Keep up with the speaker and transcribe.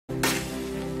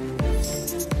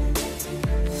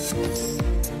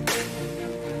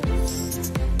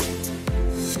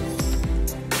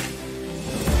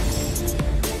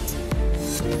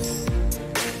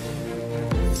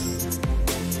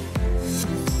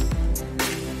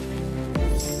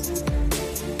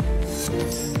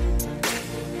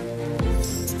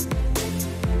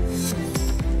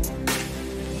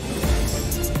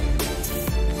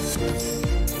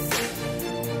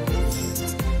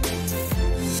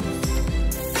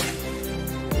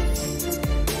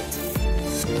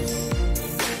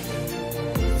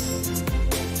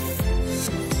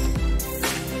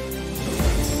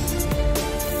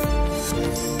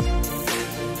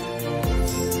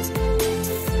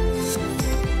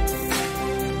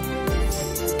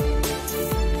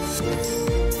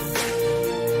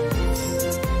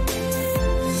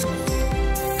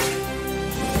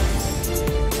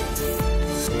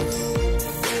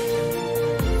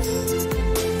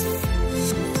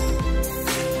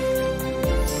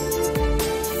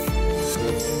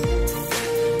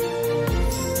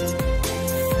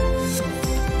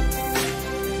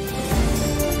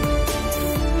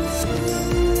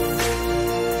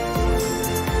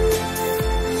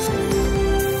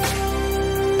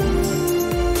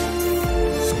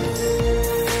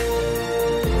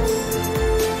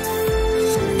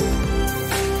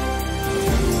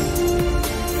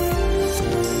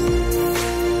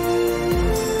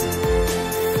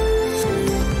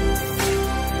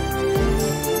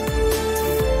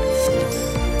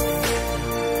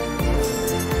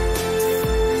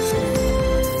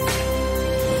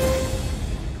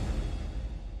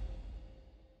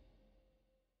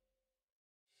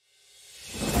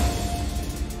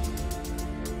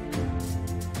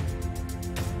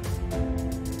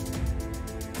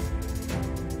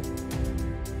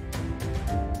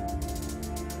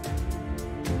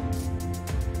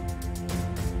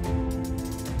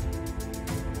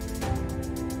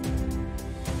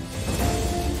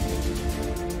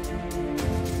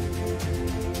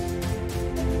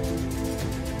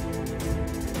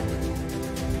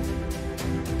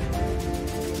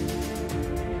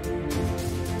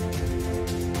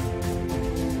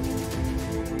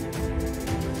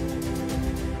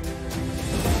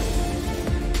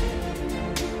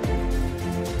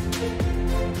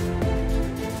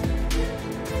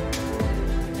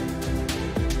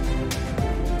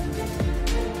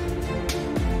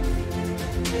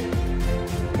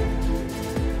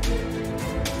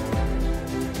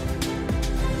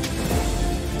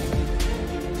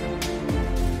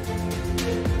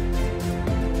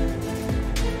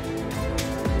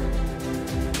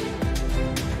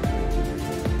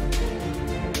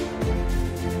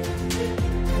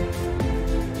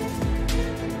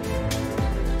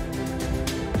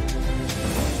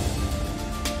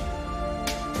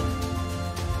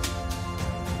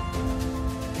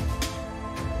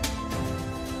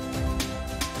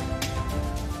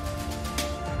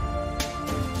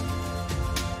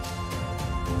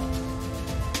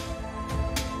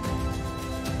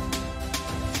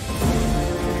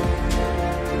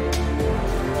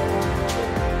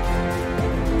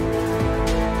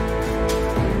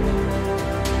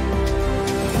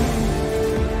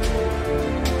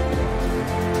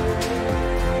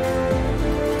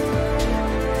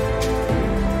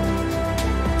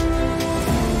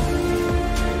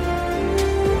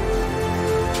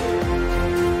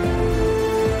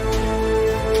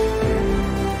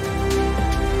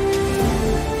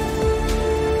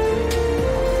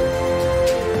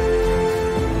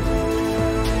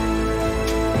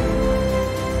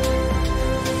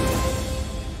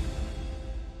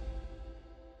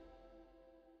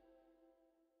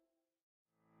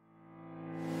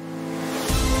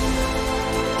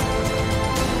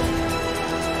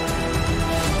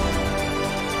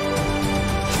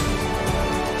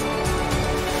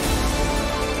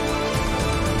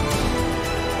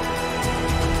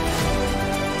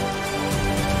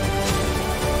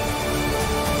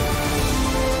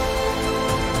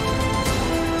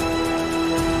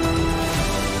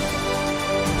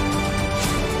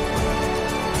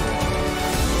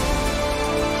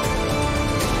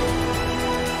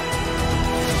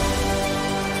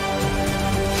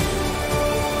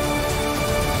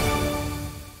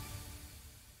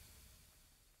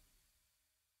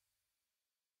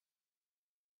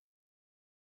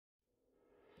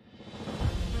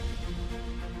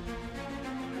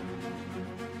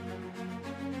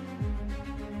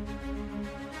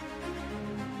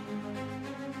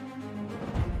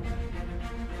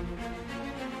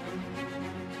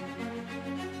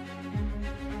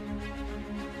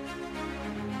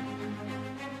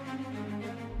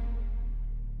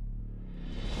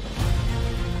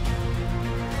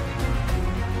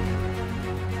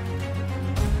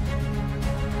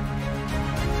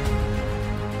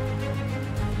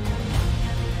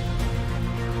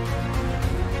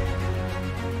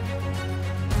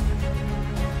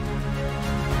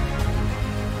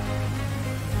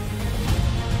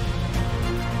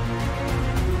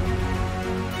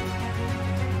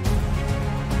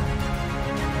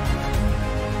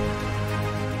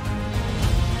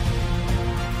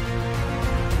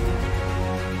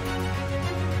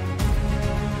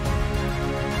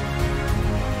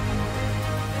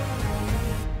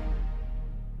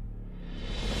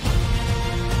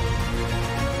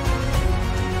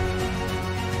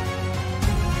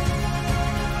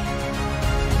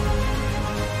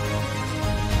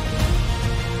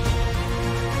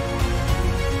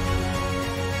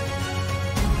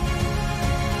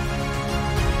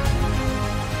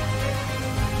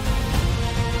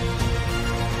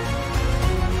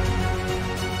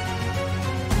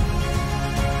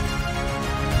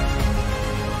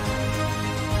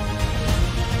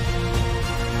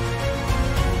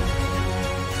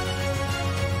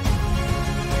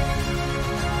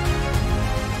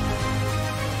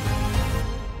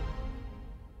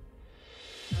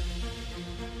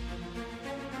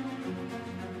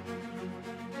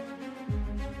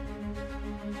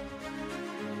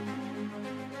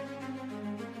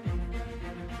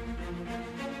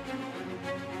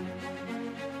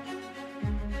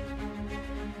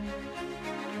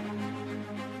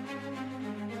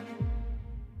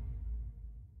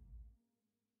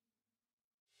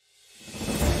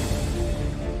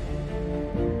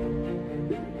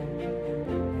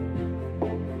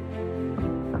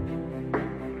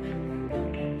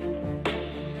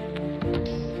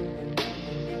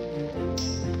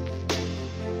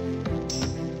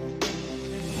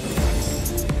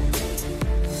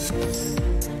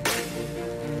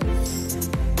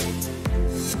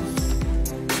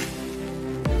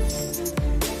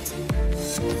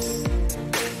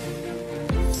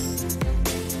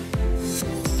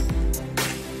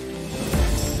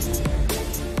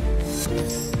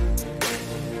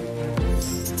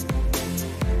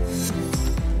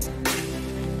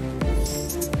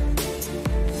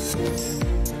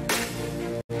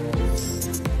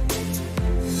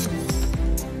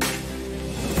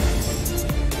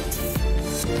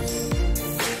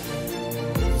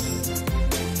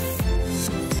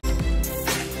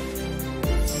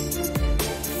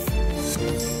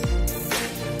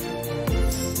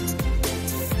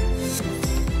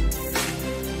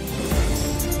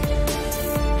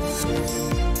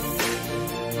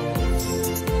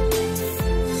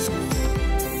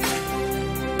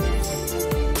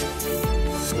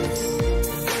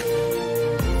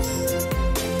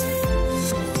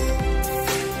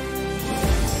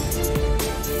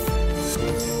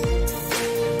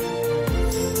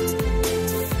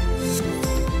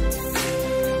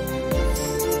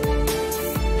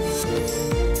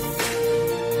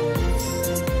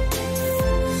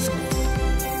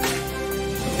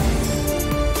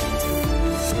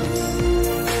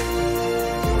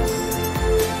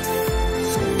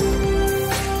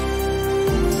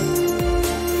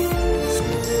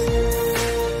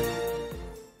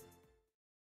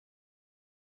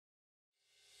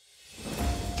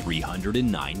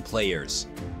109 players.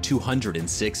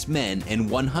 206 men and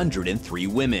 103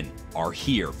 women are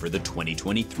here for the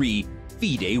 2023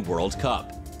 FIDE World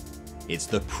Cup. It's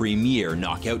the premier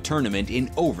knockout tournament in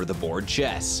over-the-board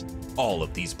chess. All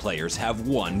of these players have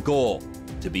one goal: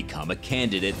 to become a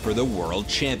candidate for the World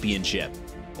Championship.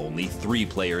 Only 3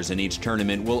 players in each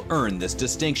tournament will earn this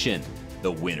distinction.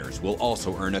 The winners will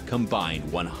also earn a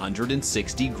combined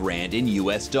 160 grand in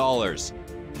US dollars.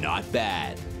 Not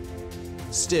bad.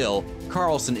 Still,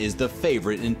 Carlsen is the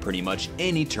favorite in pretty much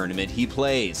any tournament he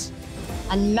plays.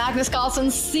 And Magnus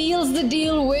Carlsen seals the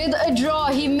deal with a draw.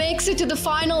 He makes it to the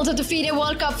finals of the FIDE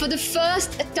World Cup for the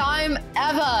first time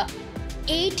ever.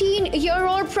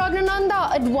 18-year-old Pragg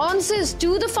advances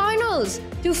to the finals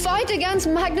to fight against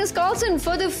Magnus Carlsen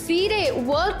for the FIDE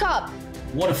World Cup.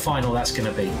 What a final that's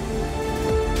going to be.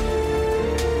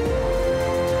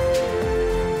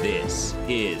 This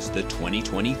is the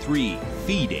 2023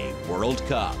 FIDE World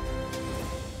Cup.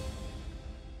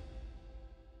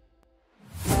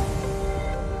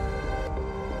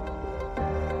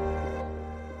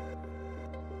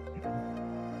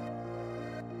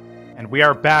 And we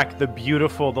are back, the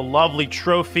beautiful, the lovely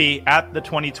trophy at the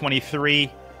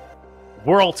 2023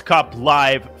 World Cup,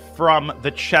 live from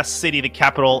the chess city, the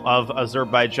capital of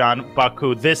Azerbaijan,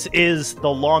 Baku. This is the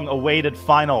long-awaited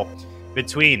final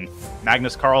between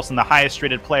Magnus Carlsen, the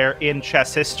highest-rated player in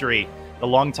chess history, the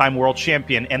longtime world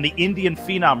champion, and the Indian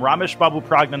phenom, Ramesh Babu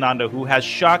Pragg, who has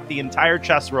shocked the entire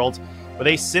chess world with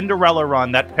a Cinderella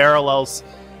run that parallels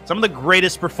some of the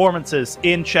greatest performances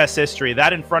in chess history.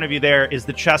 That in front of you there is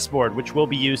the chessboard, which will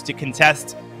be used to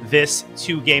contest this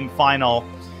 2-game final.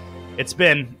 It's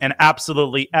been an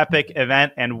absolutely epic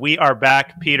event, and we are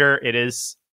back. Peter, it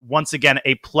is once again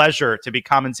a pleasure to be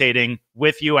commentating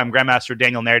with you. I'm Grandmaster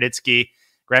Daniel Naroditsky,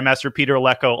 Grandmaster Peter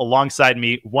Oleko alongside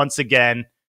me once again.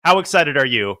 How excited are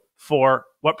you for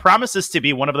what promises to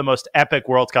be one of the most epic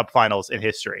World Cup finals in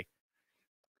history?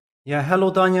 Yeah,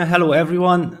 hello Daniel, hello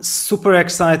everyone. Super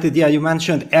excited. Yeah, you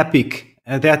mentioned epic.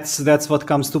 That's what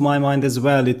comes to my mind as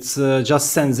well. It's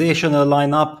just sensational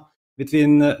lineup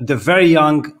between the very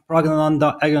young Pragg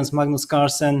against Magnus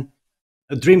Carlsen.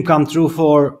 A dream come true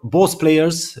for both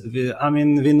players.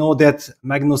 We know that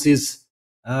Magnus is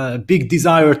a big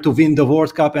desire to win the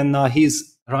World Cup, and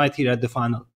he's right here at the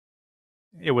final.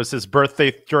 It was his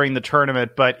birthday during the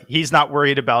tournament, but he's not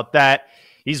worried about that.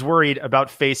 He's worried about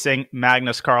facing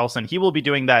Magnus Carlsen. He will be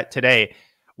doing that today.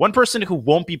 One person who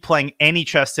won't be playing any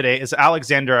chess today is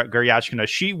Alexandra Guryachkina.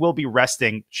 She will be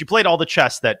resting. She played all the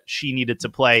chess that she needed to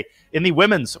play in the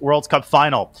Women's World Cup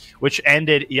final, which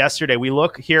ended yesterday. We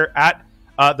look here at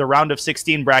the round of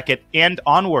 16 bracket and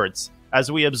onwards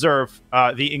as we observe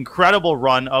the incredible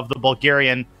run of the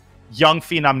Bulgarian young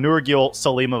phenom Nurgul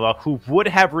Salimova, who would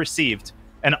have received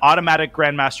an automatic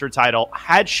Grandmaster title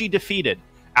had she defeated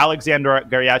Alexandra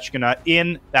Guryachkina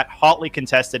in that hotly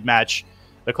contested match.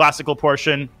 The classical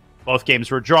portion, both games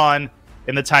were drawn.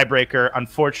 In the tiebreaker,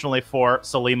 unfortunately for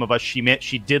Salimova,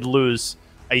 she did lose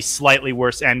a slightly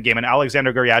worse endgame, and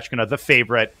Alexandra Guryachkina, the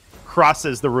favorite,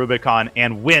 crosses the Rubicon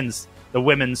and wins the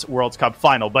Women's World Cup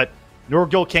final. But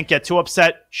Nurgul can't get too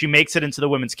upset. She makes it into the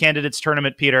Women's Candidates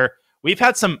Tournament, Peter. We've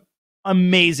had some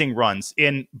amazing runs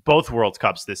in both World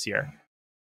Cups this year.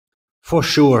 For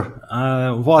sure.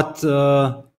 What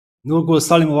Nurgul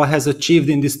Salimova has achieved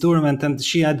in this tournament, and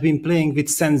she had been playing with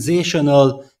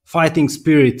sensational fighting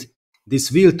spirit,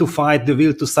 this will to fight, the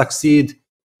will to succeed,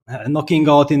 knocking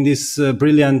out in this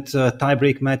brilliant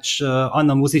tiebreak match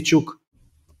Anna Muzichuk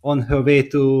on her way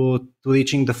to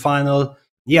reaching the final.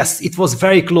 Yes, it was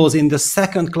very close. In the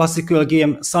second classical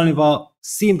game, Salimova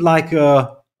seemed like an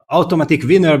automatic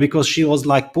winner because she was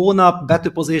like pawn up, better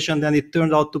position, then it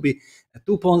turned out to be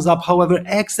 2 pawns up. However,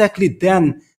 exactly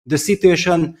then the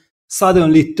situation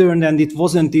suddenly turned and it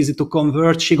wasn't easy to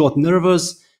convert. She got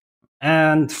nervous,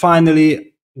 and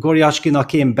finally Guryachkina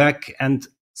came back and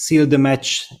sealed the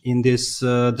match in this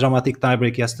dramatic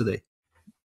tiebreak yesterday.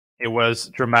 It was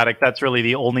dramatic. That's really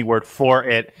the only word for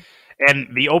it. And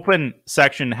the open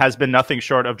section has been nothing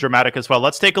short of dramatic as well.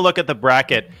 Let's take a look at the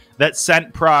bracket that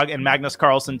sent Pragg and Magnus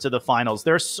Carlsen to the finals.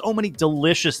 There are so many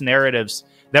delicious narratives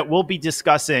that we'll be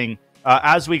discussing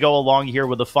as we go along here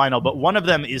with the final. But one of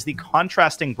them is the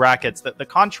contrasting brackets, the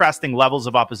contrasting levels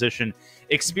of opposition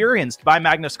experienced by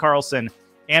Magnus Carlsen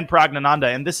and Pragg.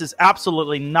 And this is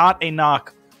absolutely not a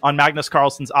knock on Magnus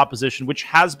Carlsen's opposition, which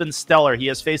has been stellar. He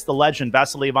has faced the legend,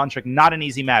 Vasily Ivanchuk, not an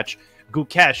easy match.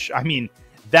 Gukesh,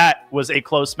 that was a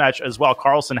close match as well.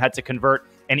 Carlsen had to convert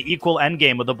an equal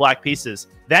endgame with the black pieces.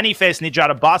 Then he faced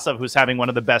Nijat Abbasov, who's having one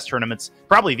of the best tournaments,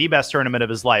 probably the best tournament of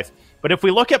his life. But if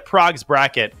we look at Pragg's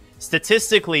bracket,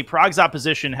 statistically, Pragg's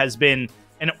opposition has been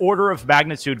an order of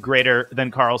magnitude greater than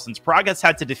Carlsen's. Pragg has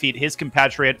had to defeat his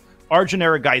compatriot Arjun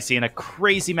Erigaisi in a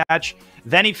crazy match.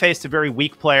 Then he faced a very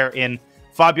weak player in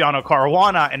Fabiano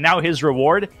Caruana, and now his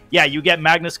reward, yeah, you get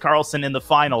Magnus Carlsen in the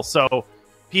final. So,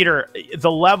 Peter,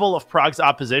 the level of Pragg's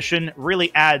opposition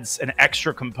really adds an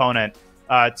extra component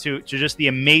to just the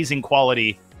amazing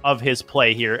quality of his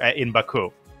play here in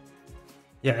Baku.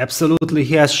 Yeah, absolutely.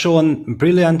 He has shown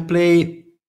brilliant play,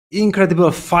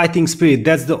 incredible fighting spirit.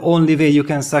 That's the only way you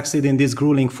can succeed in this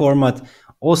grueling format.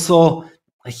 Also,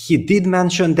 he did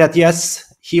mention that,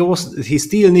 yes, he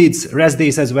still needs rest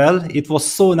days as well. It was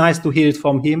so nice to hear it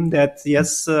from him that,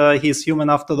 yes, he's human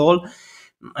after all.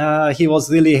 He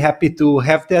was really happy to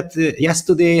have that.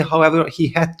 Yesterday, however, he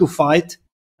had to fight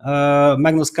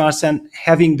Magnus Carlsen,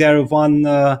 having their one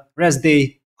rest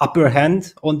day upper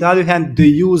hand. On the other hand, they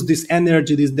use this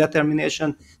energy, this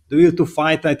determination, the will to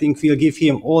fight, I think will give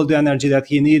him all the energy that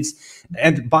he needs.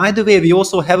 And by the way, we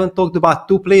also haven't talked about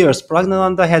two players.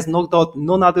 Praggnanandhaa has knocked out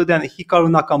none other than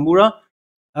Hikaru Nakamura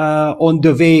on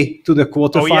the way to the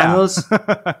quarterfinals.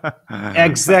 Oh, yeah.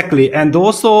 Exactly. And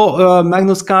also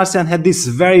Magnus Carlsen had this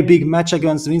very big match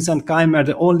against Vincent Keimer,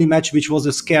 the only match which was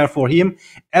a scare for him.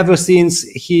 Ever since,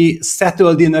 he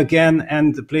settled in again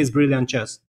and plays brilliant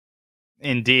chess.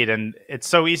 Indeed, and it's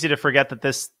so easy to forget that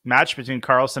this match between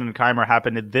Carlsen and Keimer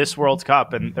happened in this World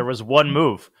Cup, and there was one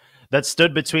move that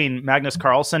stood between Magnus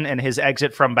Carlsen and his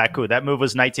exit from Baku. That move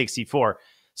was knight takes c4.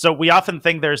 So we often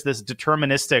think there's this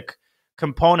deterministic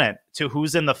component to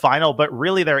who's in the final, but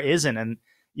really there isn't. And,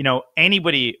 you know,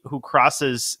 anybody who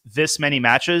crosses this many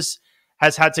matches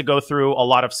has had to go through a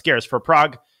lot of scares. For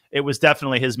Pragg, it was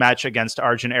definitely his match against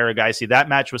Arjun Erigaisi. That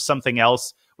match was something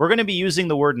else. We're going to be using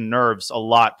the word nerves a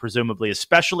lot, presumably,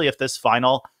 especially if this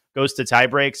final goes to tie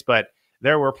breaks. But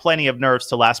there were plenty of nerves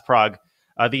to last Pragg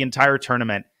the entire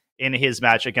tournament in his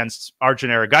match against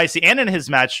Arjun Erigaisi and in his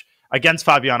match against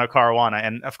Fabiano Caruana.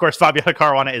 And of course, Fabiano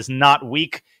Caruana is not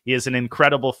weak. He is in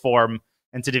incredible form.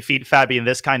 And to defeat Fabi in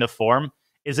this kind of form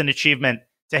is an achievement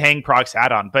to hang Pragg's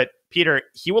hat on. But Peter,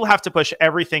 he will have to push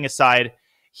everything aside.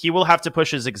 He will have to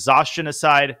push his exhaustion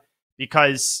aside,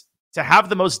 because to have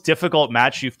the most difficult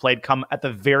match you've played come at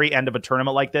the very end of a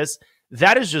tournament like this,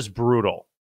 that is just brutal.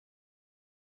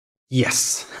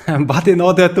 Yes, but in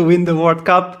order to win the World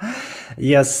Cup,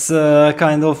 yes,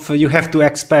 kind of, you have to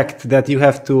expect that you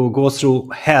have to go through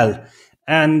hell.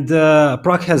 And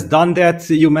Pragg has done that.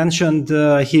 You mentioned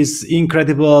his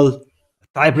incredible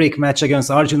tiebreak match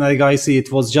against Arjun Erigaisi.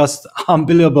 It was just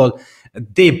unbelievable.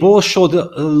 They both showed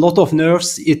a lot of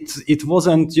nerves. It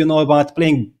wasn't, you know, about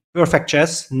playing perfect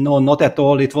chess. No, not at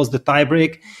all. It was the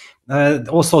tiebreak.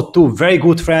 Also, two very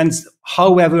good friends.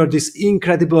 However, this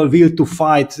incredible will to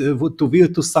fight, will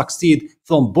to succeed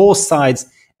from both sides.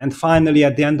 And finally,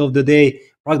 at the end of the day,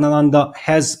 Praggnanandhaa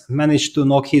has managed to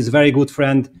knock his very good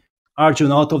friend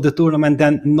Arjun out of the tournament,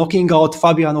 then knocking out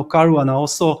Fabiano Caruana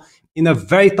also in a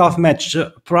very tough match.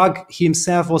 Pragg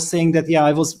himself was saying that, yeah,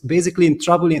 I was basically in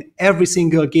trouble in every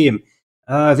single game.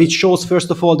 Which shows, first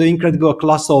of all, the incredible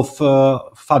class of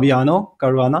Fabiano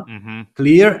Caruana,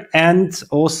 clear, and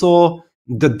also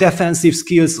the defensive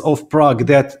skills of Pragg,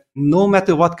 that no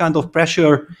matter what kind of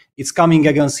pressure is coming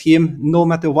against him, no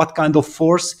matter what kind of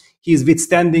force, he's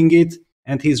withstanding it,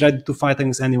 and he's ready to fight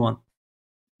against anyone.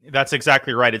 That's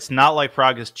exactly right. It's not like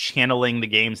Pragg is channeling the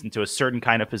games into a certain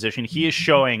kind of position. He is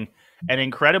showing an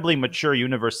incredibly mature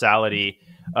universality,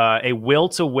 a will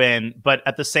to win, but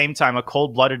at the same time, a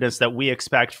cold-bloodedness that we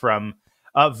expect from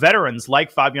veterans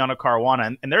like Fabiano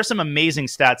Caruana. And there's some amazing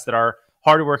stats that our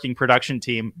hardworking production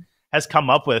team has come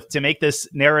up with to make this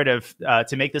narrative,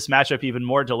 to make this matchup even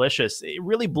more delicious. It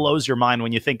really blows your mind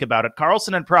when you think about it.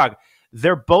 Carlsen and Pragg,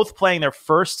 they're both playing their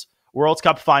first World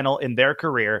Cup final in their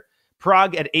career.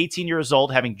 Pragg, at 18 years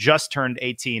old, having just turned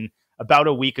 18 about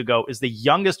a week ago, is the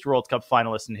youngest World Cup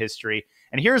finalist in history.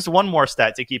 And here's one more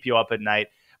stat to keep you up at night.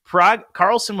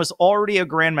 Carlsen was already a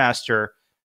grandmaster.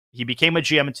 He became a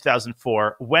GM in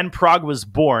 2004 when Pragg was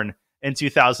born in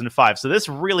 2005. So this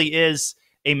really is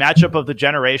a matchup of the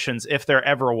generations, if there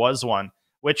ever was one,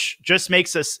 which just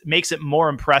makes it more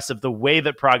impressive the way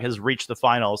that Pragg has reached the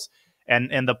finals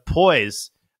and the poise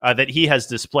that he has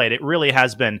displayed. It really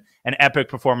has been an epic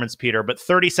performance, Peter. But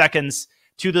 30 seconds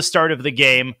to the start of the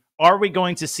game, are we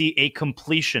going to see a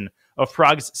completion of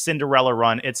Pragg's Cinderella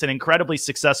run? It's an incredibly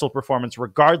successful performance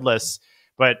regardless,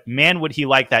 but man, would he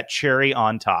like that cherry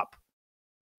on top.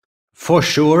 For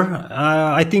sure.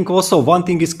 I think also one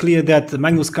thing is clear, that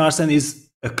Magnus Carlsen is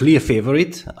a clear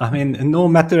favorite. I mean, no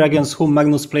matter against whom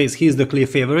Magnus plays, he's the clear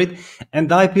favorite.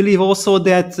 And I believe also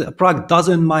that Pragg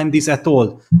doesn't mind this at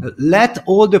all. Let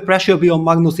all the pressure be on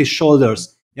Magnus's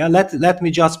shoulders. Yeah, let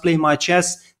me just play my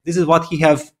chess. This is what he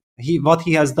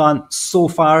has done so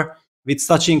far with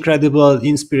such incredible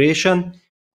inspiration.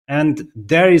 And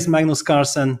there is Magnus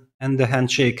Carlsen and the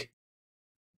handshake.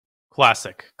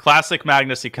 Classic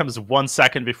Magnus. He comes 1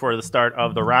 second before the start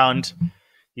of the round.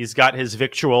 He's got his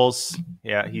victuals.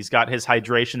 Yeah, he's got his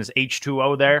hydration, his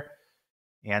H2O there.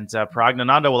 And Pragg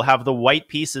will have the white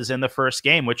pieces in the first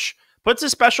game, which puts a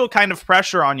special kind of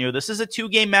pressure on you. This is a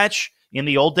 2-game match. In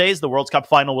the old days, the World Cup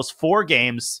final was 4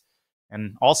 games.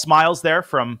 And all smiles there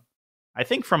from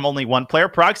only one player.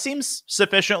 Pragg seems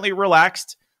sufficiently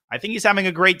relaxed. I think he's having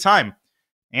a great time.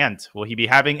 And will he be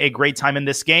having a great time in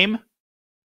this game?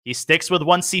 He sticks with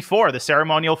 1c4. The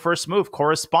ceremonial first move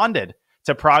corresponded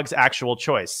to Pragg's actual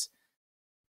choice.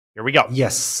 Here we go.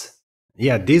 Yes.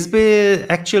 Yeah, this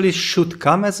actually should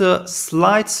come as a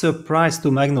slight surprise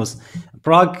to Magnus.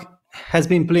 Pragg has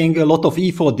been playing a lot of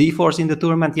e4, d4s in the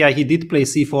tournament. Yeah, he did play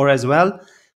c4 as well.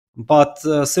 But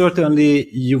certainly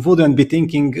you wouldn't be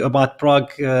thinking about Pragg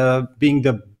being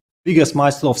the biggest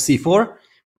maestro of c4.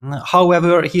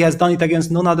 However, he has done it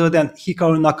against none other than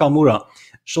Hikaru Nakamura.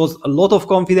 Shows a lot of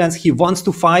confidence. He wants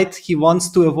to fight. He wants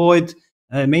to avoid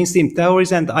mainstream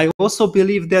theories. And I also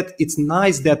believe that it's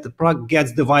nice that Pragg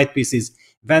gets the white pieces.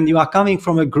 When you are coming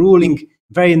from a grueling,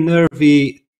 very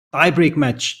nervy tiebreak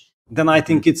match, then I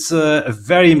think it's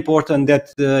very important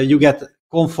that you get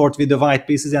comfort with the white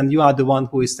pieces and you are the one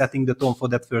who is setting the tone for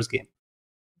that first game.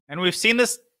 And we've seen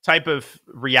this type of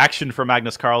reaction from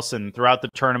Magnus Carlsen throughout the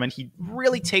tournament. He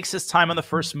really takes his time on the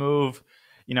first move.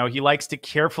 You know, he likes to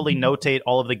carefully notate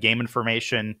all of the game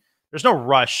information. There's no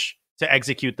rush to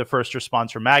execute the first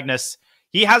response from Magnus.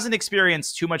 He hasn't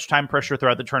experienced too much time pressure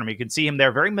throughout the tournament. You can see him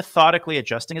there very methodically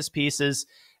adjusting his pieces.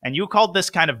 And you called this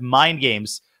kind of mind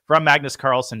games from Magnus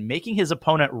Carlsen, making his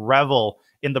opponent revel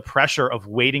in the pressure of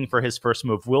waiting for his first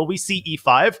move. Will we see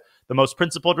e5, the most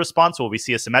principled response? Will we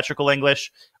see a symmetrical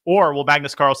English? Or will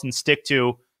Magnus Carlsen stick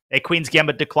to a Queen's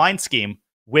Gambit decline scheme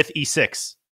with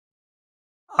e6?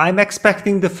 I'm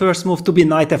expecting the first move to be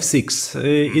knight f6.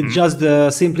 It's just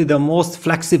simply the most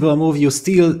flexible move. You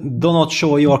still do not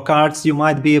show your cards. You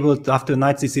might be able to, after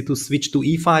knight c6, to switch to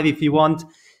e5 if you want.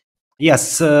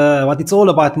 Yes, but it's all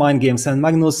about mind games. And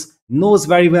Magnus knows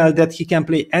very well that he can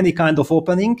play any kind of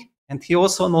opening. And he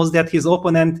also knows that his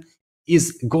opponent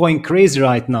is going crazy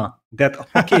right now. That,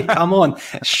 okay, come on,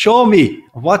 show me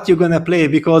what you're going to play,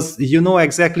 because you know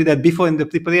exactly that before in the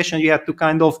preparation, you had to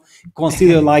kind of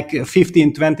consider like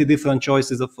 15, 20 different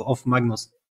choices of Magnus.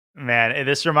 Man,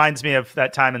 this reminds me of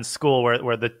that time in school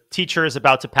where the teacher is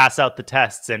about to pass out the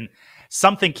tests and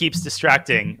something keeps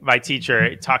distracting my teacher.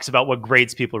 It talks about what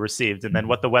grades people received and then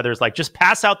what the weather is like. Just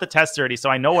pass out the test already so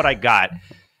I know what I got.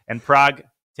 And Pragg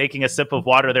taking a sip of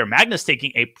water there. Magnus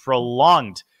taking a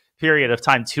prolonged period of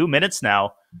time, 2 minutes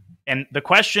now. And the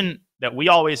question that we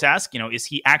always ask, is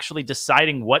he actually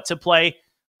deciding what to play?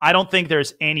 I don't think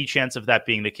there's any chance of that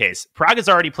being the case. Pragg has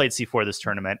already played c4 this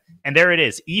tournament, and there it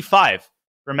is, e5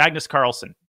 for Magnus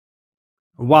Carlsen.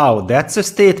 Wow, that's a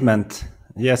statement.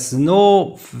 Yes,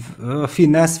 no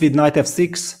finesse with knight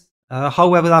f6.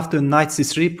 However, after knight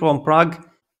c3 from Pragg,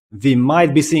 we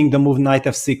might be seeing the move knight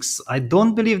f6. I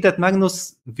don't believe that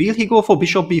Magnus, will he go for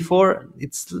bishop b4?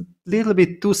 It's a little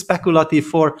bit too speculative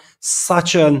for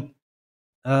such an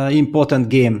important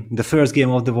game, the first game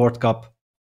of the World Cup.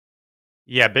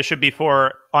 Yeah, bishop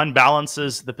b4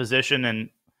 unbalances the position and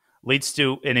leads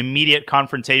to an immediate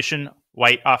confrontation.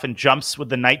 White often jumps with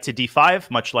the knight to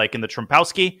d5, much like in the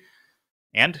Trumpowski.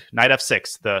 And knight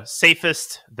f6, the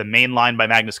safest, the main line by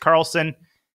Magnus Carlsen.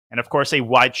 And of course, a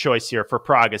wide choice here for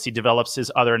Pragg as he develops his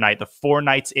other knight, the 4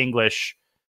 knights English.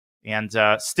 And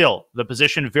still, the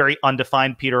position very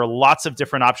undefined, Peter. Lots of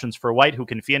different options for White, who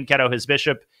can fianchetto his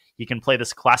bishop. He can play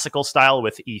this classical style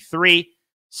with e3.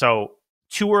 So,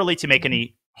 too early to make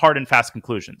any hard and fast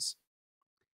conclusions.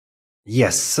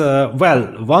 Yes,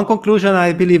 well, one conclusion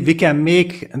I believe we can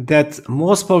make, that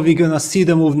most probably going to see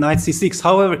the move knight c6.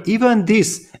 However, even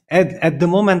this, at the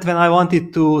moment when I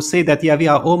wanted to say that, yeah, we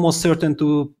are almost certain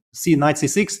to see knight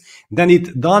c6, then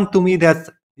it dawned to me that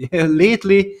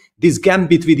lately this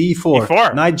gambit with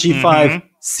e4, knight g5,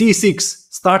 c6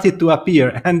 started to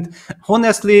appear. And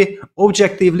honestly,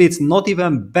 objectively, it's not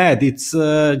even bad. It's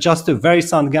just a very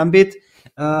sound gambit.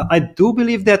 I do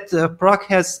believe that Pragg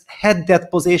has had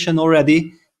that position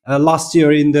already last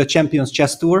year in the Champions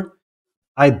Chess Tour.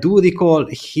 I do recall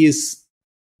his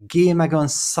game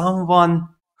against someone.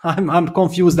 I'm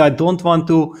confused. I don't want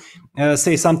to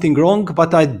say something wrong,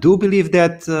 but I do believe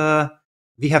that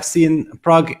we have seen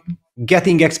Pragg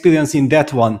getting experience in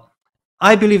that one.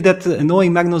 I believe that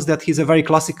knowing Magnus, that he's a very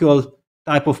classical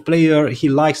type of player. He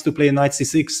likes to play knight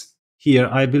c6. here.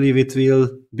 I believe it will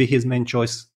be his main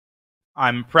choice.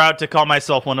 I'm proud to call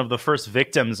myself one of the first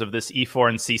victims of this e4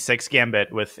 and c6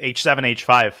 gambit with h7,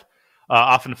 h5,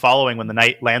 often following when the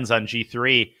knight lands on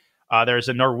g3. There's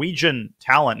a Norwegian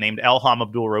talent named Elham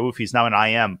Abdul Rauf. He's now an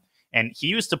IM, and he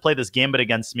used to play this gambit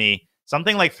against me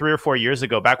something like 3 or 4 years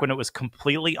ago, back when it was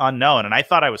completely unknown. And I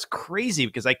thought I was crazy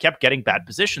because I kept getting bad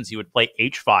positions. He would play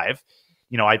h5.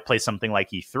 You know, I'd play something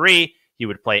like e3. He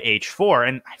would play h4,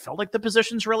 and I felt like the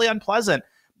position's really unpleasant.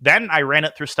 Then I ran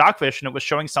it through Stockfish, and it was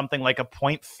showing something like a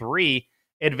 0.3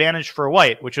 advantage for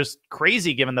white, which is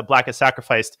crazy given that black has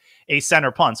sacrificed a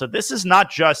center pawn. So this is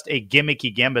not just a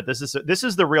gimmicky gambit. This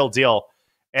is the real deal.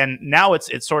 And now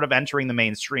it's sort of entering the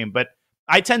mainstream. But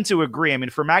I tend to agree. I mean,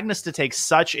 for Magnus to take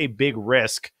such a big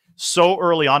risk so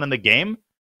early on in the game,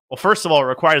 well, first of all, it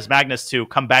requires Magnus to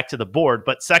come back to the board.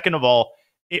 But second of all,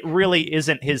 it really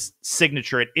isn't his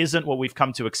signature. It isn't what we've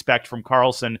come to expect from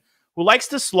Carlsen, who likes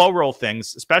to slow roll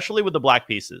things, especially with the black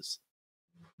pieces.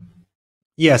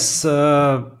 Yes,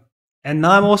 and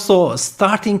I'm also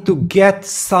starting to get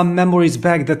some memories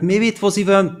back that maybe it was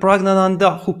even Pragg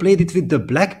who played it with the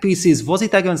black pieces. Was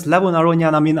it against Levon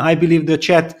Aronyan? I mean, I believe the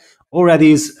chat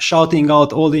already is shouting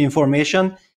out all the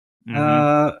information.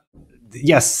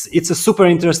 Yes, it's a super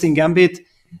interesting gambit,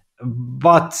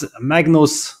 but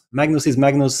Magnus is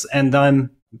Magnus, and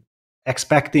I'm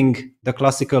expecting the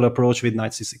classical approach with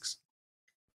knight c6.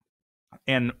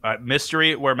 And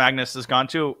mystery where Magnus has gone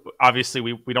to, obviously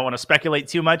we don't want to speculate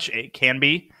too much. It can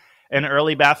be an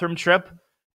early bathroom trip.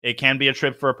 It can be a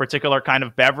trip for a particular kind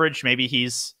of beverage. Maybe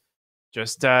he's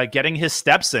just getting his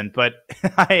steps in. But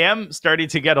I am starting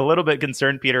to get a little bit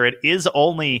concerned, Peter. It is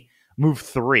only move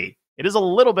 3. It is a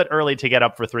little bit early to get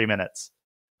up for 3 minutes.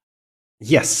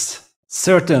 Yes,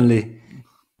 certainly.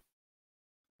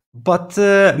 But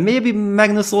maybe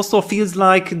Magnus also feels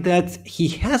like that he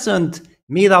hasn't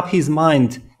made up his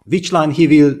mind which line he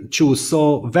will choose.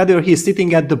 So whether he's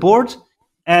sitting at the board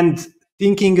and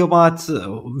thinking about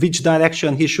which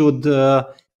direction he should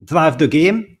drive the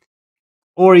game,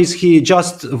 or is he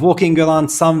just walking around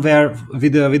somewhere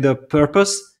with a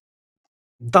purpose,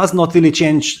 does not really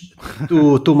change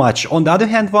too much. On the other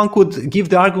hand, one could give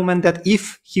the argument that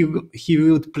if he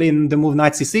would play the move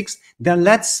knight c6, then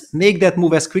let's make that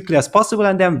move as quickly as possible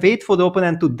and then wait for the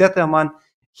opponent to determine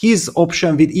his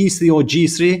option with e3 or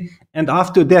g3, and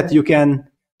after that you can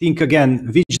think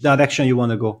again which direction you want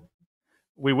to go.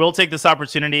 We will take this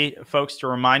opportunity, folks, to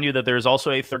remind you that there's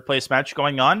also a third place match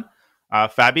going on.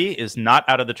 Fabi is not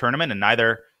out of the tournament, and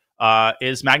neither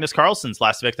is Magnus Carlsen's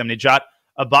last victim, Nijat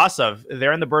Abbasov.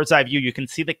 There in the bird's eye view, you can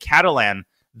see the Catalan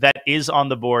that is on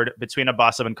the board between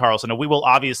Abbasov and Carlsen. And we will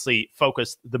obviously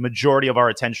focus the majority of our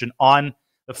attention on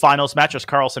the finals match as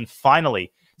Carlsen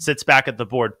finally sits back at the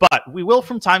board. But we will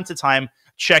from time to time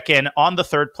check in on the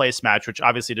third place match, which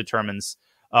obviously determines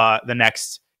the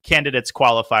next candidates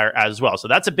qualifier as well. So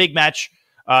that's a big match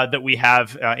that we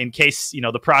have in case,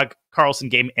 the Pragg-Carlsen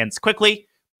game ends quickly.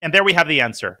 And there we have the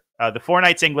answer. The 4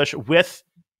 knights English with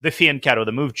the fianchetto,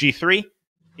 the move g3,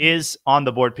 is on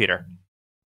the board, Peter.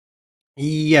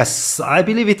 Yes, I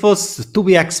believe it was to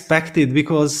be expected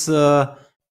because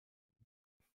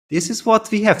this is what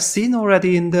we have seen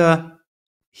already in the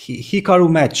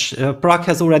Hikaru match. Pragg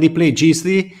has already played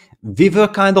g3. We were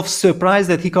kind of surprised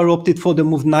that Hikaru opted for the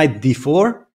move knight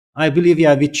d4. I believe,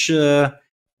 yeah, which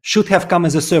should have come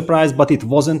as a surprise, but it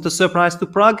wasn't a surprise to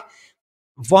Pragg.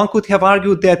 One could have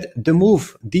argued that the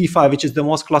move d5, which is the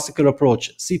most classical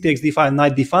approach, c takes d5,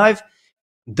 knight d5,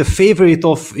 the favorite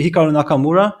of Hikaru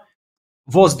Nakamura,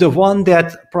 was the one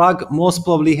that Pragg most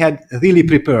probably had really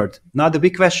prepared. Now the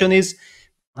big question is,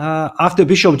 after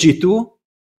bishop g2,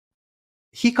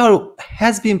 Hikaru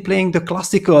has been playing the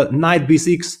classical knight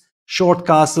b6, short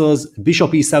castles,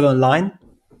 bishop e7 line.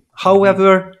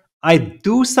 However, I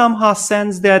do somehow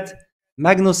sense that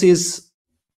Magnus is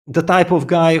the type of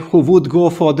guy who would go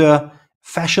for the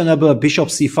fashionable bishop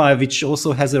c5, which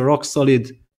also has a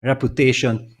rock-solid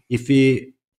reputation if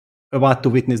we about to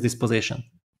witness this position.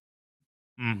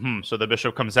 So the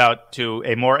bishop comes out to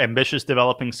a more ambitious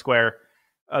developing square.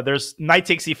 There's knight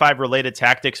takes e5 related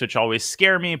tactics, which always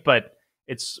scare me, but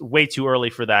it's way too early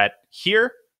for that.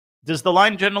 Here, does the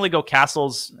line generally go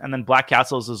castles and then black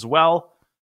castles as well?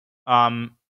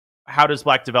 How does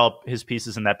black develop his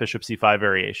pieces in that bishop c5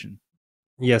 variation?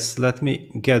 Yes, let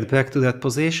me get back to that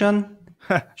position.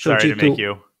 Sorry to make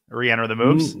you re-enter the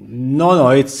moves. No,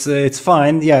 it's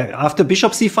fine. Yeah, after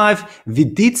bishop c5, we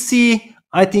did see,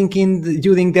 I think,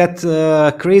 during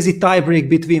that crazy tiebreak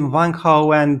between Wang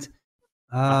Hao and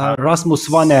Rasmus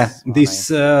Wane,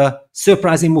 this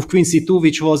surprising move queen c2,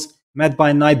 which was met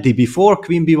by knight db4,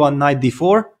 queen b1, knight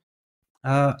d4.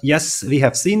 Yes, we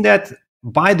have seen that.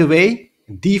 By the way,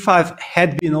 d5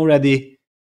 had been already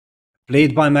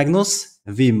played by Magnus.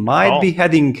 We might be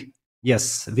heading.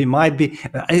 Yes, we might be.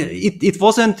 It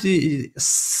wasn't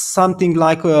something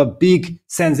like a big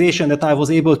sensation that I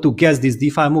was able to guess this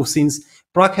d5 move, since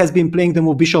Pragg has been playing the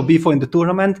move bishop b4 in the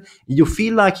tournament. You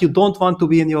feel like you don't want to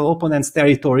be in your opponent's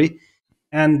territory.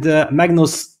 And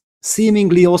Magnus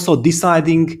seemingly also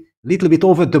deciding a little bit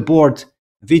over the board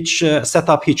which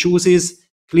setup he chooses.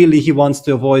 Clearly, he wants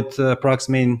to avoid Pragg's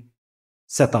main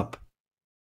setup.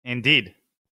 Indeed.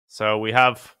 So we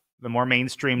have the more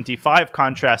mainstream d5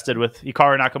 contrasted with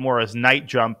Hikaru Nakamura's knight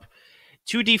jump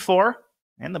to d4,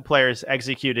 and the players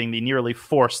executing the nearly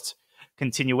forced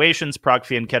continuations, Pragg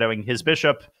fianchettoing his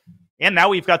bishop. And now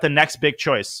we've got the next big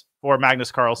choice for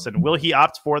Magnus Carlsen. Will he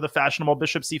opt for the fashionable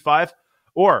bishop c5,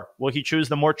 or will he choose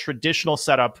the more traditional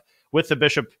setup with the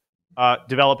bishop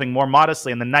developing more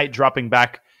modestly and the knight dropping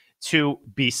back to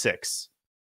b6?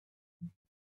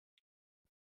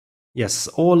 Yes,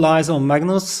 all eyes on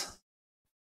Magnus.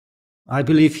 I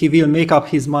believe he will make up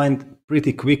his mind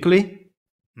pretty quickly.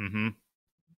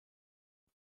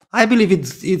 I believe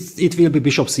it will be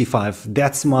bishop c5.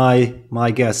 That's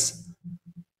my guess.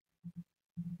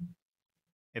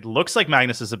 It looks like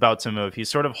Magnus is about to move. He's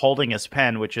sort of holding his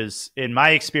pen, which is, in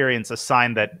my experience, a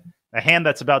sign that a hand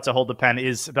that's about to hold the pen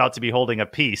is about to be holding a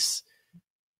piece.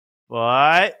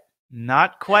 But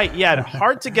not quite yet.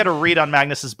 Hard to get a read on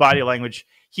Magnus's body language.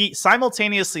 He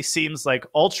simultaneously seems like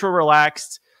ultra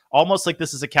relaxed, almost like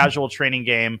this is a casual training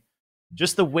game.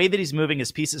 Just the way that he's moving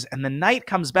his pieces. And the knight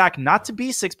comes back, not to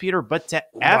b6, Peter, but to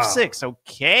f6.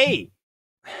 Okay.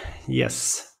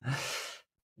 Yes.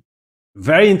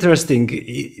 Very interesting.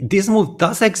 This move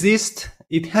does exist.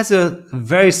 It has a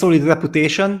very solid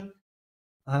reputation,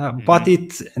 but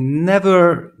it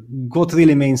never got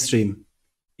really mainstream.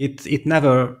 It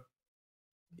never...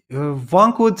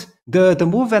 one could... The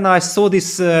move when I saw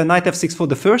this knight f6 for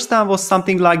the first time was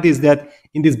something like this, that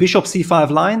in this bishop c5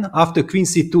 line, after queen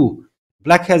c2,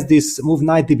 black has this move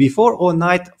knight db4 or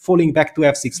knight falling back to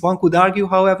f6. One could argue,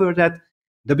 however, that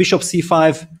the bishop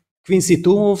c5, queen c2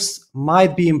 moves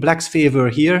might be in black's favor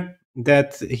here,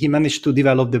 that he managed to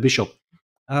develop the bishop.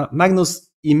 Magnus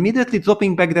immediately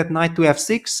dropping back that knight to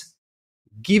f6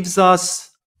 gives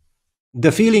us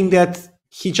the feeling that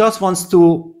he just wants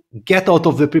to get out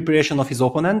of the preparation of his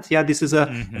opponent. Yeah, this is a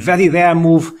very rare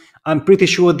move. I'm pretty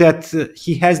sure that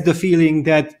he has the feeling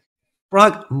that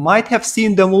Pragg might have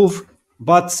seen the move,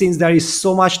 but since there is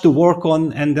so much to work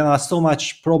on and there are so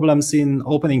much problems in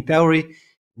opening theory,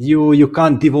 you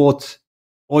can't devote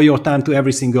all your time to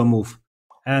every single move.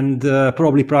 And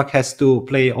probably Pragg has to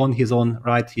play on his own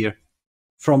right here,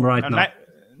 from right now.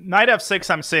 Knight f6,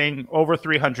 I'm seeing over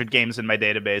 300 games in my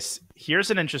database.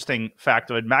 Here's an interesting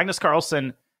factoid. Magnus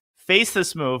Carlsen faced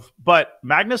this move, but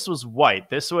Magnus was white.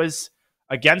 This was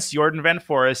against Jordan Van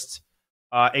Forest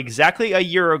exactly a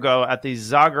year ago at the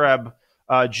Zagreb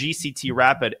GCT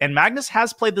Rapid. And Magnus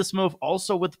has played this move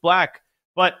also with black,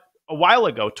 but a while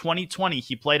ago, 2020,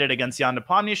 he played it against Jan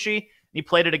Nepomniachtchi. He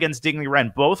played it against Ding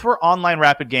Liren. Both were online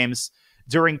rapid games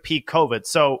during peak COVID.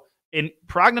 So in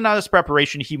Pragg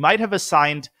preparation, he might have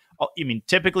assigned, I mean,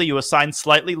 typically you assign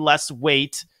slightly less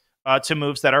weight to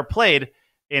moves that are played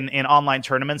in online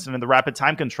tournaments and in the rapid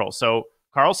time control. So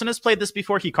Carlsen has played this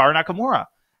before. Hikaru Nakamura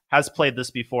has played this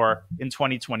before in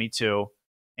 2022.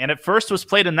 And it first was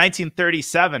played in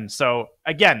 1937. So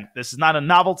again, this is not a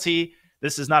novelty.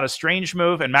 This is not a strange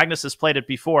move. And Magnus has played it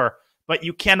before. But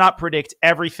you cannot predict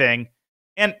everything.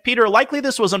 And Peter, likely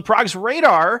this was on Pragg's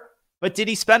radar. But did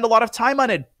he spend a lot of time on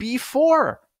it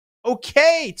before?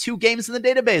 Okay, 2 games in the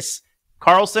database.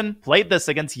 Carlsen played this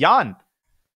against Jan.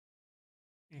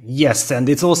 Yes, and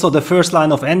it's also the first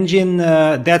line of engine.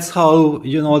 That's how,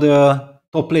 the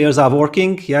top players are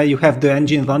working. Yeah, you have the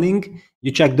engine running,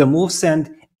 you check the moves,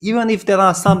 and even if there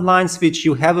are some lines which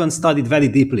you haven't studied very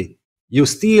deeply, you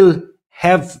still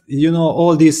have,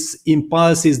 all these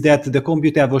impulses that the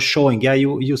computer was showing. Yeah,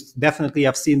 you definitely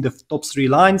have seen the top 3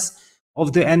 lines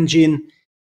of the engine.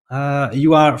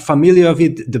 You are familiar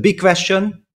with the big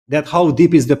question, that how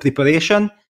deep is the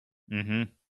preparation?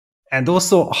 And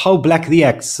also how black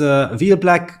reacts. Will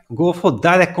black go for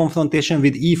direct confrontation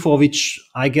with e4, which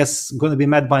I guess going to be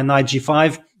met by knight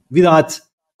g5? Without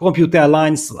computer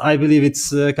lines, I believe it's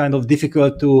kind of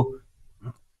difficult to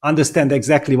understand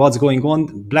exactly what's going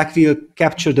on. Black will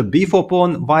capture the b4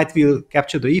 pawn, white will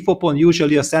capture the e4 pawn.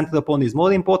 Usually a central pawn is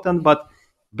more important, but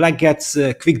black gets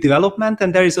quick development,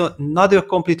 and there is another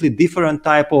completely different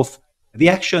type of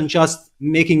reaction, just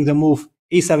making the move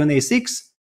a7, a6,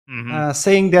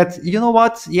 saying that, you know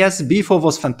what, yes, b4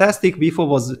 was fantastic, b4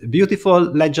 was beautiful,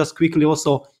 let's just quickly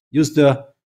also use the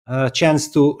chance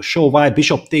to show why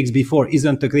bishop takes b4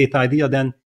 isn't a great idea.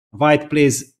 Then white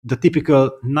plays the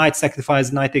typical knight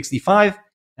sacrifice, knight takes e5,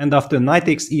 and after knight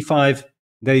takes e5,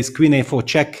 there is queen a4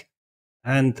 check,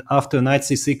 and after knight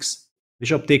c6,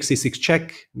 bishop takes c6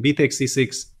 check, b takes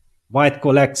c6, white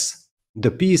collects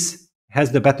the piece,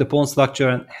 has the better pawn structure,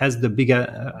 and has the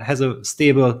bigger, has a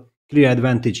stable, clear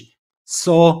advantage.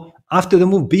 So after the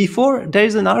move b4, there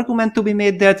is an argument to be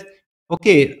made that,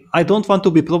 okay, I don't want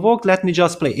to be provoked, let me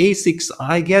just play a6.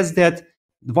 I guess that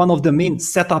one of the main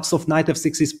setups of knight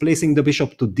f6 is placing the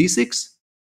bishop to d6.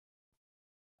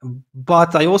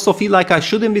 But I also feel like I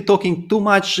shouldn't be talking too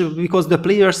much because the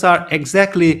players are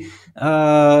exactly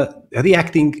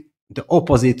reacting the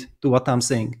opposite to what I'm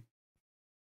saying.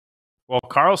 Well,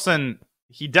 Carlsen,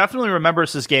 he definitely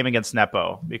remembers his game against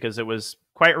Nepo because it was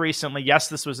quite recently. Yes,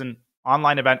 this was an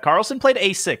online event. Carlsen played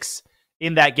a6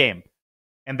 in that game.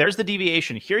 And there's the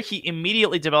deviation. Here he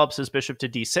immediately develops his bishop to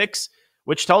d6,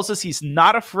 which tells us he's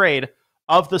not afraid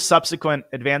of the subsequent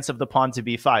advance of the pawn to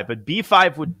b5. But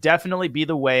b5 would definitely be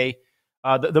the way,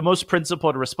 the most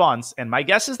principled response. And my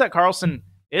guess is that Carlsen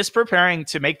is preparing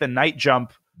to make the knight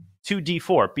jump to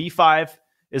d4. b5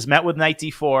 is met with knight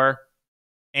d4.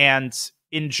 And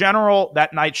in general,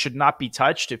 that knight should not be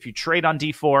touched. If you trade on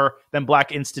d4, then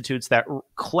black institutes that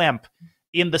clamp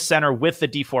in the center with the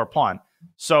d4 pawn.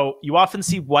 So you often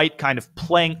see white kind of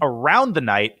playing around the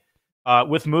knight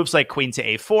with moves like queen to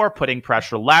a4, putting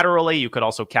pressure laterally. You could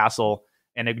also castle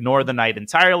and ignore the knight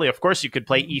entirely. Of course, you could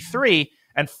play e3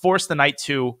 and force the knight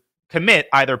to commit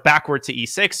either backward to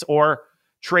e6 or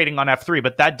trading on f3.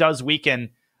 But that does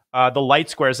weaken the light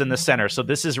squares in the center. So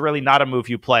this is really not a move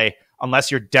you play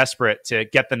unless you're desperate to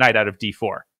get the knight out of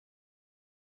d4.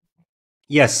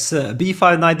 Yes,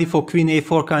 b5, knight d4, queen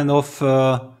a4, kind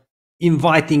of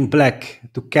inviting black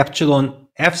to capture on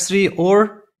f3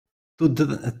 or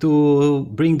to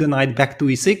bring the knight back to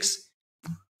e6.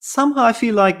 Somehow I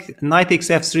feel like knight takes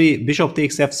f3, bishop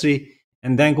takes f3,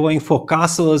 and then going for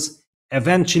castles,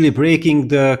 eventually breaking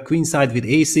the queen side with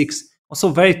a6. Also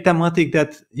very thematic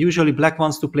that usually black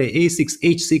wants to play a6,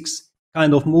 h6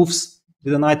 kind of moves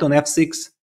with a knight on f6.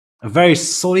 A very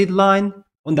solid line.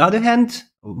 On the other hand,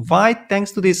 white,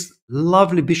 thanks to this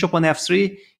lovely bishop on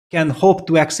f3, can hope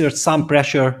to exert some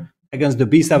pressure against the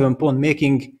b7 pawn,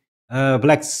 making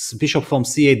black's bishop from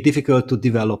c8 difficult to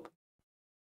develop.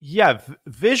 Yeah,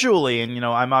 visually, and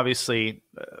I'm obviously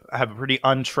have a pretty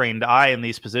untrained eye in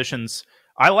these positions.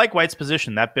 I like white's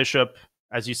position. That bishop,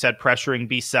 as you said, pressuring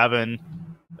b7.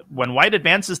 When white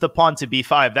advances the pawn to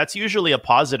b5, that's usually a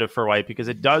positive for white because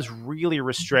it does really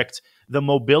restrict the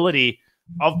mobility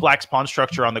of black's pawn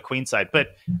structure on the queen side.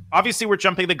 But obviously we're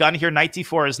jumping the gun here. Knight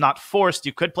d4 is not forced.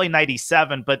 You could play knight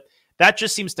e7, but that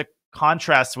just seems to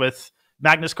contrast with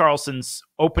Magnus Carlsen's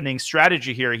opening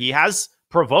strategy here. He has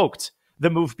provoked the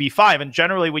move b5, and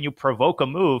generally when you provoke a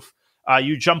move,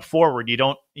 you jump forward. You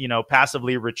don't,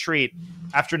 passively retreat.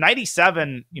 After knight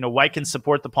e7, white can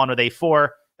support the pawn with a4.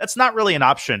 That's not really an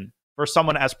option for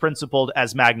someone as principled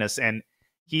as Magnus, and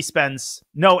he spends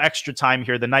no extra time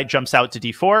here. The knight jumps out to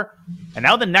d4, and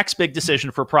now the next big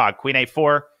decision for Pragg. Queen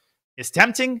a4 is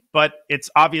tempting, but it's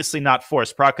obviously not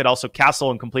forced. Pragg could also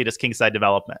castle and complete his kingside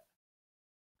development.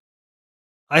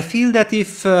 I feel that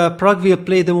if Pragg will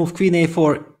play the move queen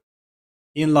a4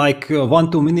 in like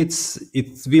 1-2 minutes,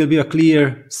 it will be a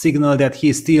clear signal that he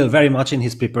is still very much in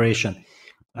his preparation.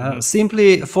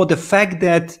 Simply for the fact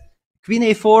that queen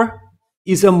a4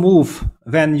 is a move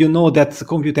when you know that the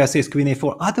computer says queen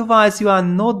a4. Otherwise, you are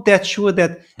not that sure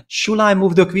that should I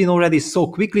move the queen already so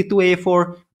quickly to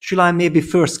a4? Should I maybe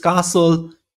first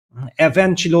castle?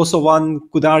 Eventually, also one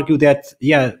could argue that,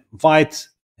 yeah, white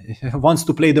wants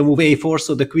to play the move a4,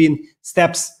 so the queen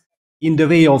steps in the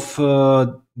way of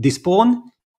this pawn.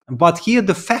 But here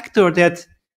the factor that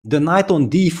the knight on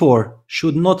d4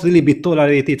 should not really be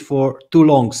tolerated for too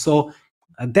long. So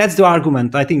that's the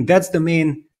argument. I think that's the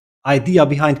main idea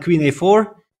behind queen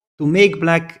a4, to make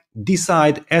black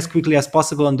decide as quickly as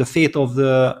possible on the fate of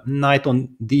the knight on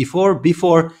d4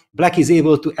 before black is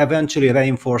able to eventually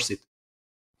reinforce it.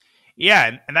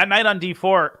 Yeah, and that knight on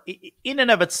d4, in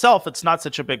and of itself, it's not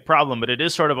such a big problem, but it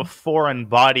is sort of a foreign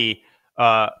body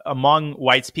among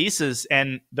white's pieces,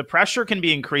 and the pressure can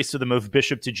be increased with the move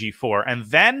bishop to g4, and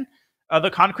then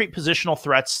the concrete positional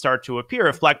threats start to appear.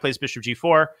 If black plays bishop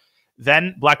g4,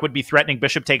 then black would be threatening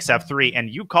bishop takes f3, and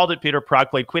you called it, Peter. Pragg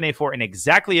played queen a4 in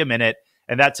exactly a minute,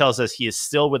 and that tells us he is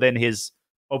still within his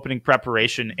opening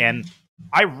preparation, and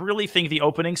I really think the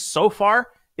opening so far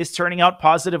is turning out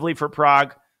positively for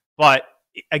Pragg, but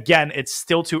again, it's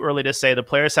still too early to say. The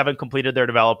players haven't completed their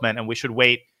development, and we should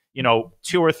wait, 2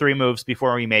 or 3 moves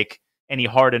before we make any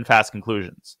hard and fast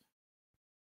conclusions.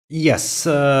 Yes,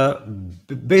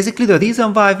 basically the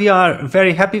reason why we are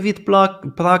very happy with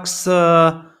Pragg's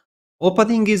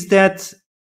opening is that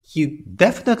he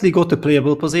definitely got a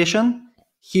playable position.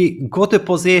 He got a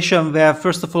position where,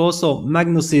 first of all, also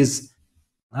Magnus's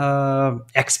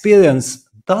experience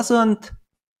doesn't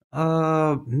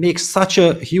make such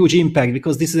a huge impact,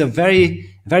 because this is a very,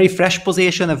 very fresh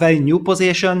position, a very new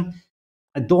position.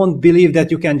 I don't believe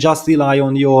that you can just rely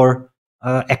on your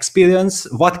experience.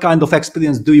 What kind of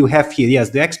experience do you have here?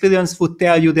 Yes, the experience would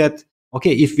tell you that,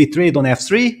 okay, if we trade on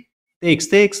f3,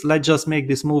 takes, let's just make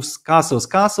these moves, castles.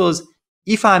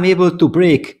 If I'm able to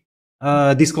break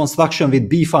this construction with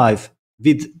b5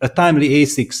 with a timely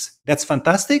a6, that's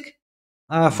fantastic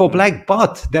for black.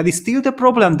 But there is still the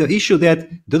problem, the issue that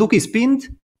the rook is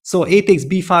pinned, so a takes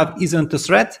b5 isn't a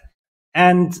threat,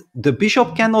 and the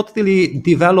bishop cannot really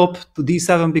develop to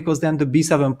d7 because then the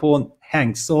b7 pawn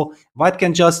hangs. So white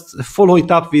can just follow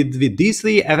it up with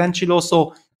d3, eventually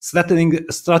also threatening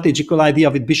a strategical idea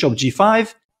with bishop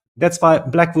g5. That's why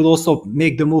black would also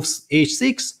make the moves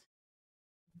h6.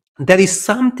 There is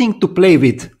something to play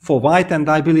with for white, and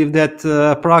I believe that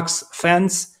Pragg's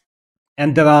fans,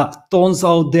 and there are tons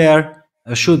out there,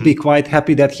 should be quite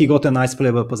happy that he got a nice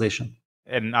playable position.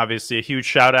 And obviously a huge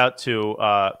shout out to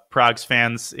Pragg's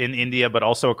fans in India, but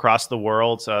also across the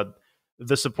world.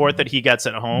 The support that he gets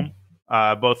at home,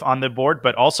 both on the board,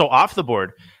 but also off the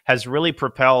board, has really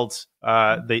propelled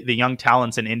the young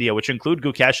talents in India, which include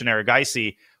Gukesh and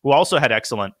Aragaisi, who also had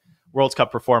excellent World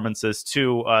Cup performances,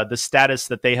 to the status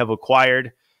that they have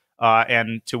acquired,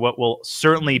 and to what will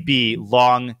certainly be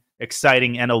long,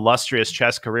 exciting, and illustrious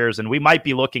chess careers. And we might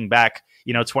be looking back,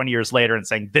 20 years later and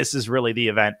saying, this is really the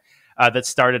event that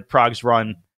started Pragg's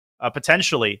run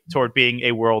potentially toward being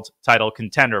a world title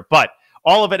contender. But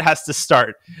all of it has to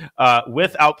start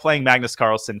with outplaying Magnus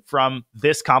Carlsen from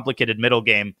this complicated middle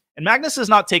game. And Magnus is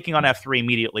not taking on f3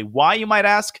 immediately. Why, you might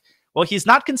ask? Well, he's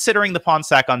not considering the pawn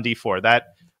sack on d4. That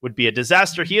would be a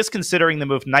disaster. He is considering the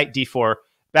move knight d4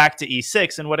 back to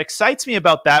e6. And what excites me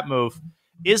about that move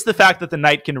is the fact that the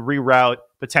knight can reroute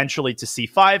potentially to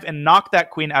c5 and knock that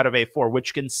queen out of a4,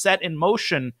 which can set in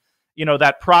motion,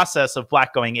 that process of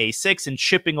black going a6 and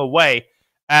chipping away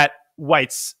at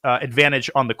white's advantage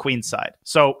on the queen side.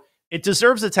 So it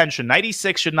deserves attention. Knight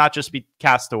e6 should not just be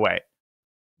cast away.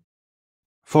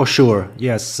 For sure,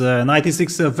 yes. Knight e6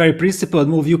 is a very principled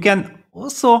move. You can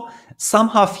also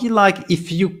somehow feel like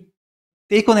if you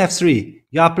take on f3,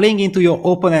 you are playing into your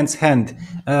opponent's hand.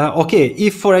 Okay,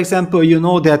 if, for example, you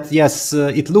know that, yes,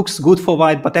 it looks good for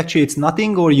white, but actually it's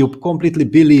nothing, or you completely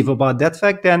believe about that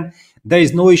fact, then there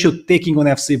is no issue taking on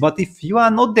f3. But if you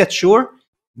are not that sure,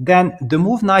 then the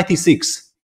move knight e6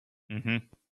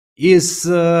 is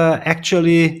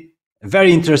actually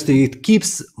very interesting. It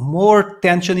keeps more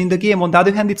tension in the game. On the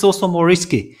other hand, it's also more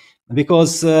risky,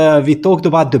 because we talked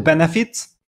about the benefits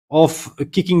of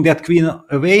kicking that queen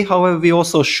away. However, we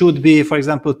also should be, for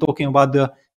example, talking about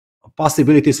the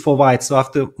possibilities for white. So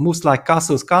after moves like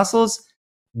castles,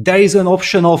 there is an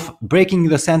option of breaking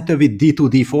the center with d2,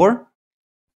 d4.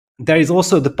 There is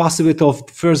also the possibility of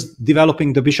first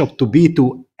developing the bishop to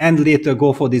b2 and later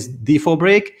go for this d4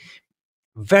 break.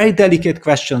 Very delicate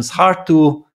questions, hard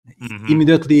to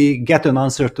immediately get an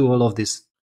answer to all of this.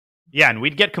 Yeah, and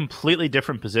we'd get completely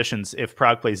different positions if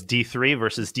Pragg plays d3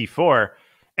 versus d4.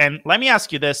 And let me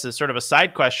ask you this as sort of a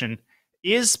side question.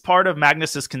 Is part of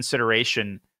Magnus's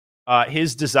consideration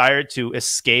his desire to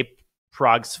escape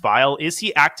Pragg's file? Is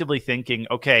he actively thinking,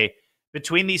 okay,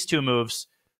 between these two moves,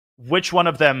 which one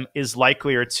of them is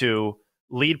likelier to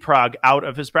lead Pragg out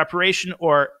of his preparation,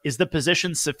 or is the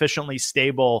position sufficiently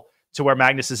stable to where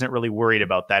Magnus isn't really worried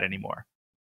about that anymore?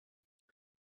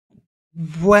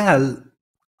 Well,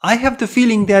 I have the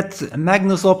feeling that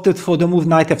Magnus opted for the move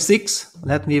knight f6.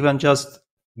 Let me even just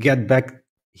get back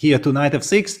here to knight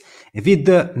f6 with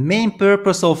the main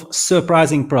purpose of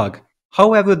surprising Pragg.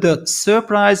 However, the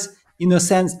surprise, in a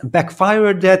sense,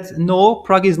 backfired. That no,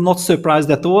 Pragg is not surprised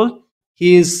at all.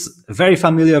 He is very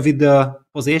familiar with the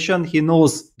position. He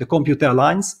knows the computer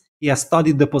lines. He has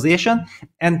studied the position.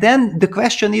 And then the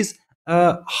question is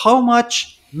how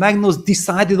much Magnus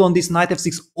decided on this knight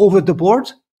f6 over the board.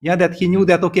 Yeah, that he knew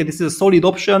that, okay, this is a solid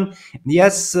option.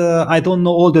 Yes, I don't know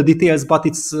all the details, but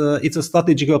it's a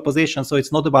strategical position, so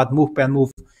it's not about move pen,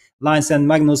 move lines. And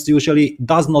Magnus usually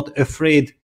does not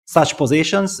afraid such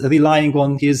positions, relying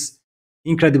on his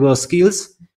incredible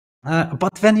skills.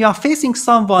 But when you are facing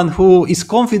someone who is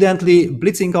confidently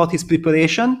blitzing out his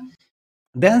preparation,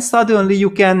 then suddenly you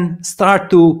can start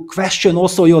to question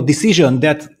also your decision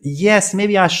that, yes,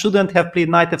 maybe I shouldn't have played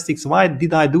knight f6. Why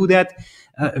did I do that?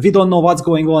 We don't know what's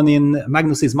going on in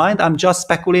Magnus's mind. I'm just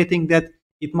speculating that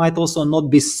it might also not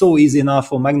be so easy enough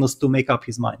for Magnus to make up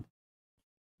his mind.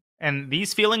 And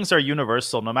these feelings are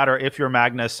universal, no matter if you're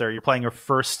Magnus or you're playing your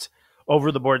first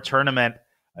over-the-board tournament.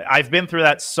 I've been through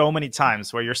that so many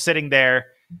times where you're sitting there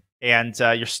and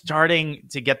you're starting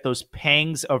to get those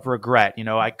pangs of regret. You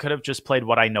know, I could have just played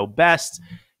what I know best.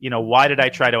 You know, why did I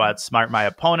try to outsmart my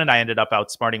opponent? I ended up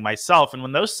outsmarting myself. And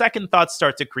when those second thoughts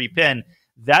start to creep in,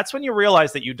 that's when you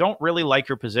realize that you don't really like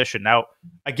your position. Now,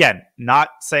 again, not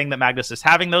saying that Magnus is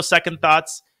having those second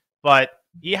thoughts, but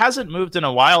he hasn't moved in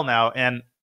a while now. And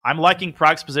I'm liking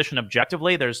Pragg's position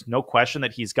objectively. There's no question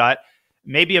that he's got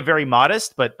maybe a very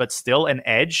modest, but still an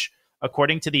edge,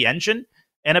 according to the engine,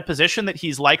 and a position that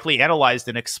he's likely analyzed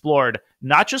and explored,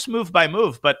 not just move by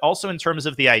move, but also in terms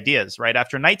of the ideas, right?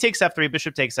 After knight takes f3,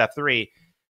 bishop takes f3,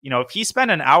 you know, if he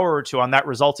spent an hour or two on that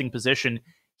resulting position,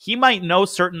 he might know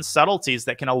certain subtleties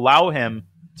that can allow him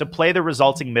to play the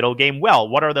resulting middle game well.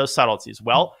 What are those subtleties?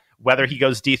 Well, whether he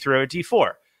goes d3 or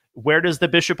d4. Where does the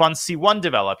bishop on c1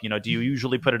 develop? You know, do you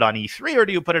usually put it on e3 or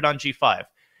do you put it on g5?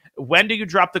 When do you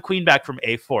drop the queen back from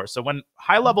a4? So when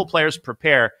high-level players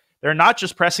prepare, they're not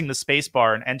just pressing the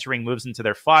spacebar and entering moves into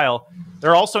their file.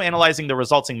 They're also analyzing the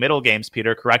resulting middle games,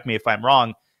 Peter, correct me if I'm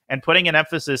wrong, and putting an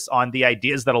emphasis on the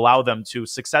ideas that allow them to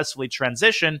successfully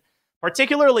transition,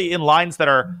 particularly in lines that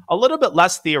are a little bit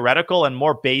less theoretical and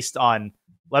more based on,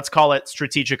 let's call it,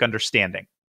 strategic understanding.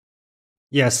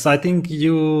 Yes, I think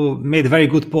you made very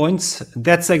good points.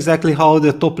 That's exactly how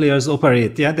the top players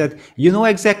operate. Yeah, that you know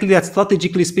exactly that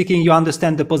strategically speaking, you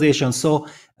understand the position. So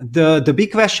the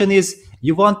big question is,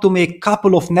 you want to make a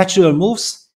couple of natural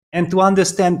moves and to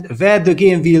understand where the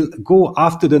game will go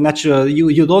after the natural.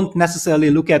 You don't necessarily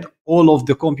look at all of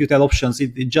the computer options.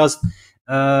 It just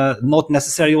not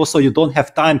necessary. Also, you don't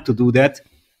have time to do that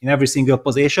in every single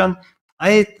position.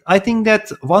 I think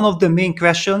that one of the main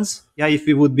questions, yeah, if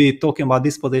we would be talking about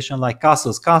this position like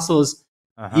castles,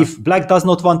 if black does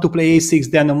not want to play a6,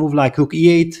 then a move like rook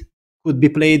e8 could be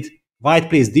played.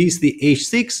 White plays d3,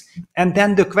 h6, and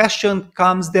then the question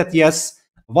comes that, yes,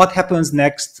 what happens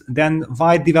next? Then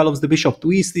white develops the bishop to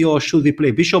e3, or should we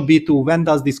play bishop b2? When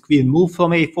does this queen move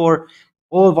from a4?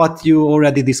 All what you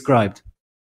already described.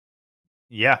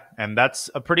 Yeah, and that's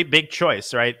a pretty big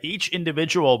choice, right? Each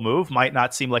individual move might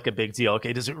not seem like a big deal.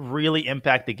 Okay, does it really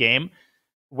impact the game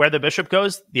where the bishop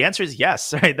goes? The answer is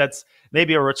yes, right? That's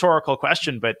maybe a rhetorical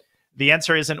question, but the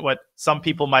answer isn't what some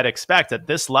people might expect. At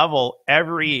this level,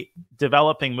 every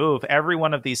developing move, every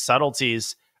one of these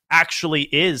subtleties actually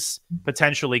is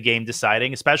potentially game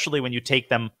deciding, especially when you take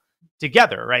them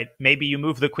together, right? Maybe you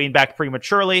move the queen back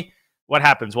prematurely. What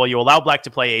happens? Well, you allow black to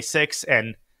play a6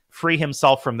 and free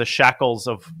himself from the shackles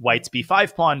of white's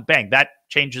b5 pawn. Bang, that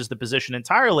changes the position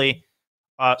entirely.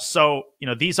 So, you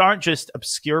know, these aren't just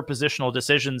obscure positional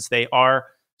decisions. They are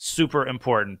super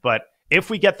important. But if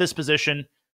we get this position,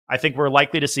 I think we're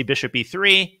likely to see bishop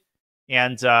e3.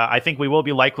 And I think we will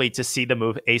be likely to see the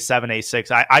move a7,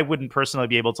 a6. I wouldn't personally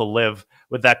be able to live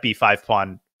with that b5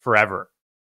 pawn forever.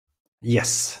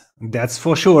 Yes, that's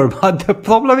for sure. But the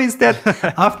problem is that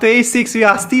after a6, we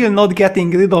are still not getting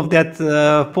rid of that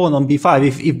pawn on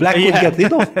b5. If black could get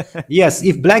rid of... Yes,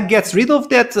 if black gets rid of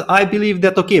that, I believe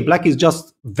that, okay, black is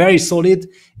just very solid.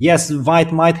 Yes,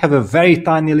 white might have a very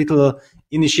tiny little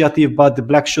initiative, but the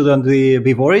black shouldn't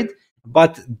be worried.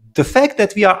 But the fact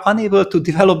that we are unable to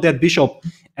develop that bishop,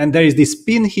 and there is this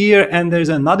pin here, and there's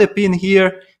another pin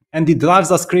here, and it drives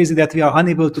us crazy that we are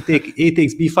unable to take a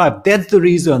takes b5. That's the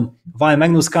reason why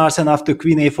Magnus Carlsen after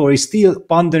queen a4 is still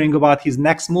pondering about his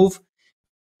next move,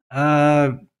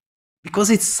 because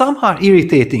it's somehow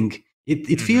irritating.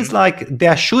 It feels like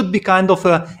there should be kind of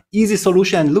a easy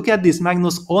solution. Look at this,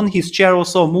 Magnus on his chair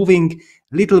also moving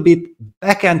a little bit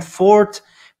back and forth,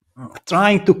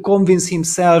 trying to convince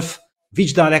himself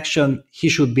which direction he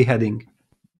should be heading.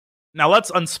 Now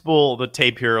let's unspool the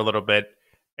tape here a little bit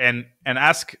and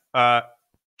ask,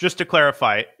 just to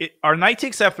clarify, are knight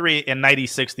takes f3 and knight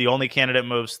e6 the only candidate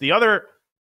moves? The other,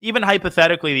 even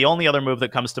hypothetically, the only other move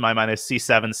that comes to my mind is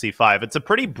c7, c5. It's a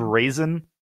pretty brazen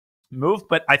move,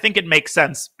 but I think it makes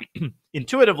sense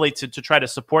intuitively to try to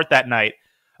support that knight.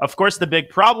 Of course, the big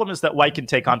problem is that white can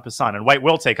take on passant, and white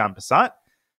will take on passant.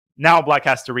 Now black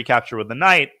has to recapture with the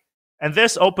knight, and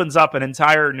this opens up an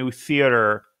entire new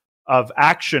theater of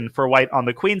action for white on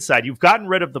the queen side. You've gotten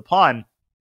rid of the pawn,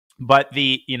 but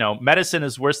the medicine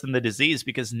is worse than the disease,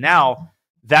 because now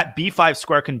that b5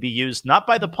 square can be used not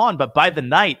by the pawn, but by the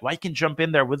knight. White can jump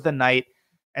in there with the knight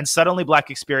and suddenly Black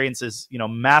experiences,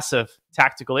 massive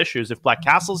tactical issues. If Black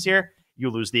castles here, you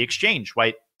lose the exchange.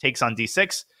 White takes on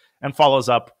d6 and follows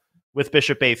up with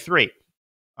bishop a3,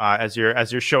 as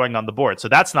you're showing on the board. So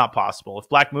that's not possible. If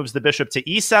Black moves the bishop to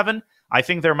e7, I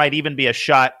think there might even be a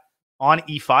shot on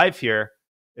e5 here,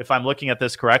 if I'm looking at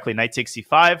this correctly. Knight takes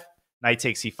e5, knight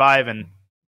takes e5, and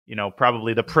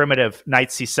probably the primitive knight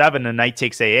c7 and knight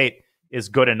takes a8 is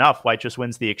good enough. White just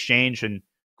wins the exchange, and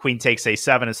queen takes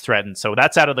a7 is threatened. So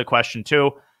that's out of the question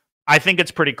too. I think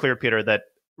it's pretty clear, Peter, that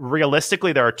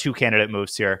realistically there are two candidate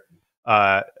moves here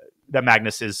that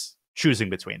Magnus is choosing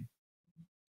between.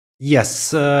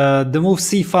 Yes, the move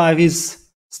c5 is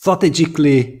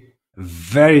strategically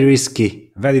very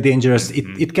risky, very dangerous.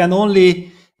 It can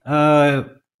only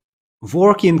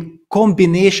work in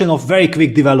combination of very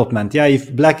quick development. Yeah,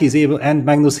 if Black is able, and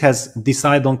Magnus has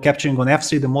decided on capturing on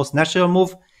f3, the most natural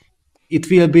move, it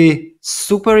will be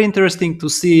super interesting to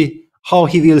see how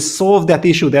he will solve that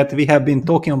issue that we have been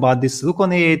talking about, this rook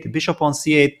on a8, bishop on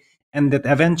c8, and that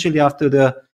eventually after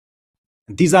the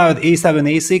desired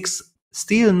a7, a6,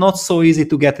 still not so easy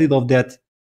to get rid of that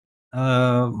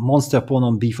monster pawn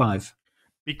on b5.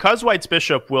 Because White's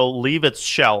bishop will leave its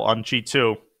shell on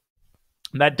g2,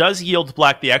 that does yield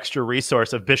Black the extra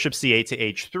resource of bishop c8 to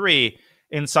h3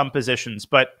 in some positions,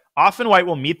 but often White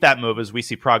will meet that move, as we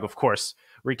see Pragg, of course,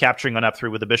 recapturing on f3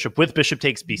 with bishop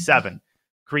takes b7,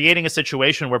 creating a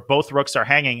situation where both rooks are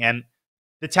hanging. And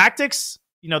the tactics,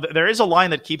 there is a line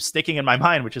that keeps sticking in my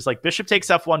mind, which is like bishop takes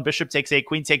f1, bishop takes a,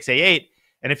 queen takes a8,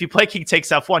 and if you play king takes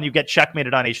f1, you get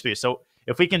checkmated on h3. So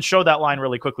if we can show that line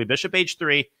really quickly, bishop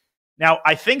h3. Now,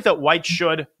 I think that White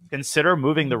should consider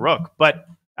moving the rook, but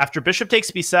after bishop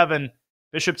takes b7,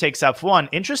 bishop takes f1,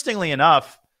 interestingly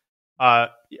enough,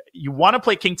 you want to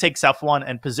play king takes f1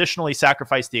 and positionally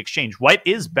sacrifice the exchange. White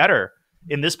is better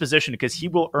in this position because he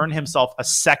will earn himself a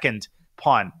second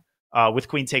pawn with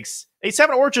queen takes a7,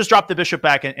 or just drop the bishop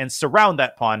back and surround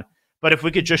that pawn. But if we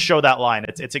could just show that line,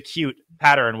 it's a cute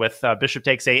pattern with bishop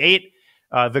takes a8.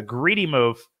 The greedy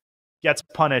move gets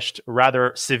punished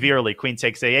rather severely. Queen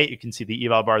takes a8. You can see the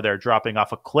eval bar there dropping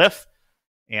off a cliff.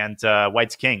 And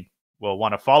White's king will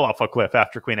want to fall off a cliff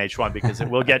after queen h1 because it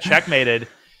will get checkmated.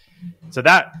 So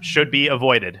that should be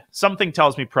avoided. Something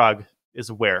tells me Pragg is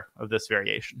aware of this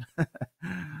variation.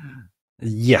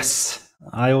 Yes,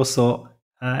 I also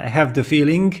have the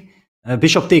feeling.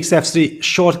 Bishop takes f3,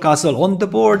 short castle on the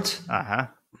board.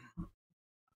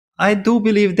 I do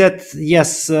believe that,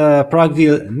 yes, Pragg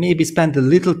will maybe spend a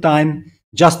little time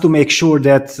just to make sure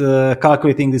that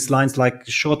calculating these lines like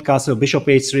short castle, bishop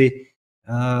h3,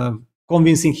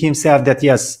 convincing himself that,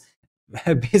 yes,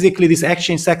 basically this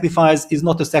exchange sacrifice is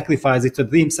not a sacrifice, it's a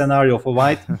dream scenario for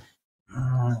White.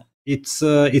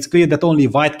 It's clear that only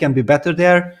White can be better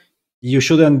there. You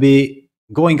shouldn't be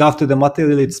going after the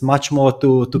material, it's much more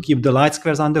to keep the light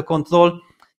squares under control.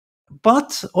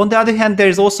 But on the other hand, there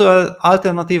is also an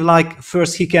alternative, like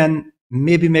first he can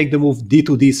maybe make the move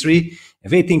d2, d3,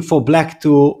 waiting for Black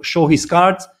to show his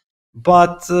cards.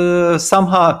 But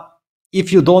somehow,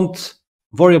 if you don't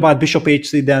worry about bishop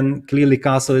h3, then clearly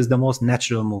castle is the most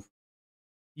natural move.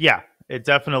 Yeah, it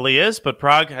definitely is. But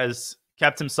Pragg has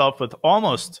kept himself with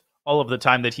almost all of the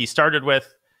time that he started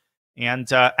with. And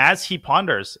as he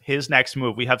ponders his next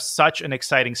move, we have such an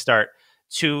exciting start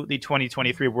to the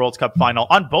 2023 World Cup final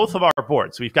on both of our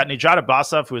boards. We've got Nejat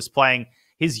Abbasov, who is playing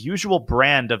his usual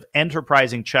brand of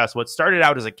enterprising chess. What started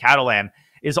out as a Catalan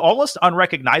is almost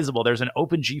unrecognizable. There's an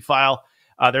open G file.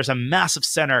 There's a massive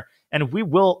center. And we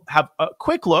will have a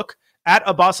quick look at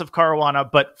Abbasov Caruana.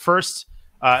 But first,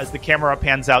 as the camera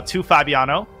pans out to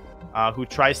Fabiano, who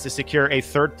tries to secure a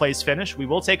third place finish, we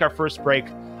will take our first break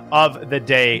of the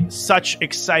day. Such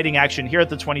exciting action here at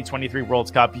the 2023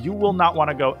 World Cup. You will not want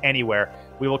to go anywhere.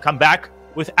 We will come back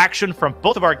with action from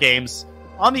both of our games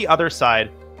on the other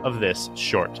side of this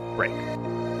short break.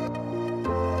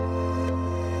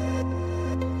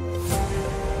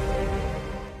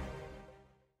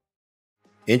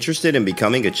 Interested in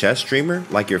becoming a chess streamer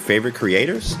like your favorite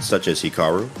creators, such as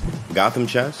Hikaru, Gotham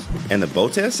Chess, and the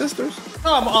Botez sisters?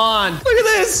 Come on! Look at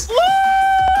this!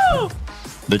 Woo!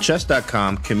 The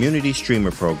Chess.com community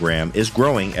streamer program is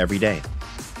growing every day.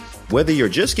 Whether you're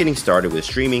just getting started with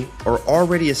streaming or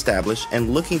already established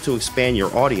and looking to expand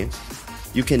your audience,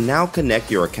 you can now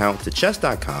connect your account to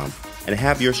Chess.com and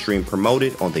have your stream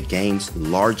promoted on the game's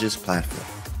largest platform.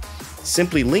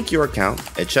 Simply link your account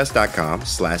at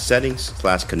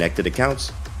chess.com/settings/connected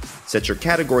accounts, set your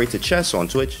category to chess on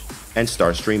Twitch, and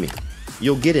start streaming.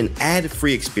 You'll get an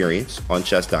ad-free experience on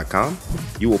chess.com.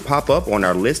 You will pop up on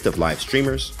our list of live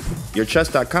streamers. Your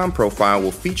chess.com profile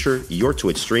will feature your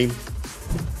Twitch stream.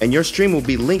 and your stream will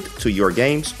be linked to your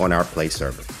games on our Play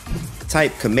server.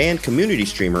 Type Command Community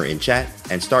Streamer in chat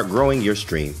and start growing your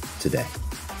stream today.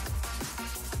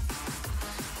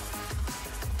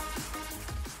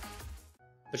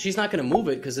 But she's not going to move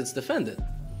it because it's defended.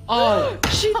 Oh,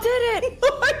 She did it!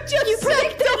 I just You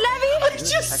predicted, Levy! I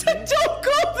just said don't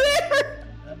go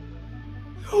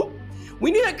there!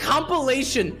 We need a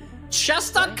compilation.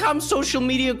 Chess.com social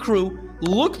media crew,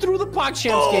 look through the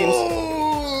PogChamps games.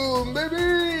 Oh,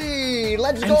 baby!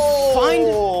 Let's And go!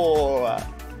 find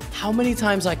how many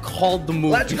times I called the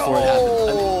move Let's before it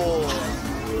go!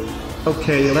 happened.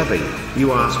 Okay, Levy,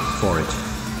 you asked for it.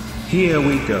 Here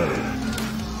we go.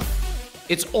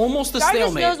 It's almost a Jarvis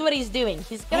stalemate. knows what he's doing.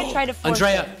 He's gonna try to force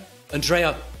it.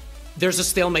 Andrea, there's a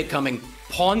stalemate coming.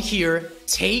 Pawn here,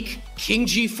 take, king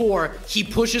g4. He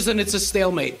pushes and it's a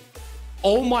stalemate.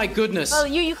 Oh my goodness. Well,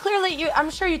 you clearly, I'm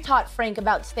sure you taught Frank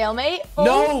about stalemate.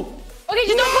 No! Okay,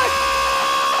 just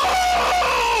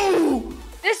No!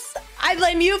 this. I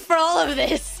blame you for all of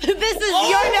this. This is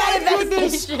your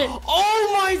manifestation.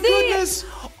 Oh my goodness!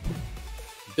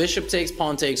 Bishop takes,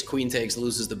 pawn takes, queen takes,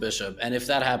 loses the bishop. And if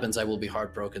that happens, I will be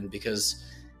heartbroken because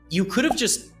you could have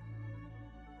just...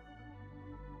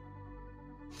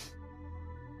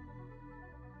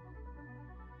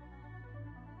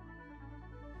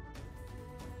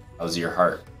 How's your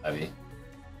heart, Abby?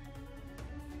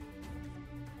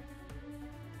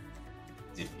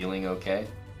 Is it feeling okay?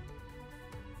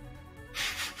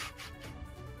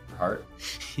 Your heart?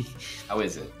 How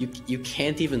is it? You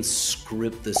can't even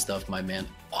script this stuff, my man.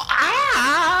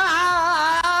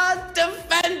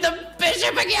 Defend the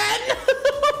bishop again!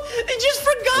 I just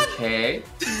forgot! Okay.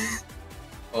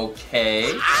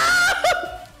 Okay.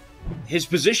 His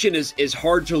position is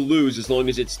hard to lose as long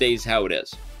as it stays how it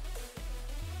is.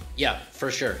 Yeah, for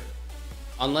sure.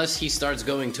 Unless he starts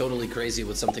going totally crazy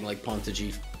with something like pawn to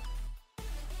g.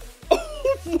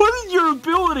 What is your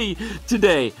ability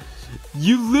today?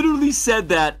 You literally said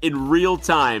that in real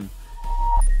time.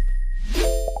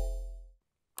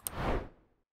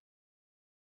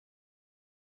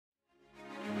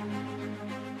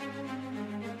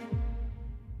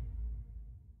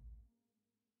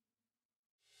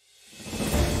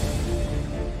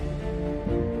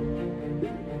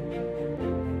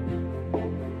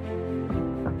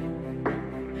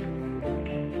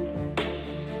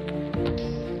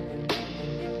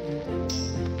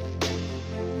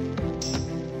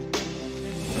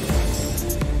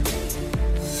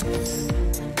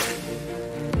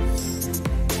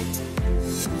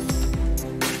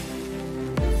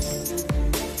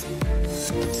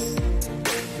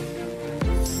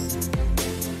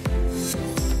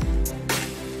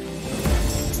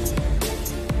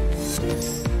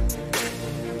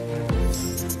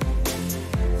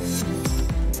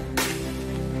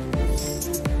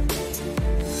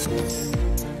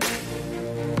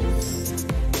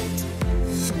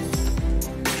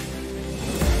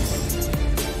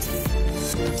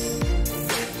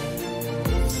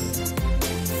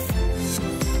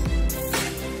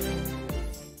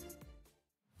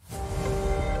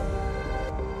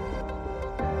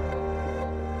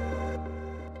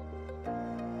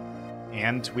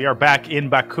 And we are back in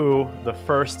Baku, the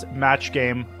first match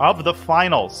game of the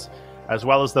finals, as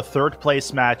well as the third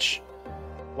place match.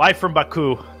 Live from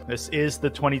Baku, this is the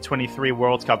 2023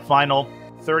 World Cup final.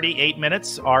 38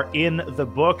 minutes are in the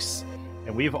books,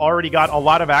 and we've already got a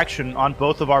lot of action on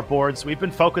both of our boards. We've been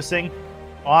focusing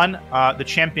on the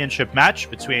championship match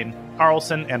between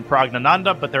Carlsen and Pragg,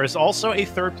 but there is also a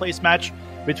third place match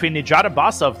between Nijat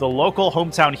Abbasov, the local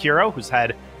hometown hero who's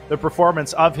had the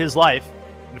performance of his life,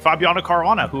 and Fabiano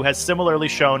Caruana, who has similarly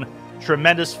shown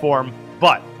tremendous form,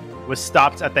 but was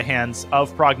stopped at the hands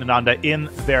of Pragg in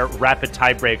their rapid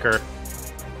tiebreaker.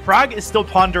 Pragg is still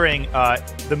pondering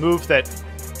the move that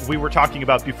we were talking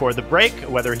about before the break,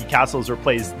 whether he castles or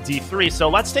plays d3. So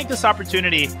let's take this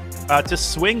opportunity to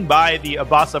swing by the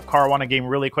Abbasov-Caruana game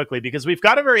really quickly, because we've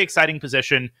got a very exciting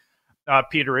position,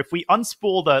 Peter. If we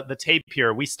unspool the tape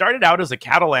here, we started out as a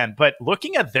Catalan, but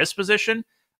looking at this position,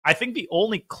 I think the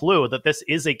only clue that this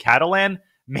is a Catalan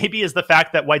maybe is the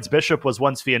fact that White's bishop was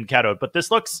once fianchettoed, but this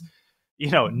looks,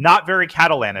 not very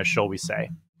Catalanish, shall we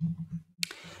say.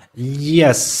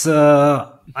 Yes,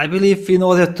 I believe in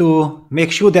order to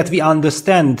make sure that we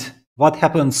understand what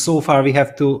happened so far, we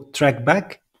have to track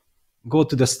back, go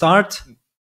to the start.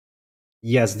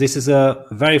 Yes, this is a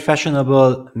very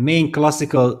fashionable main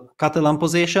classical Catalan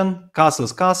position.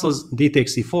 Castles, castles, d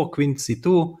takes c4, queen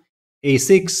c2,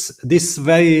 a6. This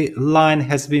very line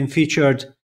has been featured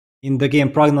in the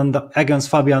game Pragg against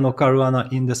Fabiano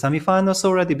Caruana in the semifinals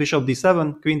already. Bishop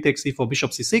d7, queen takes c4,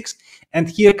 bishop c6. And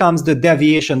here comes the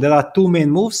deviation. There are two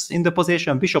main moves in the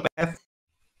position, bishop f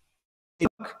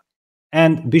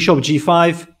and bishop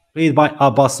g5, played by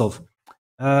Abbasov.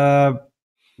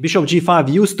 Bishop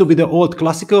g5 used to be the old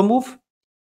classical move.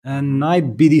 And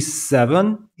knight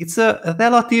bd7, it's a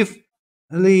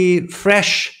relatively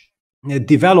fresh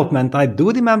development. I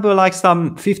do remember like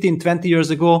some 15-20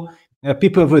 years ago,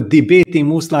 people were debating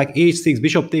moves like h6,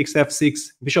 bishop takes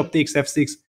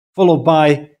f6, followed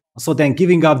by so then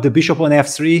giving up the bishop on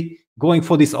f3, going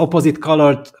for this opposite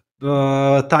colored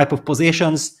type of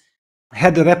positions.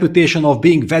 Had a reputation of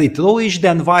being very throwish.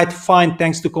 Then white find,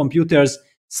 thanks to computers,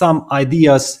 some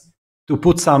ideas to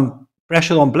put some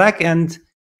pressure on black. And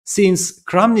since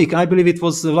Kramnik, I believe it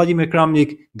was Vladimir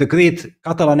Kramnik, the great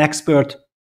Catalan expert,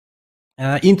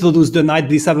 introduced the knight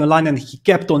d7 line and he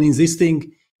kept on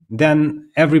insisting, then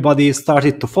everybody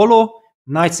started to follow.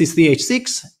 Knight c3,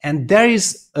 h6, and there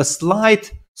is a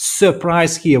slight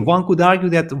surprise here. One could argue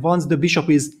that once the bishop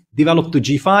is developed to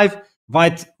g5,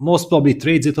 white most probably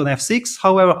trades it on f6.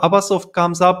 However, Abbasov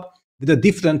comes up with a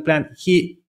different plan.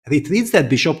 He retreats that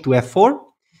bishop to f4.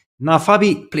 Now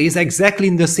Fabi plays exactly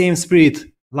in the same spirit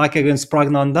like against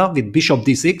Pragnanda with bishop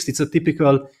d6. It's a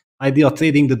typical idea of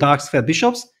trading the dark square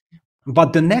bishops.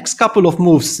 But the next couple of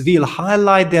moves will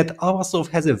highlight that Abbasov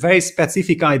has a very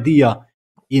specific idea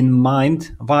in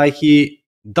mind why he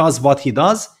does what he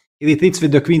does. He retreats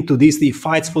with the queen to d3,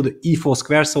 fights for the e4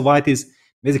 square, so white is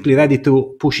basically ready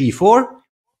to push e4.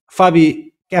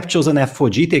 Fabi captures on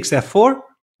f4, g takes f4,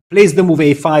 plays the move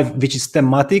a5, which is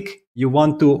thematic. You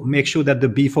want to make sure that the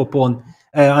b4 pawn,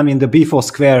 the b4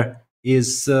 square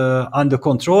is under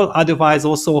control. Otherwise,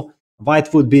 also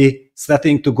white would be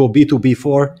threatening to go b2,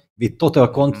 b4 with total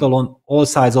control on all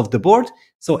sides of the board.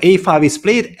 So a5 is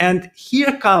played, and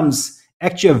here comes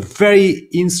actually a very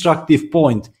instructive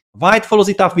point. White follows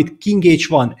it up with king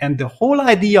h1, and the whole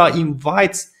idea in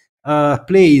white's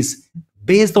play is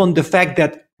based on the fact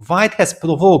that white has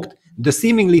provoked the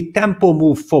seemingly tempo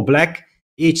move for black,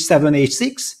 h7,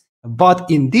 h6, but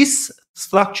in this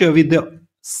structure with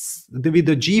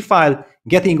the g file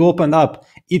getting opened up,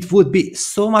 it would be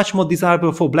so much more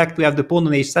desirable for black to have the pawn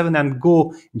on h7 and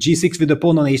go g6 with the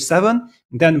pawn on h7.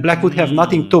 Then black would have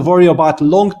nothing to worry about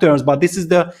long terms, but this is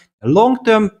the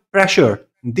long-term pressure.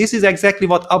 This is exactly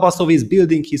what Abbasov is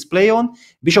building his play on.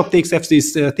 Bishop takes f3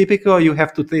 is typical. You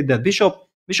have to trade that bishop.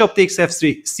 Bishop takes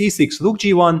f3, c6, rook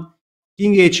g1,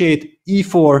 king h8,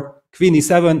 e4, queen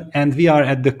e7, and we are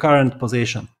at the current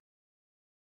position.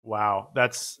 Wow,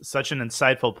 that's such an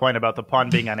insightful point about the pawn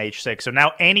being on h6. So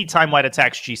now anytime white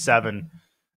attacks g7,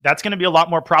 that's going to be a lot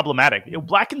more problematic.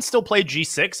 Black can still play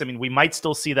g6. I mean, we might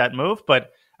still see that move,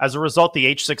 but as a result, the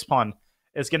h6 pawn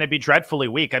is going to be dreadfully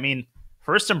weak. I mean,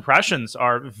 first impressions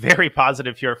are very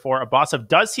positive here for Abbasov.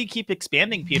 Does he keep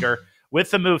expanding, Peter, with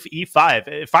the move e5?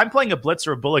 If I'm playing a blitz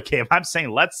or a bullet game, I'm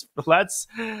saying let's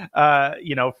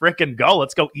frickin' go.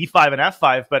 Let's go e5 and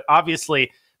f5. But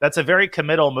obviously, that's a very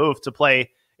committal move to play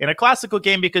in a classical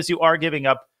game because you are giving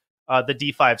up the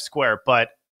d5 square. But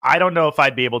I don't know if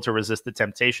I'd be able to resist the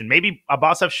temptation. Maybe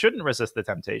Abbasov shouldn't resist the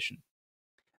temptation.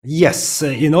 Yes,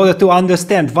 in order to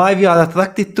understand why we are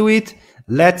attracted to it,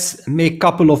 let's make a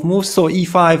couple of moves. So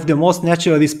e5, the most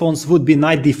natural response would be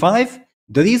knight d5.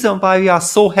 The reason why we are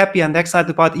so happy and excited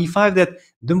about e5 that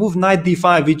the move knight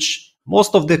d5, which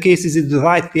most of the cases is the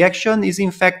right reaction, is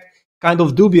in fact kind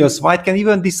of dubious. White can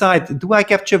even decide, do I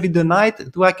capture with the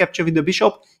knight? Do I capture with the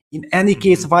bishop? In any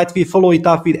case, white will follow it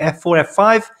up with f4,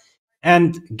 f5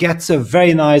 and gets a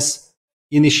very nice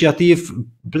initiative.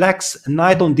 Black's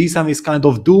knight on d7 is kind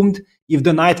of doomed. If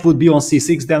the knight would be on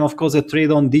c6, then of course a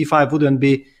trade on d5 wouldn't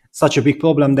be such a big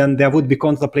problem. Then there would be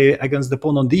counterplay against the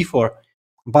pawn on d4.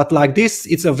 But like this,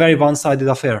 it's a very one-sided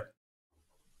affair.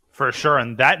 For sure,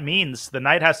 and that means the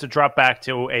knight has to drop back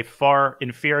to a far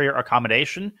inferior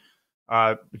accommodation.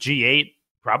 G8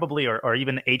 probably, or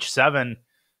even h7.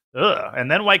 Ugh. And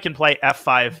then white can play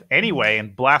f5 anyway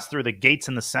and blast through the gates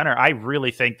in the center. I really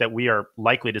think that we are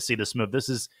likely to see this move. This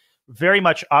is very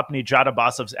much up Nijat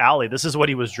Abbasov's alley. This is what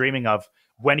he was dreaming of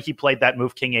when he played that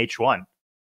move king h1.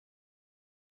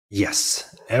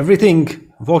 Yes,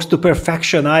 everything works to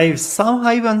perfection. I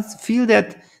somehow even feel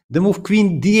that the move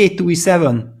queen d8 to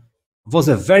e7 was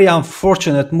a very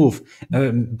unfortunate move.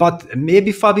 But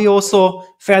maybe Fabi also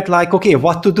felt like, okay,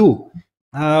 what to do?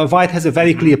 White has a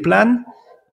very clear plan.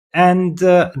 And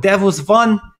there was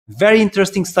one very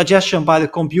interesting suggestion by the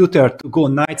computer to go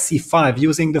knight c5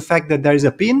 using the fact that there is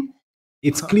a pin.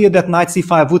 It's clear that knight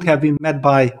c5 would have been met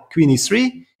by queen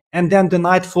e3. and then the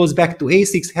knight falls back to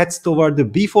a6, heads toward the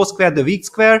b4 square, the weak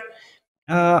square.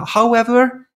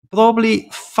 However, probably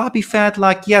Fabi felt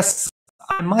like, yes,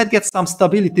 I might get some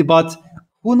stability, but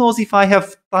who knows if I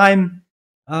have time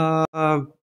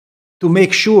to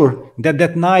make sure that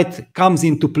that knight comes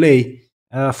into play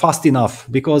fast enough,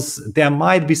 because there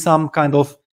might be some kind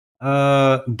of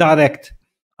direct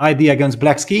idea against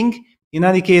Black's king. In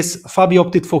any case, Fabi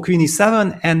opted for queen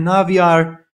e7, and now we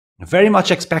are very much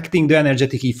expecting the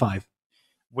energetic e5.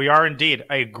 We are indeed.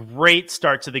 A great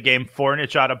start to the game for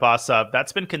Nijat Abbasov.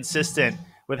 That's been consistent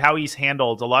with how he's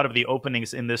handled a lot of the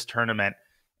openings in this tournament.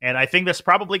 And I think this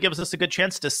probably gives us a good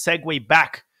chance to segue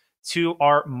back to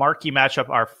our marquee matchup,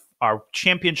 our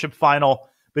championship final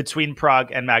between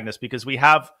Pragg and Magnus, because we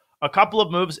have a couple of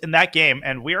moves in that game,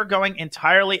 and we are going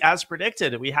entirely as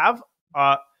predicted. We have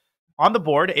on the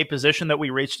board a position that we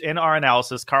reached in our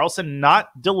analysis. Carlsen not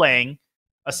delaying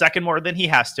a second more than he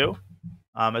has to.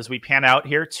 As we pan out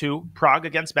here to Pragg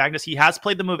against Magnus, he has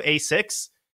played the move a6,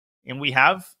 and we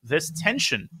have this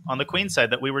tension on the queen side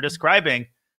that we were describing,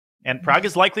 and Pragg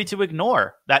is likely to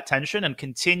ignore that tension and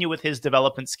continue with his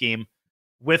development scheme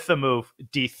with the move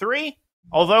d3.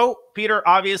 Although, Peter,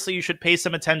 obviously you should pay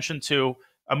some attention to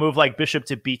a move like bishop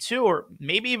to b2, or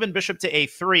maybe even bishop to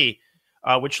a3,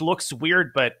 which looks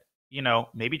weird, but, you know,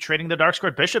 maybe trading the dark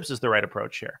squared bishops is the right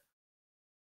approach here.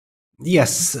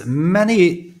 Yes,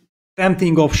 many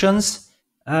tempting options.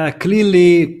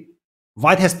 Clearly,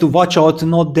 white has to watch out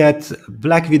not that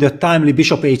black with a timely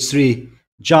bishop h3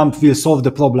 jump will solve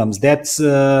the problems. That's,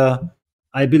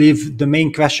 I believe, the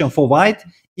main question for white.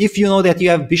 If you know that you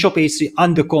have bishop h3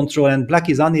 under control and black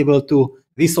is unable to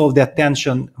resolve that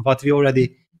tension, what we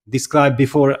already described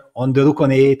before on the rook on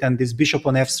a8 and this bishop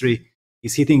on f3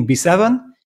 is hitting b7,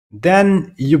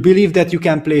 then you believe that you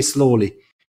can play slowly.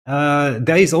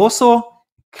 There is also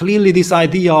clearly this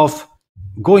idea of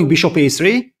going bishop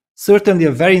a3, certainly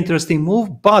a very interesting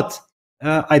move, but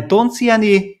I don't see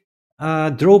any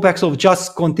drawbacks of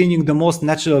just continuing the most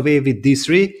natural way with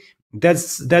d3.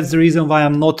 That's the reason why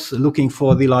I'm not looking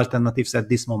for real alternatives at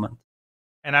this moment.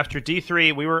 And after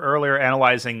d3, we were earlier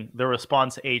analyzing the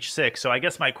response h6. So I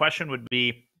guess my question would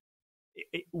be,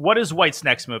 what is white's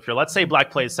next move here? Let's say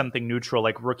black plays something neutral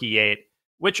like rook e8,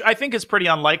 which I think is pretty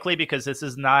unlikely because this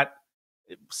is not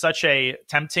such a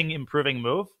tempting improving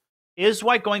move. Is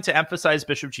white going to emphasize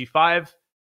bishop g5?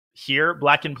 Here,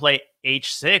 black can play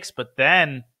h6, but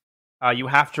then you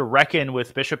have to reckon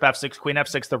with bishop f6, queen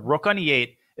f6. The rook on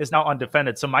e8 is now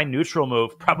undefended, so my neutral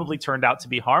move probably turned out to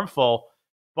be harmful.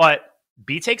 But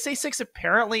b takes a6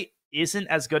 apparently isn't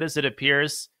as good as it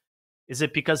appears. Is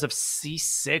it because of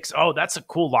c6? Oh, that's a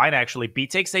cool line, actually. B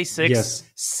takes a6, yes.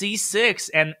 C6,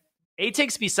 and a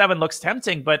takes b7 looks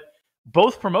tempting, but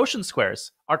both promotion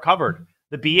squares are covered.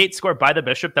 The b8 square by the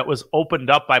bishop that was opened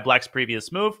up by black's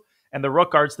previous move, and the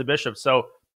rook guards the bishop. So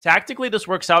tactically, this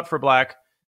works out for black,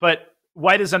 but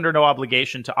white is under no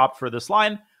obligation to opt for this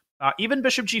line. Even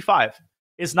bishop g5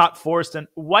 is not forced, and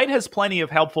white has plenty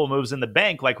of helpful moves in the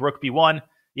bank, like rook b1.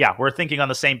 Yeah, we're thinking on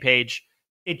the same page.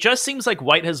 It just seems like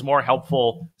white has more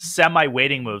helpful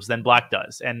semi-waiting moves than black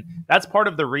does, and that's part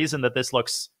of the reason that this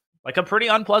looks like a pretty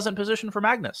unpleasant position for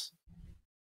Magnus.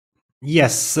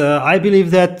 Yes, I believe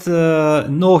that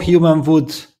no human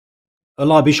would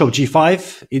allow bishop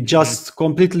g5. It just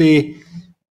completely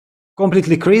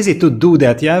crazy to do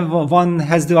that. Yeah, one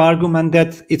has the argument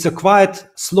that it's a quite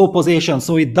slow position,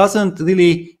 so it doesn't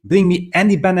really bring me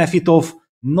any benefit of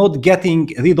not getting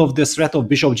rid of the threat of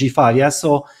bishop g5. Yeah,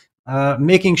 so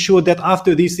making sure that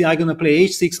after this I'm gonna play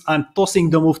h6, I'm tossing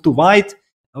the move to white.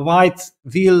 White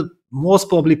will most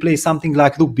probably play something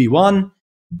like rook b1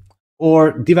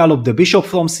 or develop the bishop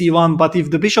from c1. But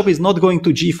if the bishop is not going to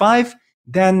g5,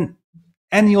 then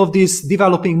any of this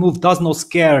developing move does not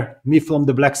scare me from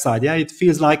the black side. Yeah, it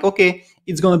feels like, okay,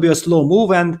 it's going to be a slow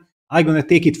move and I'm going to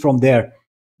take it from there.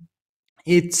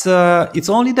 It's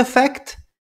only the fact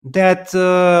that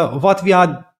what we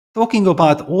are talking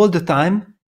about all the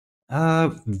time,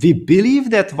 we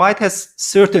believe that white has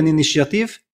certain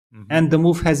initiative and the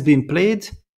move has been played.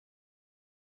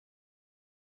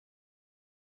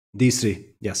 d3,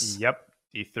 yes. Yep,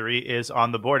 d3 is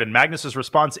on the board, and Magnus's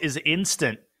response is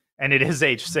instant. And it is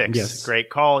h6. Yes. Great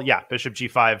call. Yeah, bishop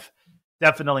g5.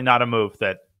 Definitely not a move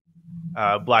that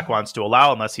black wants to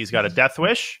allow unless he's got a death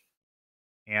wish.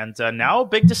 And now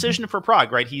big decision for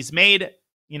Pragg, right? He's made,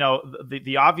 you know,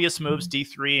 the obvious moves,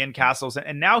 d3 and castles.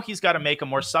 And now he's got to make a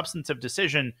more substantive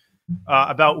decision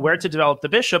about where to develop the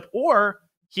bishop. Or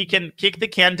he can kick the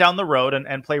can down the road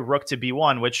and play rook to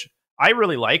b1, which I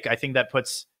really like. I think that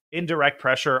puts indirect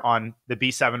pressure on the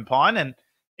b7 pawn. And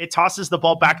it tosses the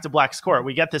ball back to Black's court.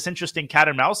 We get this interesting cat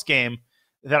and mouse game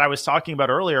that I was talking about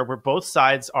earlier, where both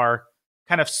sides are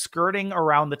kind of skirting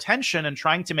around the tension and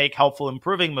trying to make helpful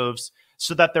improving moves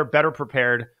so that they're better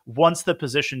prepared once the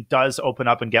position does open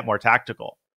up and get more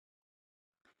tactical.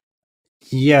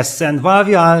 Yes, and while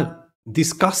we are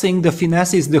discussing the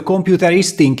finesses, the computer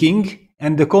is thinking,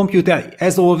 and the computer,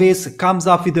 as always, comes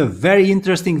up with a very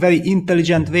interesting, very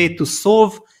intelligent way to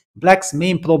solve Black's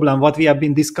main problem, what we have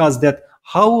been discussed, that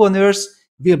how on earth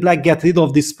will Black get rid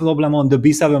of this problem on the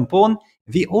b7 pawn?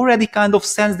 We already kind of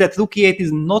sense that rook e8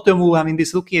 is not a move. I mean,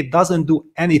 this rook e8 doesn't do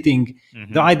anything.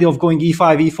 The idea of going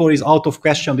e5, e4 is out of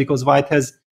question because White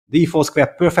has the e4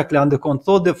 square perfectly under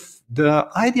control. The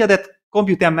idea that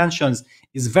computer mentions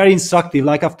is very instructive.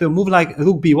 Like after a move like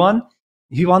rook b1,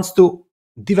 he wants to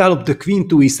develop the queen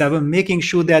to e7, making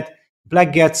sure that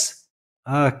Black gets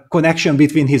a connection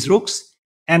between his rooks.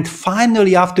 And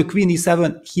finally, after queen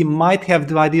e7, he might have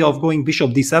the idea of going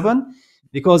bishop d7,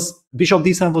 because bishop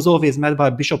d7 was always met by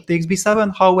bishop takes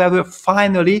b7. However,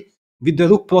 finally, with the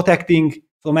rook protecting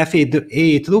from f8 the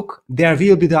a8 rook, there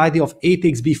will be the idea of a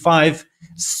takes b5,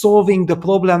 solving the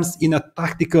problems in a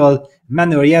tactical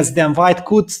manner. Yes, then White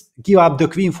could give up the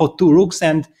queen for two rooks,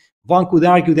 and one could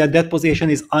argue that that position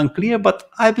is unclear, but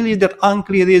I believe that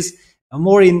unclear is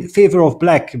more in favor of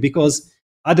Black, because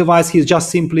otherwise he's just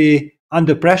simply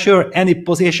under pressure. Any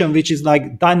position which is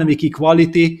like dynamic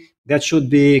equality, that should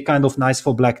be kind of nice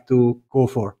for Black to go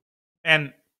for.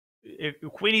 And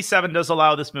queen e7 does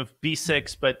allow this move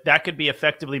b6, but that could be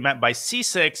effectively met by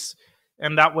c6,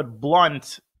 and that would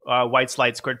blunt White's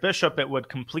light squared bishop. It would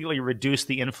completely reduce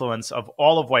the influence of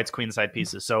all of White's queenside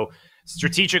pieces. So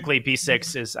strategically,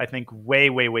 b6 is, I think, way,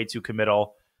 way, way too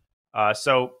committal.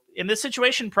 So in this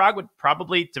situation, Pragg would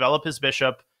probably develop his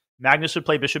bishop. Magnus would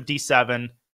play bishop d7,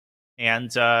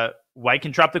 and White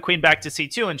can drop the queen back to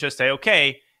c2 and just say,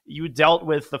 okay, you dealt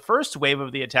with the first wave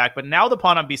of the attack, but now the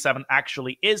pawn on b7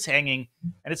 actually is hanging,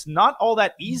 and it's not all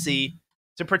that easy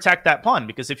to protect that pawn,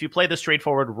 because if you play the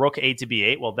straightforward rook a to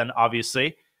b8, well, then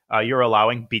obviously you're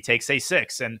allowing b takes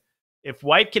a6. And if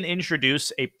White can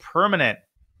introduce a permanent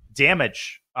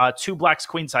damage to Black's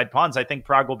queenside pawns, I think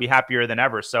Pragg will be happier than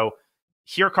ever. So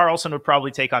here Carlsen would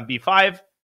probably take on b5,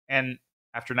 and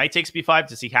after knight takes b5,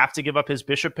 does he have to give up his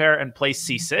bishop pair and play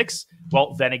c6?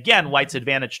 Well, then again, White's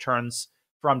advantage turns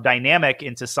from dynamic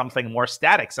into something more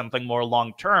static, something more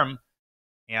long-term.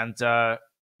 And,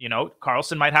 you know,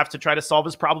 Carlsen might have to try to solve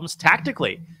his problems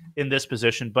tactically in this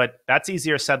position, but that's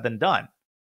easier said than done.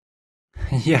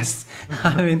 Yes,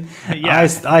 I mean,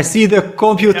 yes. I see the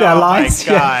computer lines.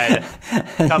 Oh my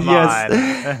God. Come on.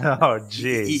 Oh,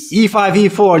 jeez. E5,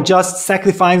 E4, just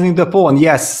sacrificing the pawn.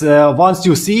 Yes, once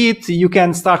you see it, you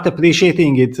can start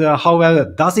appreciating it.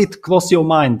 However, does it cross your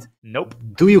mind? Nope.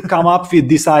 Do you come up with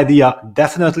this idea?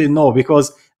 Definitely no,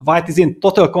 because White is in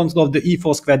total control of the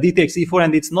E4 square, D takes E4,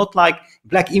 and it's not like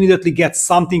Black immediately gets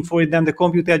something for it. Then the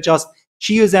computer just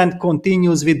chills and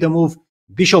continues with the move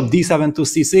bishop D7 to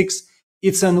C6.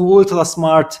 It's an ultra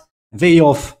smart way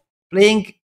of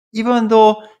playing, even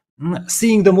though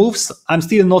seeing the moves, I'm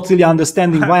still not really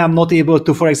understanding why I'm not able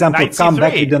to, for example, come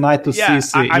back with the knight to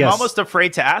C3. I'm almost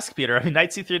afraid to ask, Peter. I mean, knight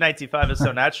C3, knight C5 is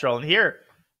so natural. And here,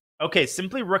 okay,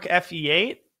 simply rook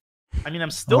Fe8. I mean,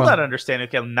 I'm still not understanding.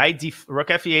 Okay, rook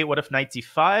Fe8, what if knight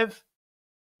D5?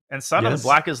 And suddenly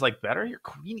Black is like better. Your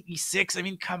queen E6. I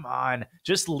mean, come on.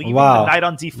 Just leaving the knight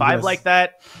on D5 like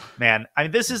that. Man, I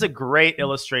mean, this is a great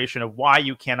illustration of why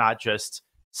you cannot just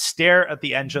stare at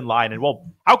the engine line. And, well,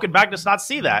 how could Magnus not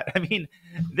see that? I mean,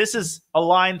 this is a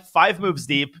line 5 moves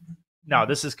deep. No,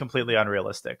 this is completely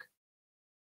unrealistic.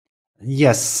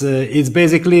 Yes, it's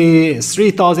basically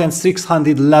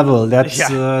 3,600 level. That's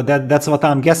that's what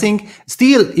I'm guessing.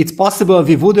 Still, it's possible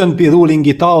we wouldn't be ruling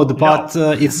it out, but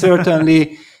it's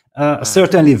certainly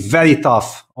certainly very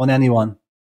tough on anyone.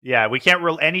 Yeah, we can't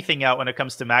rule anything out when it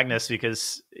comes to Magnus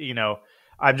because, you know,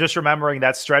 I'm just remembering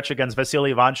that stretch against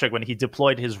Vasily Ivanchuk when he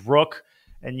deployed his rook,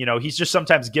 and, you know, he just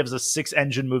sometimes gives us 6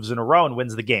 engine moves in a row and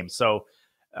wins the game. So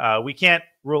we can't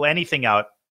rule anything out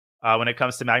when it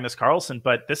comes to Magnus Carlsen,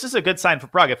 but this is a good sign for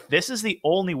Pragg. If this is the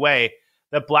only way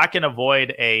that Black can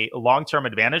avoid a long-term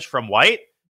advantage from White,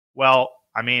 well,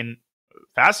 I mean,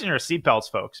 fasten your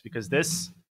seatbelts, folks, because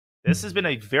this has been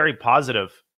a very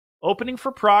positive opening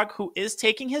for Pragg, who is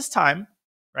taking his time,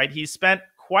 right? He's spent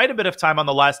quite a bit of time on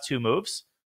the last 2 moves,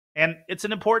 and it's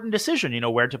an important decision, you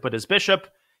know, where to put his bishop.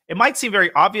 It might seem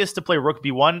very obvious to play rook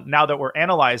b1 now that we're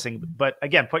analyzing, but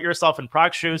again, put yourself in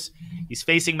Pragg's shoes. He's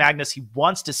facing Magnus. He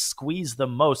wants to squeeze the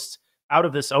most out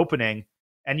of this opening,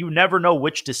 and you never know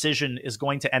which decision is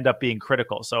going to end up being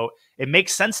critical. So it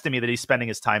makes sense to me that he's spending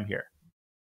his time here.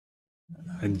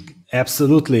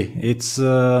 Absolutely. It's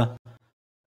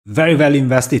very well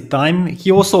invested time.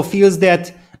 He also feels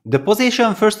that the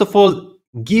position, first of all,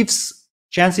 gives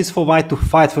chances for white to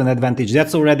fight for an advantage.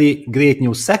 That's already great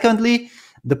news. Secondly,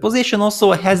 the position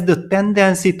also has the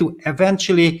tendency to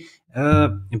eventually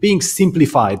being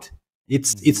simplified.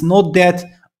 It's not that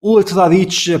ultra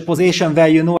rich position where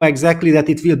you know exactly that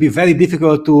it will be very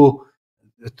difficult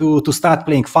to start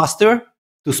playing faster,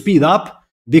 to speed up,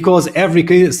 because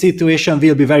every situation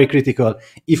will be very critical.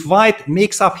 If white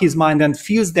makes up his mind and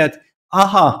feels that,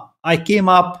 aha, I came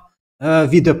up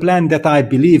with a plan that I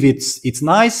believe it's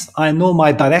nice, I know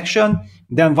my direction,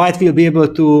 then white will be able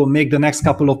to make the next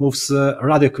couple of moves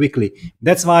rather quickly.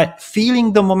 That's why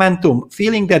feeling the momentum,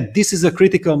 feeling that this is a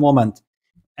critical moment,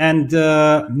 and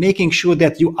making sure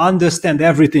that you understand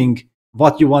everything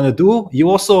what you want to do. You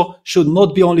also should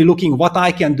not be only looking what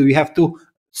I can do. You have to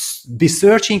be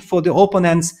searching for the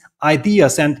opponent's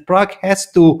ideas, and Pragg has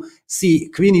to see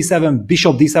Queen e7,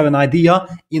 Bishop d7 idea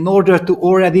in order to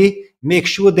already make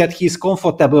sure that he's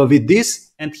comfortable with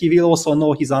this, and he will also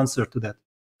know his answer to that.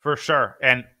 For sure.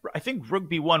 And I think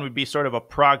Rook b1 would be sort of a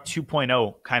Pragg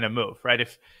 2.0 kind of move, right?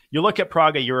 If you look at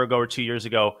Pragg a year ago or 2 years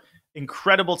ago,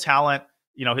 incredible talent.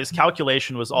 You know, his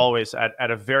calculation was always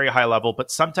at a very high level, but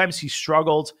sometimes he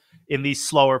struggled in these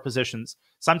slower positions,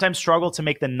 sometimes struggled to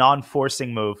make the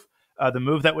non-forcing move, the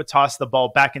move that would toss the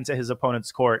ball back into his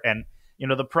opponent's court. And, you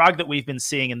know, the Pragg that we've been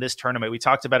seeing in this tournament, we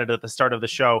talked about it at the start of the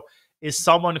show, is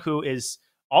someone who is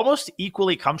almost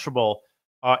equally comfortable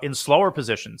in slower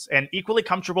positions and equally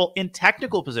comfortable in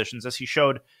technical positions, as he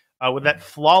showed with that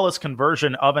flawless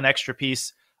conversion of an extra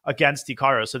piece against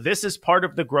Hikaru. So this is part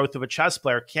of the growth of a chess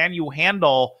player. Can you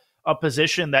handle a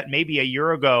position that maybe a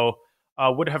year ago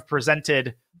would have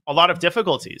presented a lot of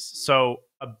difficulties? So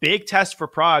a big test for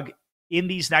Pragg in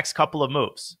these next couple of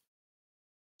moves.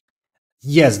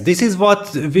 Yes, this is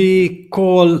what we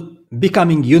call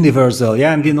becoming universal.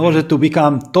 Yeah, and in order to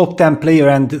become top 10 player,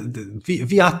 and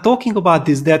we are talking about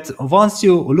this, that once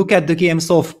you look at the games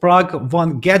of Pragg,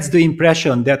 one gets the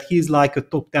impression that he's like a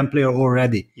top 10 player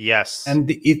already. Yes.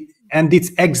 And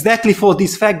it's exactly for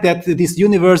this fact that this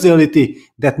universality,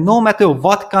 that no matter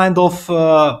what kind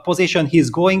of position he's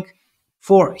going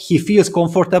for, he feels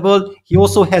comfortable. He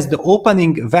also has the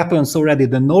opening weapons already,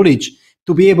 the knowledge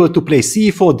to be able to play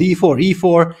c4, d4,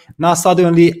 e4. Now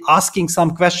suddenly asking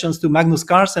some questions to Magnus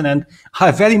Carlsen, and I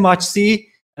very much see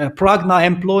Pragg now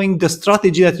employing the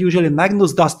strategy that usually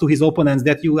Magnus does to his opponents,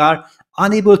 that you are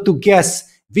unable to guess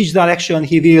which direction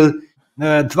he will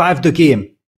drive the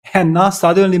game. And now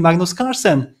suddenly Magnus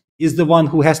Carlsen is the one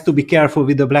who has to be careful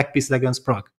with the black piece against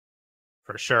Pragg.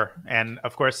 For sure. And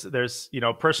of course, there's, you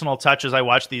know, personal touch as I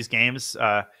watch these games.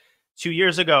 2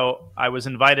 years ago, I was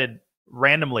invited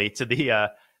randomly to the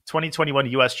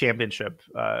 2021 US Championship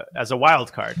as a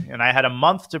wild card, and I had a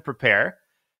month to prepare.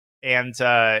 And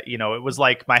you know, it was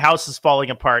like my house is falling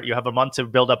apart. You have a month to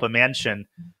build up a mansion.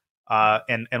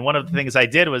 And one of the things I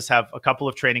did was have a couple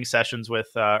of training sessions with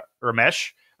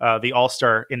Ramesh, the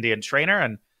all-star Indian trainer,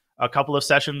 and a couple of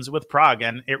sessions with Pragg.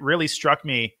 And it really struck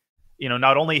me, you know,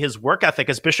 not only his work ethic,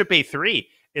 as Bishop a3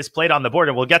 is played on the board,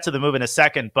 and we'll get to the move in a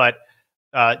second, but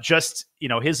just, you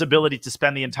know, his ability to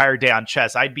spend the entire day on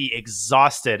chess. I'd be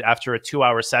exhausted after a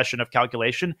 2-hour session of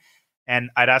calculation, and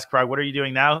I'd ask Pragg, what are you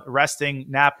doing now? Resting,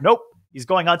 nap? Nope. He's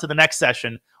going on to the next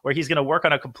session where he's going to work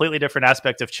on a completely different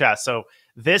aspect of chess. So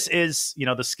this is, you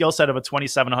know, the skill set of a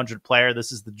 2700 player.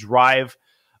 This is the drive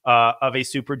of a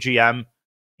super GM.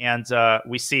 And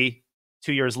we see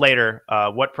 2 years later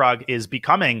what Pragg is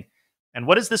becoming. And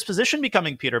what is this position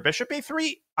becoming, Peter? Bishop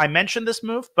a3, I mentioned this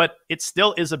move, but it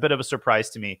still is a bit of a surprise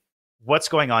to me. What's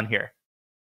going on here?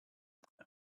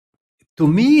 To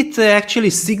me, it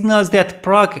actually signals that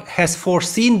Pragg has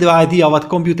foreseen the idea what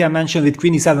Computer mentioned with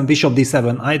Queen e7, Bishop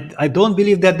d7. I don't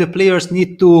believe that the players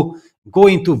need to go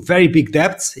into very big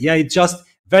depths. Yeah, it's just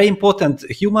very important.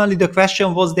 Humanly, the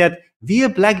question was that will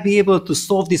Black be able to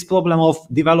solve this problem of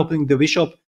developing the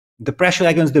bishop, the pressure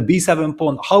against the b7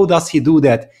 pawn? How does he do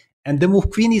that? And the move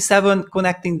Queen e7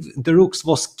 connecting the rooks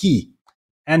was key.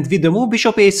 And with the move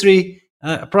Bishop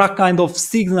a3, Pragg kind of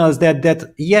signals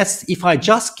that yes, if I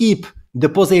just keep the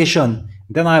position,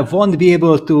 then I won't be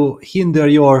able to hinder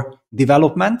your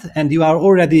development. And you are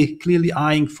already clearly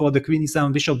eyeing for the Queen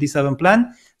e7, Bishop d7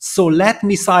 plan. So let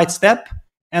me sidestep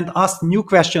and ask new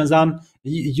questions.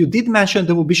 You did mention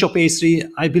the move Bishop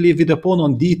a3, I believe, with the pawn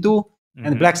on d2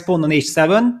 and Black's pawn on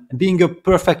h7 being a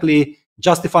perfectly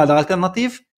justified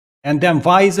alternative. And then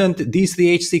why isn't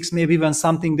d3, h6 maybe even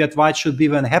something that white should be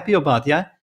even happy about, yeah?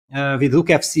 With rook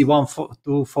fc1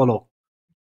 to follow.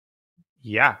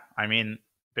 Yeah, I mean,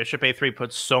 Bishop a3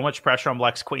 puts so much pressure on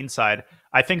black's queen side.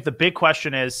 I think the big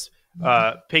question is,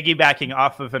 piggybacking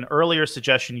off of an earlier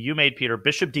suggestion you made, Peter,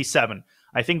 bishop d7.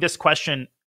 I think this question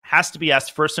has to be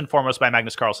asked first and foremost by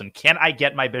Magnus Carlsen. Can I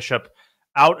get my bishop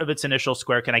out of its initial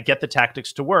square? Can I get the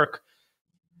tactics to work?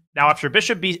 Now, after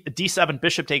bishop d7,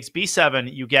 bishop takes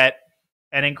b7, you get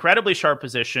an incredibly sharp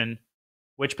position,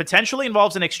 which potentially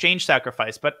involves an exchange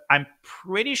sacrifice, but I'm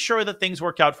pretty sure that things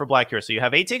work out for black here. So you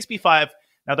have a takes b5.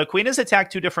 Now, the queen is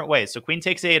attacked two different ways. So queen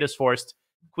takes a8 is forced.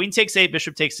 Queen takes a8,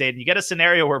 bishop takes a8. And you get a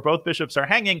scenario where both bishops are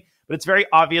hanging, but it's very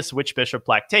obvious which bishop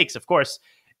black takes. Of course,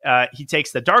 he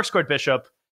takes the dark-scored bishop.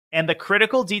 And the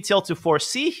critical detail to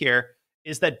foresee here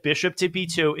is that bishop to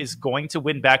b2 is going to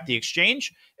win back the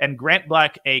exchange and grant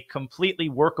black a completely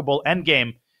workable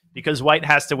endgame because white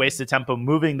has to waste the tempo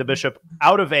moving the bishop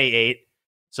out of a8.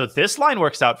 So this line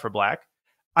works out for black.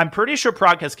 I'm pretty sure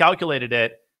Pragg has calculated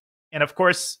it. And of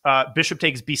course, bishop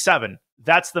takes b7.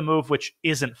 That's the move which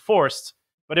isn't forced.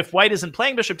 But if white isn't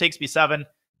playing bishop takes b7,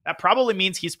 that probably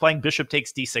means he's playing bishop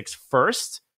takes d6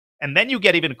 first. And then you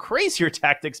get even crazier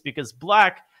tactics because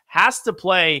black has to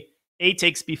play a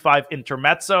takes b5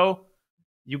 intermezzo.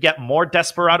 You get more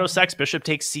desperado sex. Bishop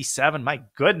takes c7. My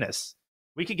goodness.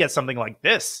 We could get something like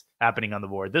this happening on the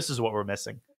board. This is what we're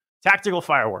missing. Tactical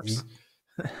fireworks.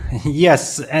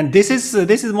 Yes, and this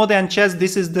is modern chess.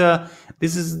 This is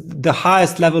the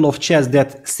highest level of chess,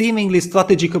 that seemingly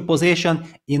strategical position.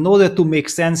 In order to make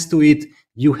sense to it,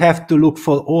 you have to look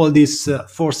for all these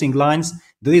forcing lines.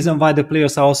 The reason why the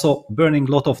players are also burning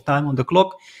a lot of time on the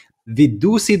clock. We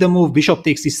do see the move bishop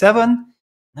takes c7,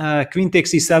 queen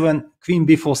takes c7, queen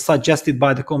b4 suggested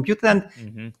by the computer.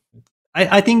 And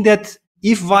I think that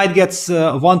if white gets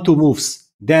 1-2 moves,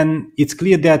 then it's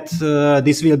clear that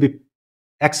this will be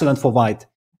excellent for white.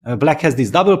 Black has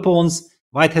these double pawns,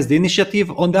 white has the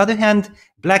initiative. On the other hand,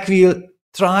 black will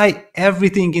try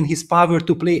everything in his power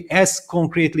to play as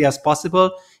concretely as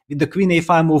possible, with the queen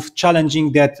a5 move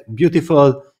challenging that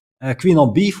beautiful queen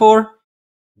on b4.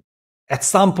 At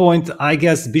some point, I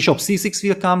guess bishop c6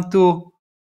 will come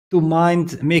to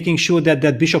mind, making sure that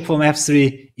that bishop from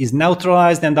f3 is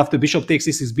neutralized, and after bishop takes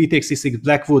c6, b takes c6,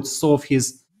 black would solve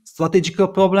his strategical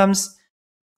problems.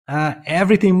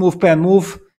 Everything move per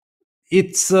move.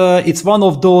 It's one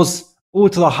of those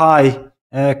ultra high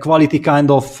quality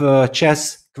kind of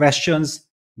chess questions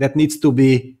that needs to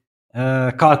be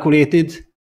calculated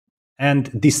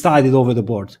and decided over the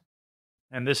board.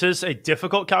 And this is a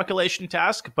difficult calculation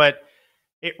task, but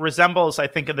it resembles, I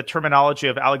think, in the terminology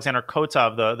of Alexander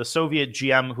Kotov, the Soviet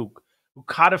GM who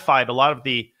codified a lot of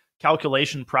the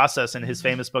calculation process in his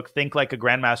famous book, Think Like a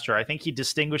Grandmaster. I think he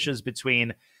distinguishes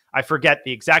between, I forget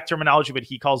the exact terminology, but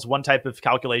he calls one type of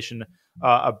calculation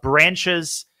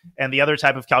branches, and the other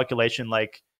type of calculation,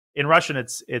 like in Russian,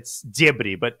 it's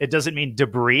debris, but it doesn't mean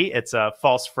debris. It's a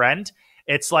false friend.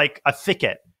 It's like a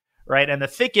thicket, right? And the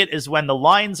thicket is when the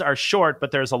lines are short, but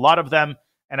there's a lot of them.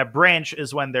 And a branch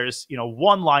is when there's,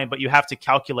 one line, but you have to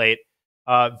calculate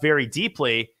very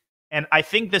deeply. And I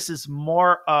think this is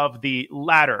more of the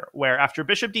latter, where after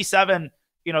bishop d7,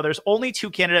 there's only 2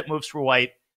 candidate moves for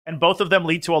white, and both of them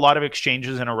lead to a lot of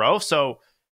exchanges in a row. So,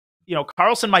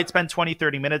 Carlsen might spend 20,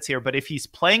 30 minutes here, but if he's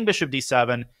playing bishop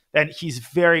d7, then he's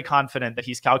very confident that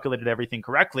he's calculated everything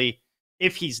correctly.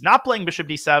 If he's not playing bishop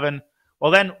d7,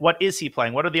 well, then what is he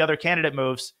playing? What are the other candidate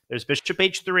moves? There's bishop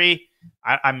h3.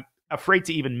 I'm afraid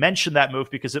to even mention that move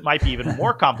because it might be even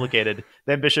more complicated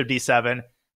than bishop d7.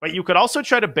 But you could also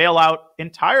try to bail out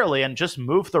entirely and just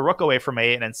move the rook away from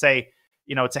a8 and say,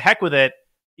 to heck with it.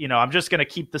 I'm just going to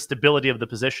keep the stability of the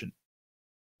position.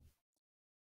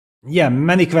 Yeah,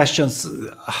 many questions.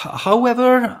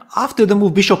 However, after the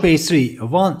move bishop a3,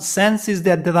 one senses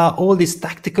that there are all these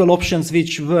tactical options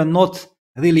which were not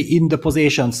really in the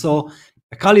position. So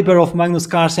the caliber of Magnus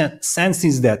Carlsen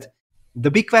senses that. The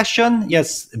big question,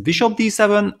 yes, bishop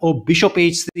d7 or bishop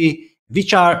h3,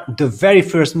 which are the very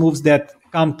first moves that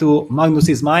come to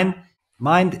Magnus's mind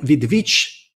with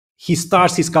which he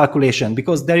starts his calculation,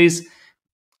 because there is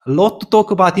a lot to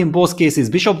talk about in both cases.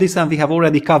 Bishop d7 we have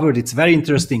already covered. It's very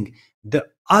interesting. The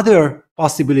other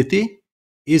possibility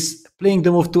is playing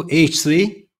the move to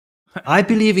h3. I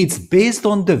believe it's based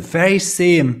on the very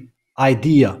same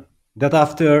idea that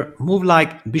after move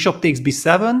like bishop takes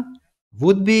b7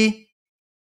 would be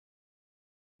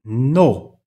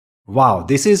no. Wow,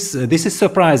 this is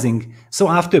surprising. So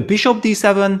after bishop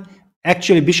d7,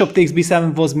 actually bishop takes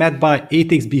b7 was met by a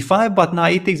takes b5, but now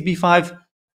a takes b5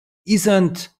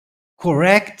 isn't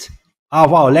correct. Oh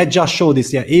wow, let's just show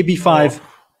this. Yeah, a b5,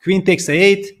 queen takes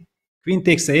a8, queen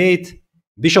takes a8,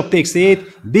 Bishop takes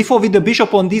a8. Before, with the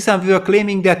bishop on d7, we were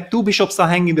claiming that two bishops are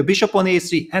hanging, the bishop on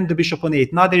a3 and the bishop on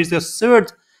a8. Now there is a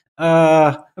third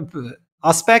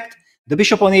aspect, the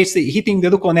bishop on h3 hitting the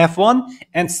rook on f1,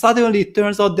 and suddenly it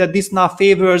turns out that this now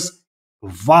favors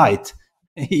white.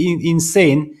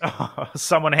 Insane. Oh,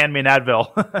 someone hand me an Advil.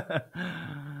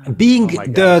 Being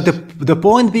the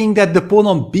point being that the pawn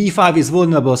on b5 is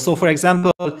vulnerable. So for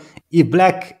example, if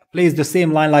black plays the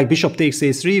same line like bishop takes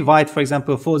a3, white for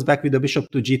example falls back with the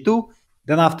bishop to g2,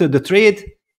 then after the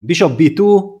trade, bishop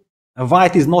b2,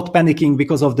 white is not panicking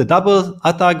because of the double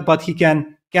attack, but he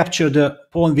can capture the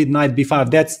pawn with knight b5.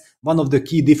 That's one of the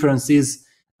key differences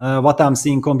what I'm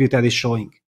seeing computer is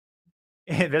showing.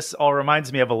 This all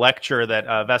reminds me of a lecture that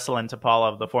Veselin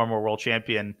Topalov, the former world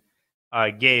champion,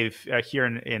 gave here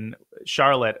in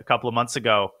Charlotte a couple of months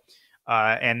ago.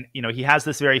 And, you know, he has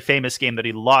this very famous game that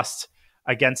he lost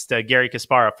against Garry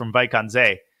Kasparov from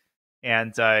Vaikanze.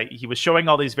 And he was showing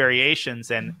all these variations.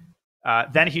 And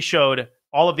then he showed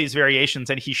all of these variations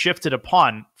and he shifted a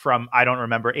pawn from, I don't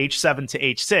remember, h7 to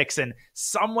h6. And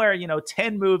somewhere, you know,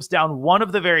 10 moves down one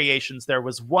of the variations, there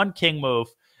was one king move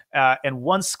and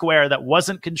one square that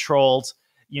wasn't controlled,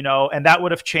 you know, and that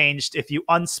would have changed if you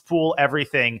unspool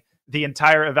everything, the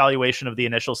entire evaluation of the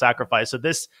initial sacrifice. So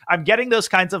this, I'm getting those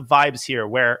kinds of vibes here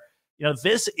where, you know,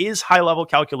 this is high level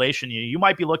calculation. You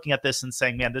might be looking at this and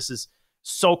saying, man, this is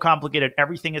so complicated.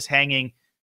 Everything is hanging.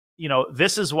 You know,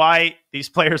 this is why these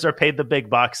players are paid the big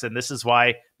bucks. And this is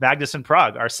why Magnus and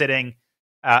Pragg are sitting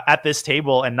at this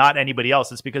table and not anybody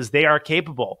else. It's because they are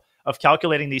capable of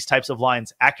calculating these types of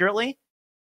lines accurately.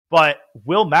 But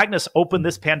will Magnus open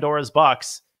this Pandora's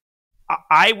box?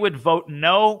 I would vote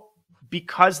no,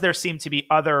 because there seem to be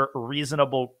other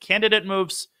reasonable candidate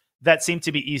moves that seem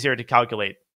to be easier to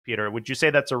calculate. Peter, would you say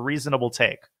that's a reasonable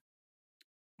take?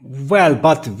 Well,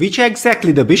 but which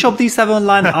exactly? The bishop d7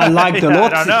 line I liked a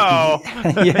lot. I don't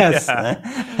know. Yes.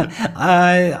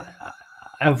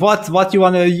 What you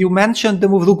wanna? You mentioned the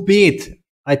move rook b8.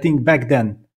 I think back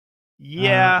then.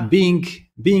 Yeah.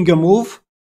 Being a move.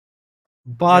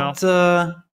 But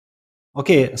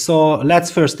okay, so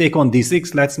let's first take on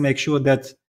d6. Let's make sure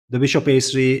that the bishop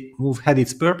a3 move had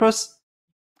its purpose.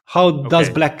 How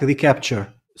does black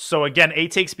recapture? So again, a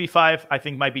takes b5 I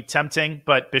think might be tempting,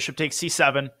 but bishop takes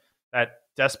c7, that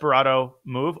desperado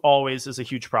move always is a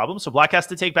huge problem. So black has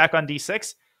to take back on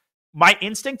d6. My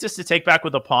instinct is to take back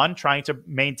with a pawn, trying to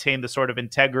maintain the sort of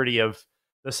integrity of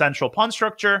the central pawn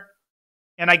structure.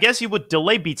 And I guess you would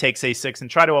delay b takes a6 and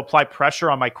try to apply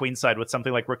pressure on my queen side with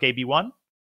something like rook a b1?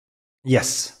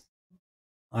 Yes,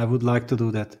 I would like to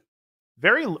do that.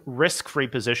 Very risk-free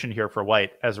position here for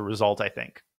white as a result, I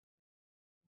think.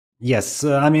 Yes,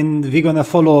 I mean, we're going to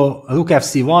follow rook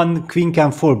fc1, queen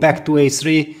can fall back to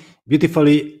a3,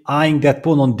 beautifully eyeing that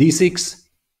pawn on d6.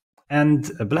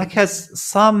 And black has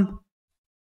some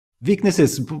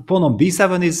weaknesses. Pawn on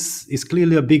b7 is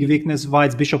clearly a big weakness.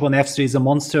 White's bishop on f3 is a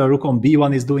monster. Rook on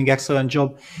b1 is doing excellent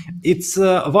job. It's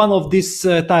one of these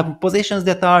type of positions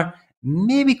that are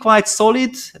maybe quite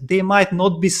solid. They might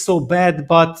not be so bad,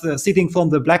 but sitting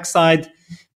from the black side,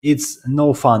 it's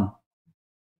no fun.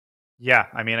 Yeah,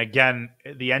 I mean, again,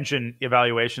 the engine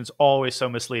evaluation is always so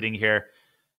misleading here.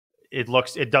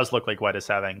 It does look like white is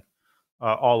having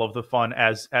all of the fun,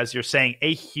 as you're saying.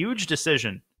 A huge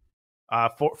decision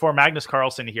for Magnus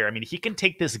Carlsen here. I mean, he can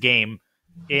take this game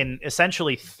in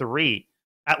essentially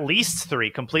at least three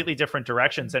completely different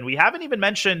directions. And we haven't even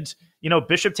mentioned, you know,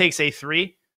 bishop takes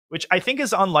a3, which I think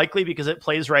is unlikely because it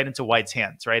plays right into white's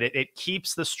hands, right? It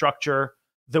keeps the structure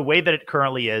the way that it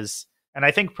currently is. And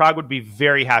I think Pragg would be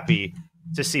very happy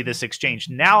to see this exchange.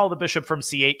 Now the bishop from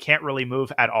c8 can't really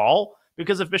move at all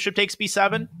because of bishop takes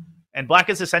b7. And black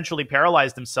has essentially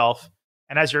paralyzed himself.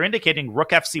 And as you're indicating, rook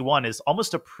fc1 is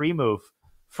almost a pre-move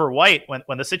for white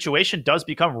when the situation does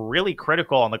become really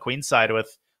critical on the queen side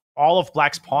with all of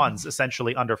black's pawns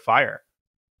essentially under fire.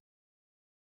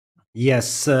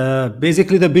 Yes,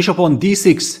 basically the bishop on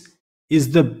d6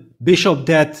 is the bishop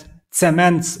that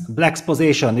cements black's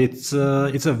position. It's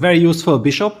a very useful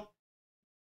bishop.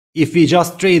 If we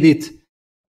just trade it,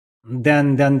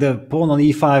 then the pawn on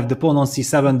e5, the pawn on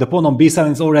c7, the pawn on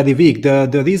b7 is already weak.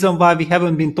 The reason why we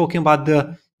haven't been talking about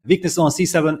the weakness on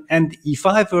c7 and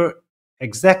e5 were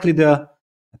exactly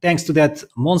thanks to that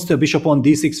monster bishop on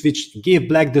d6, which gave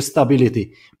black the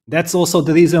stability. That's also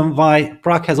the reason why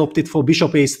Pragg has opted for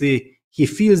bishop a3. He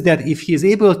feels that if he is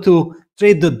able to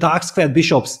trade the dark squared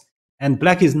bishops and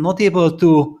black is not able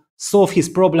to solve his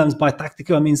problems by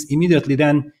tactical means immediately,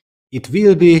 then it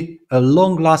will be a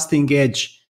long-lasting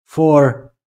edge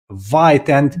for white.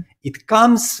 And it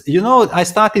comes, you know, I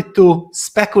started to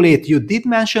speculate. You did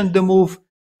mention the move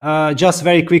just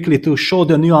very quickly to show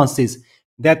the nuances.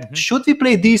 That should we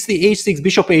play d3, h6,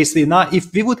 bishop a3? Now,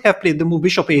 if we would have played the move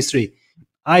bishop a3,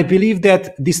 I believe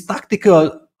that this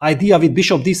tactical idea with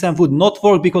bishop d7 would not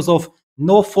work because of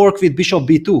no fork with bishop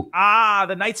b2. Ah,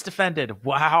 the knight's defended.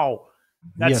 Wow.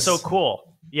 That's so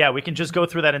cool. Yeah, we can just go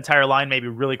through that entire line maybe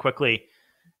really quickly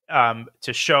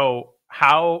to show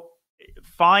how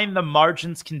fine the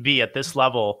margins can be at this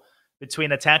level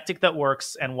between a tactic that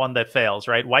works and one that fails,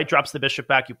 right? White drops the bishop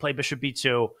back, you play bishop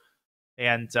b2,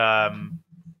 and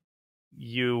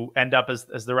you end up,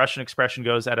 as the Russian expression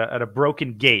goes, at a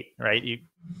broken gate, right?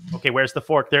 Okay, where's the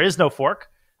fork? There is no fork.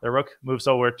 The rook moves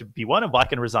over to b1 and black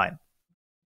can resign.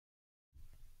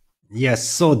 Yes,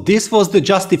 so this was the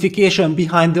justification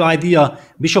behind the idea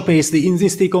bishop a3,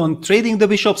 insisting on trading the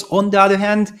bishops. On the other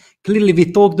hand, clearly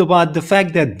we talked about the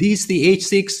fact that d3,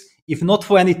 h6, if not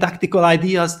for any tactical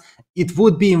ideas, it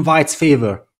would be in white's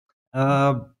favor.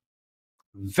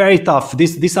 Very tough.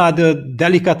 These are the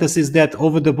delicacies that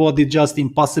over the board is just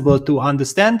impossible to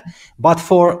understand. But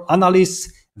for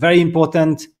analysts, very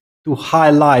important to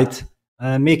highlight,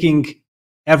 making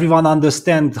everyone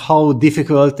understand how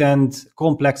difficult and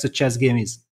complex a chess game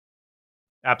is.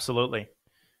 Absolutely.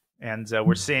 And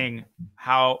we're seeing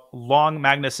how long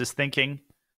Magnus is thinking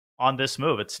on this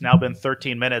move. It's now been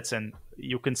 13 minutes, and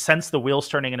you can sense the wheels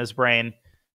turning in his brain.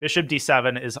 Bishop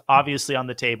d7 is obviously on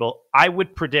the table. I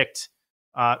would predict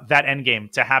that endgame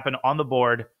to happen on the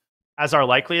board as our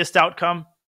likeliest outcome,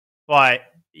 but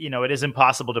it is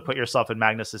impossible to put yourself in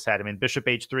Magnus's head. I mean, bishop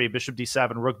h3, bishop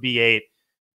d7, rook b8,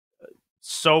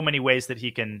 so many ways that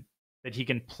he can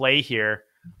play here.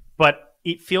 But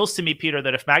it feels to me, Peter,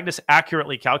 that if Magnus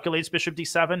accurately calculates bishop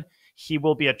d7, he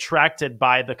will be attracted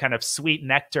by the kind of sweet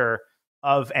nectar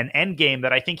of an endgame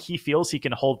that I think he feels he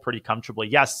can hold pretty comfortably.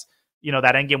 Yes,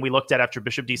 that endgame we looked at after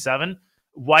bishop d7,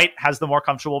 white has the more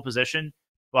comfortable position,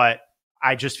 but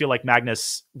I just feel like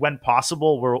Magnus, when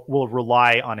possible, will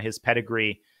rely on his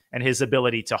pedigree and his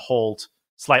ability to hold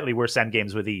slightly worse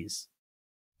endgames with ease.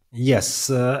 Yes,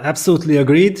 absolutely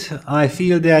agreed. I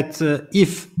feel that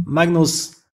if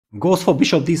Magnus goes for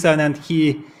bishop d7 and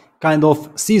he kind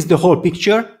of sees the whole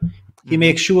picture, he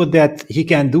makes sure that he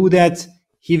can do that,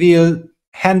 he will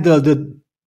handle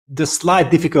the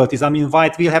slight difficulties. I mean,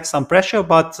 white will have some pressure,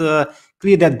 but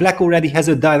clear that black already has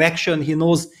a direction. He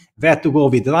knows where to go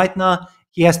with. Right now,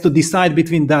 he has to decide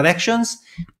between directions.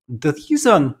 The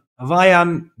reason why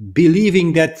I'm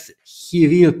believing that he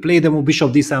will play the move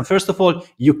bishop d7, first of all,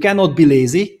 you cannot be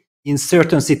lazy in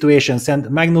certain situations, and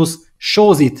Magnus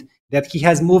shows it that he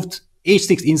has moved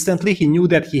h6 instantly. He knew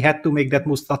that he had to make that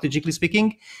move strategically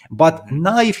speaking, but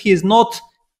now if he is not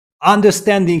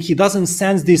understanding, he doesn't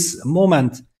sense this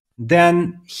moment,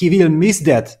 then he will miss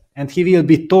that and he will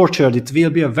be tortured. It will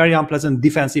be a very unpleasant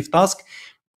defensive task,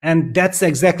 and that's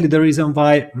exactly the reason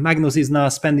why Magnus is now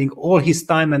spending all his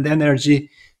time and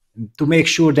energy to make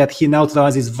sure that he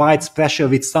neutralizes white's pressure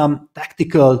with some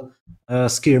tactical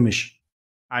skirmish.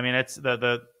 I mean, it's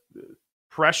the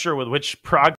pressure with which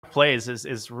Pragg plays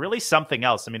is really something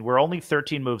else. I mean, we're only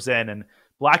 13 moves in, and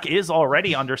black is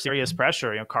already under serious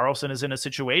pressure. Carlsen is in a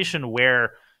situation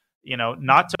where,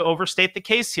 not to overstate the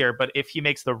case here, but if he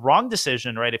makes the wrong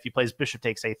decision, right, if he plays bishop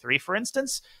takes a3, for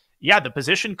instance, yeah, the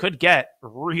position could get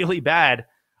really bad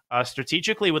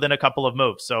strategically within a couple of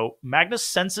moves. So Magnus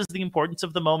senses the importance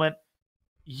of the moment.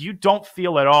 You don't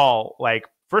feel at all like,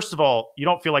 first of all, you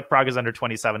don't feel like Pragg is under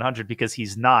 2,700 because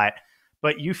he's not,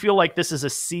 but you feel like this is a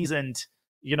seasoned,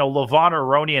 Levon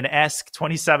Aronian-esque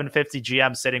 2,750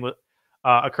 GM sitting with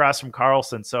across from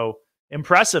Carlsen. So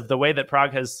impressive the way that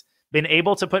Pragg has been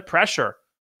able to put pressure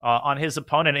on his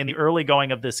opponent in the early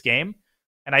going of this game.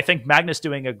 And I think Magnus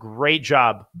doing a great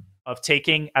job of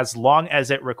taking as long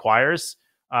as it requires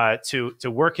to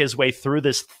work his way through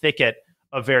this thicket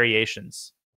of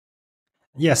variations.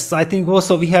 Yes, I think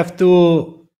also we have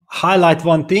to highlight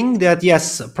one thing, that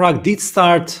yes, Pragg did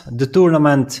start the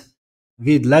tournament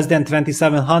with less than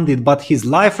 2,700, but his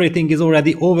life rating is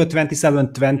already over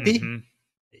 2,720.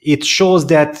 It shows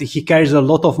that he carries a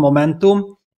lot of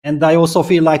momentum, and I also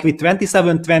feel like with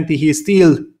 2,720 he is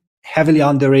still heavily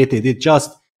underrated. It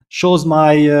just shows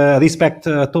my respect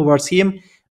towards him.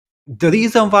 The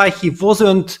reason why he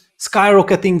wasn't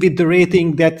skyrocketing with the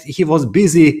rating, that he was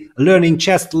busy learning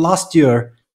chess last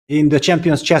year in the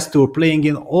Champions Chess Tour, playing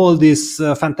in all these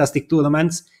fantastic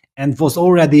tournaments, and was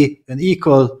already an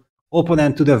equal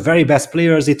opponent to the very best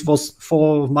players. It was,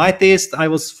 for my taste, I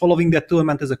was following that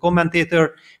tournament as a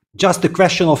commentator, just a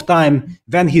question of time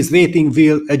when his rating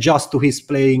will adjust to his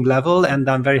playing level, and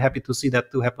I'm very happy to see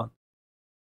that to happen.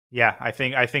 Yeah, I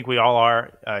think we all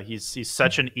are. He's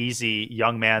such an easy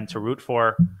young man to root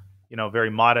for. very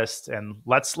modest and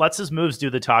lets his moves do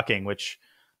the talking, which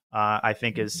I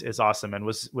think is awesome and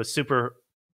was super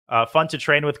fun to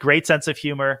train with. Great sense of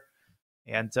humor.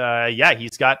 And yeah,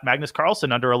 he's got Magnus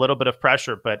Carlsen under a little bit of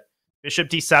pressure, but Bishop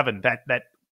D7, that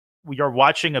we are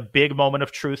watching a big moment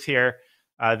of truth here.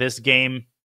 This game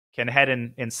can head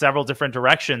in several different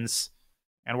directions.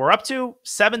 And we're up to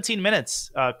 17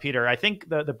 minutes, Peter. I think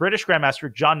the British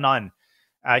Grandmaster, John Nunn,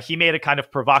 he made a kind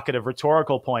of provocative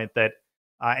rhetorical point that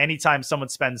anytime someone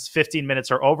spends 15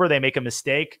 minutes or over, they make a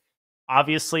mistake.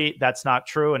 Obviously, that's not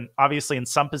true. And obviously, in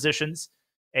some positions,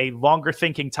 a longer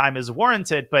thinking time is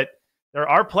warranted. But there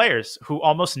are players who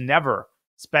almost never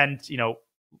spend,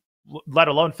 let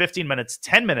alone 15 minutes,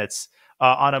 10 minutes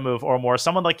on a move or more.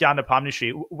 Someone like Jan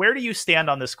Nepomniachtchi, where do you stand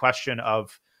on this question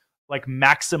of like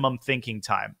maximum thinking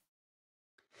time?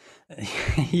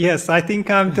 Yes, I think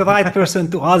I'm the right person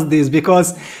to ask this,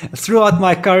 because throughout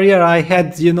my career, I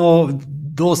had,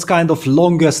 those kind of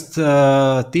longest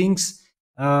things.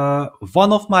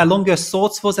 One of my longest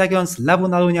thoughts was against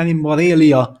Levon Aronian in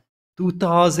Morelia,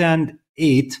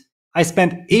 2008. I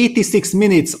spent 86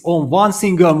 minutes on one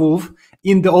single move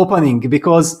in the opening,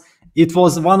 because it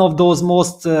was one of those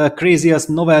most craziest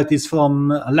novelties from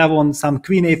Levon, some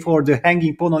Queen A4, the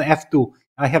hanging pawn on F2.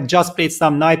 I have just played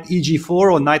some knight EG4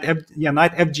 or knight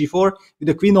FG4 with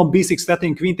the queen on B6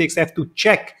 threatening queen takes F2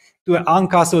 check to an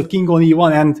uncastled king on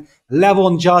E1, and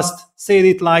Levon just said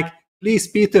it like, please,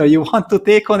 Peter, you want to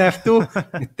take on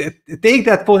F2? Take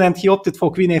that pawn, and he opted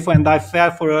for queen A4, and I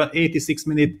fell for an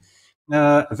 86-minute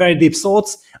very deep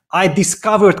thoughts. I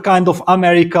discovered kind of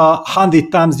America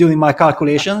 100 times during my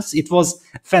calculations. It was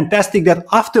fantastic that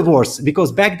afterwards,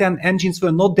 because back then engines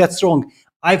were not that strong,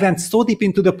 I went so deep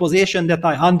into the position that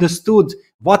I understood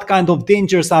what kind of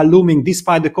dangers are looming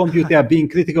despite the computer being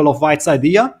critical of White's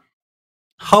idea.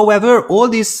 However, all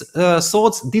these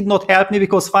thoughts did not help me,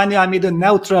 because finally I made a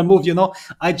neutral move,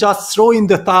 I just throw in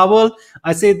the towel.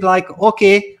 I said like,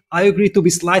 okay, I agree to be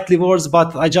slightly worse,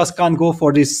 but I just can't go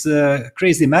for this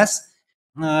crazy mess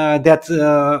that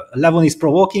Levon is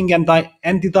provoking. And I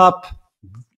ended up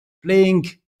playing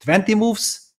 20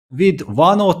 moves with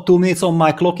 1 or 2 minutes on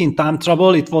my clock in time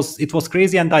trouble. It was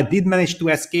crazy, and I did manage to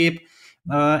escape.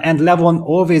 And Levon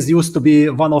always used to be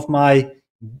one of my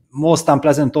most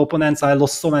unpleasant opponents. I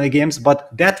lost so many games, but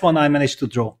that one I managed to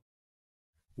draw.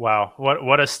 Wow,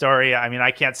 what a story! I mean,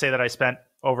 I can't say that I spent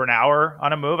over an hour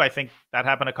on a move. I think that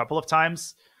happened a couple of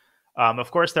times.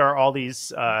 Of course, there are all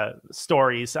these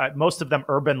stories, most of them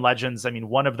urban legends. I mean,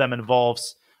 one of them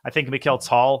involves, I think, Mikhail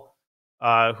Tal,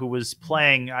 who was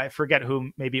playing, I forget who,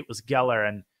 maybe it was Geller.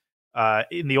 And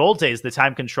in the old days, the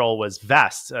time control was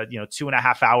vast,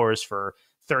 2.5 hours for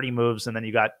 30 moves. And then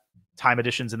you got time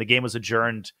additions and the game was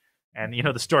adjourned. And,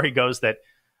 the story goes that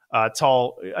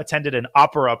Tal attended an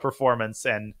opera performance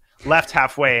and left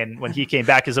halfway, and when he came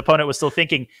back, his opponent was still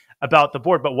thinking about the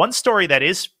board. But one story that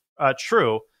is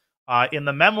true, in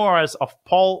the memoirs of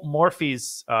Paul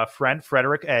Morphy's friend,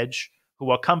 Frederick Edge,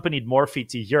 who accompanied Morphy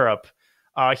to Europe,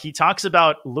 he talks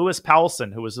about Lewis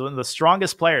Powelson, who was one of the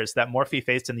strongest players that Morphy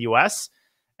faced in the US.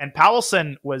 And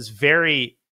Powelson was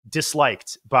very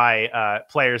disliked by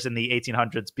players in the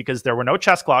 1800s because there were no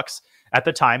chess clocks at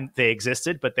the time. They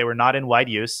existed, but they were not in wide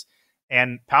use.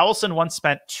 And Powelson once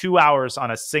spent 2 hours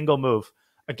on a single move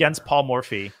against Paul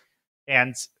Morphy.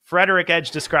 And Frederick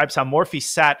Edge describes how Morphy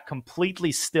sat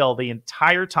completely still the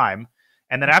entire time.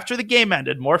 And then after the game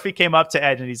ended, Morphy came up to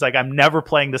Edge and he's like, I'm never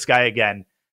playing this guy again.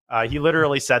 He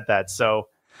literally said that. So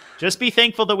just be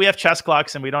thankful that we have chess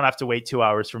clocks and we don't have to wait 2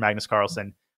 hours for Magnus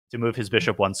Carlsen to move his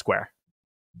bishop 1 square.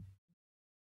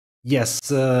 Yes,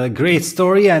 great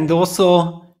story. And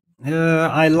also,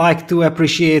 I like to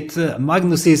appreciate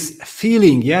Magnus's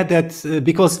feeling, that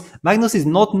because Magnus is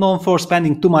not known for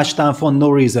spending too much time for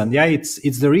no reason.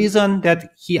 It's the reason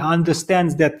that he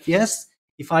understands that, yes,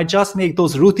 if I just make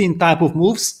those routine type of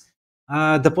moves,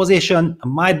 the position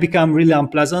might become really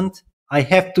unpleasant. I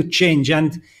have to change.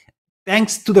 And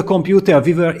thanks to the computer,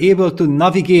 we were able to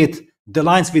navigate the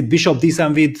lines with bishop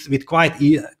d7 with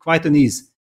quite an ease.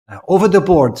 Over the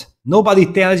board, nobody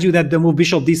tells you that the move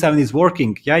bishop d7 is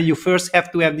working. You first have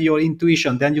to have your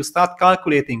intuition, then you start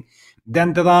calculating.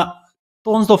 Then there are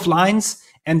tons of lines,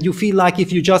 and you feel like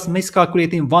if you just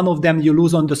miscalculating one of them, you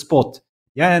lose on the spot.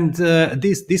 And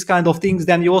this kind of things,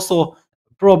 then you also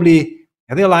probably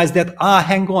realize that,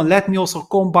 hang on, let me also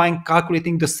combine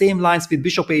calculating the same lines with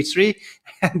bishop h3,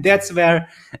 and that's where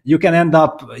you can end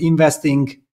up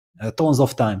investing tons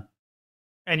of time.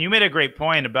 And you made a great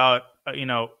point about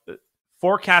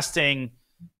forecasting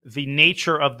the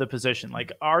nature of the position.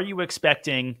 Like, are you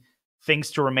expecting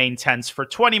things to remain tense for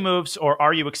 20 moves, or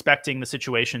are you expecting the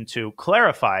situation to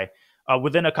clarify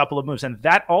within a couple of moves? And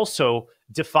that also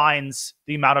defines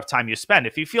the amount of time you spend.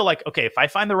 If you feel like, okay, if I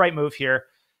find the right move here,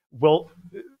 we'll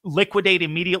liquidate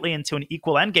immediately into an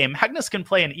equal endgame. Magnus can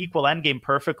play an equal endgame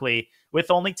perfectly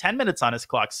with only 10 minutes on his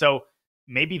clock. So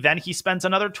maybe then he spends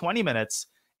another 20 minutes.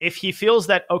 If he feels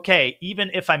that, okay, even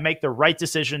if I make the right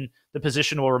decision, the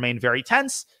position will remain very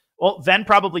tense, well, then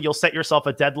probably you'll set yourself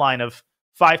a deadline of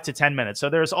 5 to 10 minutes. So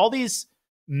there's all these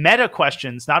meta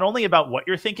questions, not only about what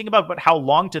you're thinking about, but how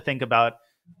long to think about.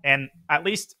 And at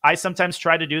least I sometimes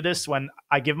try to do this when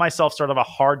I give myself sort of a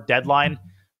hard deadline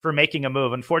for making a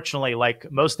move. Unfortunately,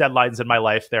 like most deadlines in my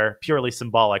life, they're purely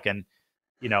symbolic. And,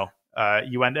 you know,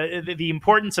 the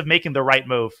importance of making the right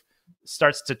move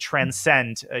starts to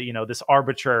transcend, this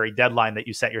arbitrary deadline that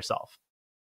you set yourself.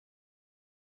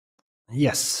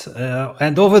 Yes,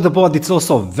 and over the board, it's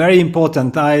also very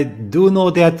important. I do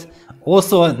know that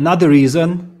also another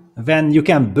reason when you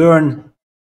can burn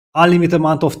unlimited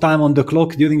amount of time on the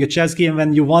clock during a chess game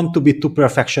when you want to be too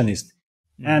perfectionist.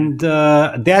 And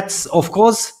that's, of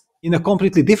course, in a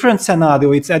completely different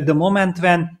scenario. It's at the moment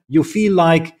when you feel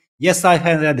like, yes, I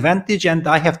have an advantage and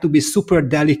I have to be super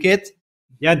delicate.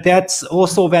 Yeah, that's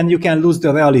also when you can lose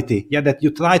the reality. Yeah, that you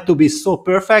try to be so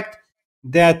perfect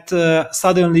that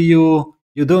suddenly you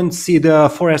don't see the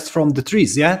forest from the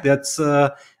trees. Yeah, that's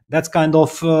kind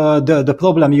of the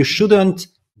problem. You shouldn't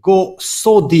go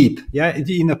so deep. Yeah,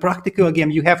 in a practical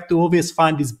game, you have to always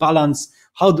find this balance.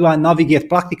 How do I navigate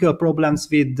practical problems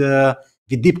with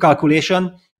deep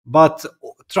calculation? But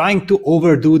trying to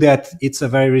overdo that, it's a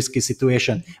very risky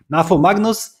situation. Now for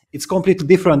Magnus, it's completely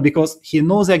different because he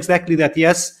knows exactly that,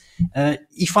 yes,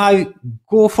 if I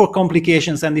go for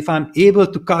complications and if I'm able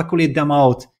to calculate them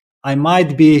out, I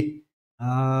might be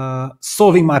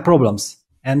solving my problems.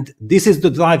 And this is the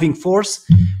driving force.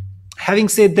 Having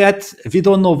said that, we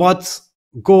don't know what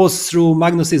goes through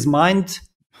Magnus's mind.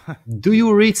 Do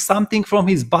you read something from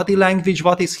his body language?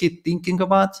 What is he thinking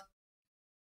about?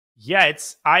 Yeah,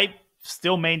 I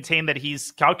still maintain that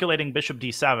he's calculating bishop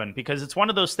d7 because it's one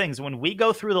of those things. When we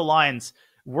go through the lines,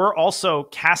 we're also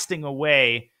casting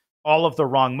away all of the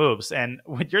wrong moves. And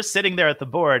when you're sitting there at the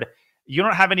board, you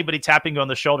don't have anybody tapping you on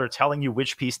the shoulder telling you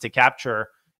which piece to capture.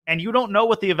 And you don't know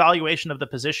what the evaluation of the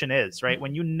position is, right?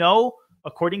 When you know,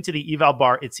 according to the eval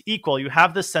bar, it's equal, you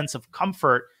have this sense of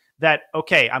comfort that,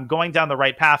 okay, I'm going down the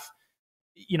right path.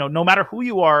 No matter who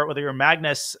you are, whether you're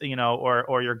Magnus,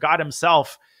 or you're God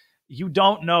himself, you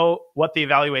don't know what the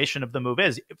evaluation of the move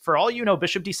is. For all you know,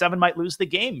 bishop d7 might lose the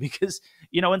game because,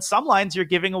 in some lines, you're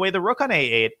giving away the rook on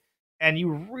a8. And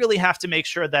you really have to make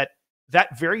sure that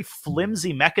that very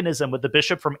flimsy mechanism with the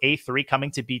bishop from a3 coming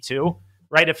to b2,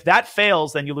 right? If that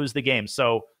fails, then you lose the game.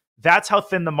 So that's how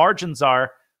thin the margins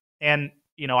are. And,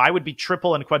 I would be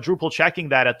triple and quadruple checking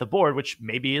that at the board, which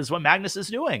maybe is what Magnus is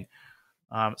doing.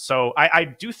 So I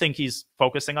do think he's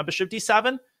focusing on bishop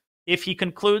d7. If he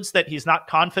concludes that he's not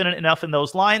confident enough in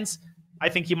those lines, I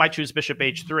think he might choose bishop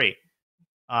h3.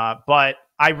 But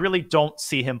I really don't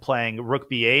see him playing rook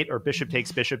b8 or bishop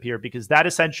takes bishop here because that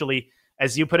essentially,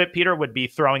 as you put it, Peter, would be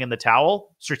throwing in the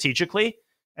towel strategically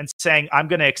and saying, I'm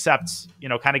going to accept,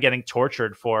 kind of getting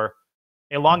tortured for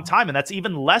a long time. And that's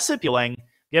even less appealing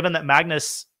given that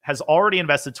Magnus has already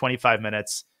invested 25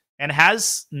 minutes and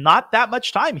has not that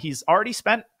much time. He's already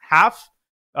spent half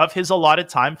of his allotted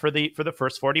time for the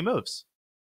first 40 moves.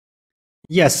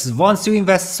 Yes, once you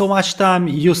invest so much time,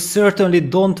 you certainly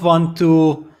don't want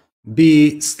to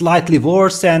be slightly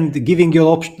worse and giving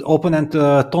your opponent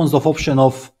tons of option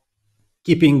of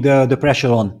keeping the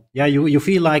pressure on. Yeah, you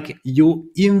feel like you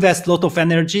invest a lot of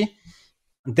energy,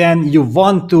 then you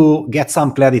want to get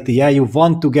some clarity. Yeah, you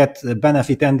want to get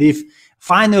benefit. And if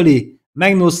finally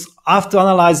Magnus, after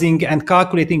analyzing and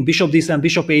calculating bishop d7,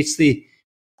 bishop h3,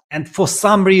 and for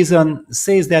some reason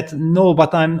says that no,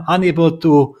 but I'm unable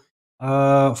to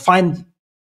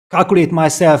calculate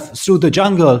myself through the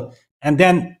jungle, and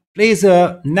then plays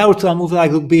a neutral move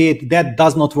like rook b8, that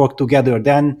does not work together.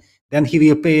 Then he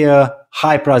will pay a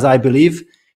high price, I believe.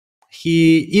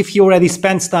 If he already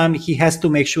spends time, he has to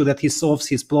make sure that he solves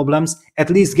his problems, at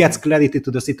least gets clarity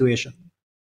to the situation.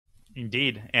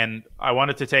 Indeed. And I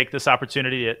wanted to take this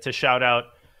opportunity to shout out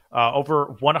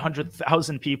over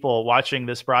 100,000 people watching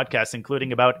this broadcast,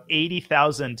 including about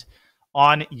 80,000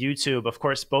 on YouTube. Of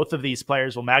course, both of these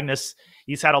players, well, Magnus,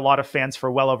 he's had a lot of fans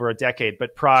for well over a decade,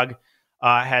 but Pragg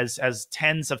has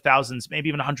tens of thousands, maybe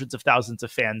even hundreds of thousands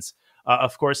of fans,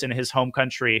 of course, in his home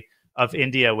country of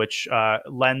India, which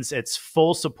lends its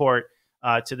full support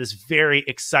to this very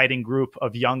exciting group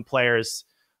of young players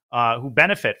who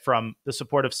benefit from the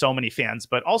support of so many fans,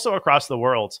 but also across the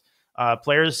world.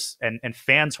 players and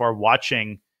fans who are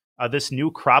watching this new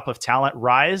crop of talent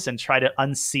rise and try to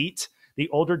unseat the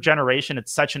older generation.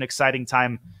 It's such an exciting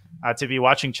time to be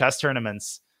watching chess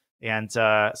tournaments. And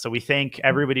so we thank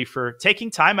everybody for taking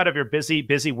time out of your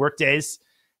busy work days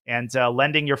and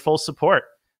lending your full support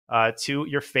to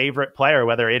your favorite player,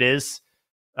 whether it is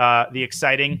the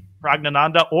exciting Pragg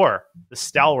or the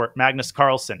stalwart Magnus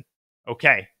Carlsen.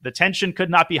 Okay, the tension could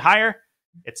not be higher.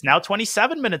 It's now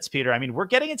 27 minutes, Peter. I mean, we're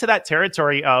getting into that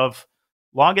territory of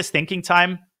longest thinking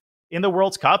time in the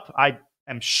World Cup. I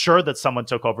am sure that someone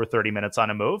took over 30 minutes on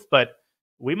a move, but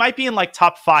we might be in like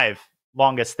top 5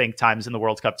 longest think times in the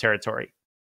World Cup territory.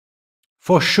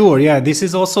 For sure, yeah. This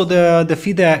is also the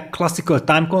FIDE classical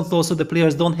time control, so the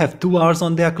players don't have 2 hours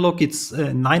on their clock. It's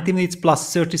 90 minutes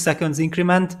plus 30 seconds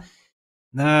increment.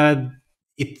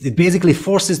 It basically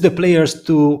forces the players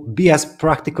to be as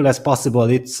practical as possible.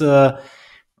 It's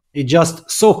just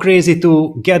so crazy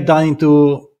to get down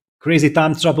into crazy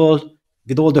time trouble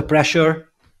with all the pressure.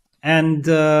 And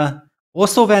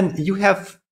also when you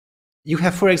have,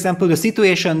 for example, the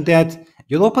situation that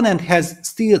your opponent has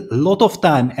still a lot of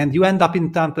time and you end up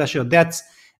in time pressure, that's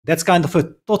kind of a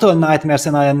total nightmare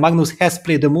scenario. And Magnus has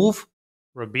played the move.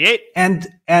 Rook b8.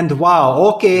 And wow,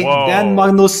 okay, whoa. Then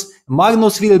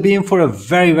Magnus will be in for a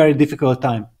very, very difficult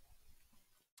time.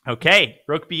 Okay,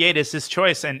 Rook b8 is his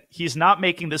choice, and he's not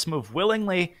making this move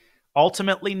willingly,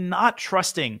 ultimately not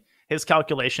trusting his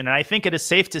calculation. And I think it is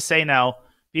safe to say now,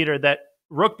 Peter, that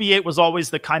Rook b8 was always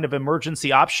the kind of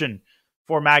emergency option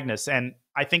for Magnus. And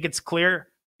I think it's clear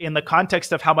in the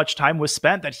context of how much time was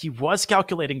spent that he was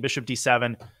calculating bishop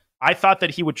d7. I thought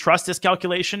that he would trust his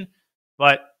calculation,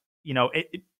 but you know,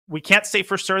 we can't say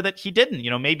for sure that he didn't. You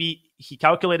know, maybe he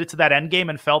calculated to that endgame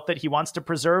and felt that he wants to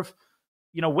preserve,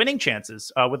 you know, winning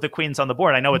chances with the queens on the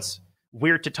board. I know it's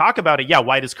weird to talk about it. Yeah,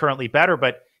 white is currently better,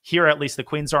 but here at least the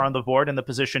queens are on the board and the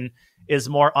position is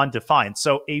more undefined.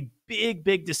 So a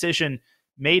big decision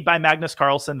made by Magnus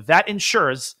Carlsen that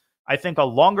ensures, I think, a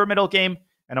longer middle game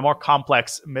and a more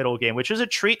complex middle game, which is a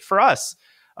treat for us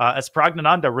as Pragg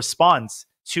responds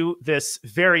to this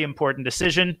very important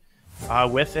decision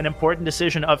with an important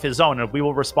decision of his own. And we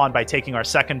will respond by taking our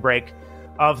second break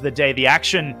of the day. The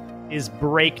action is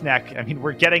breakneck. I mean,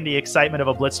 we're getting the excitement of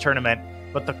a Blitz tournament,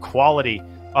 but the quality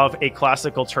of a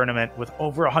classical tournament with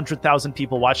over 100,000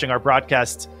 people watching our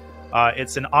broadcast.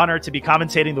 It's an honor to be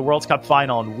commentating the World Cup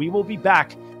final, and we will be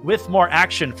back with more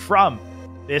action from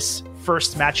this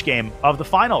first match game of the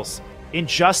finals in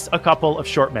just a couple of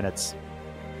short minutes.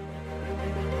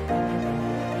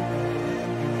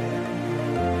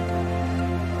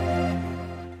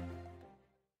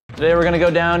 Today we're going to go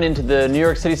down into the New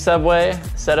York City subway,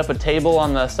 set up a table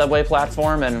on the subway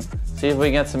platform, and see if we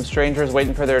can get some strangers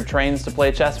waiting for their trains to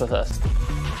play chess with us.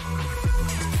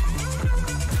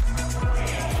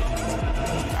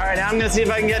 All right, now I'm going to see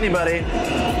if I can get anybody.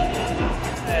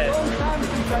 Hey.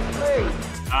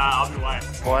 I'll be white.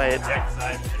 White. Yeah, because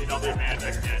I need all the advantage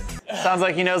I can get. Sounds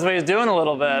like he knows what he's doing a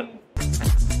little bit.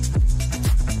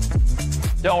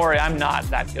 Don't worry, I'm not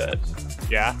that good.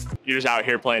 Yeah? You're just out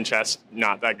here playing chess,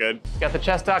 not that good. Got the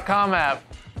chess.com app.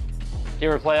 Do you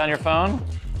ever play on your phone?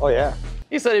 Oh, yeah.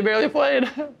 You said you barely played.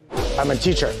 I'm a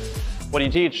teacher. What do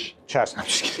you teach? Chess. I'm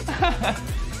just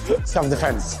kidding.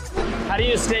 Self-defense. How do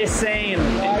you stay sane?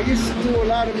 I used to do a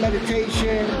lot of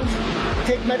meditation,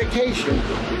 take medication.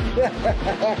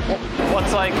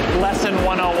 What's like lesson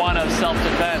 101 of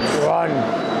self-defense?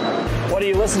 Run. What are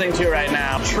you listening to right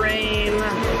now? Train,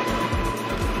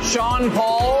 Sean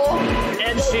Paul,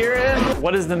 Ed Sheeran.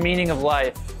 What is the meaning of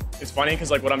life? It's funny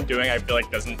because like what I'm doing I feel like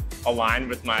doesn't align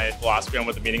with my philosophy on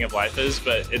what the meaning of life is,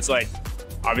 but it's like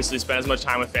obviously spend as much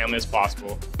time with family as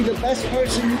possible. The best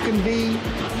person you can be,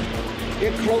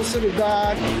 get closer to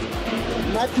God,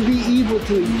 not to be evil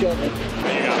to each other.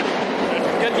 There you go.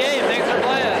 Good game, thanks for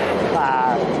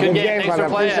playing. Good game, thanks for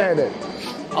playing. Appreciate it.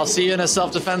 I'll see you in a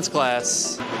self-defense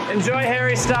class. Enjoy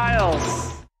Harry Styles.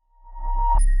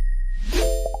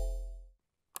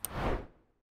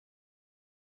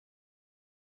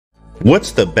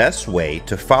 What's the best way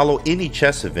to follow any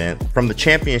chess event from the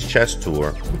Champions Chess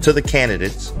Tour to the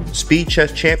Candidates, Speed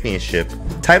Chess Championship,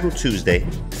 Title Tuesday,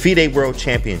 FIDE World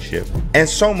Championship, and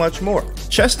so much more?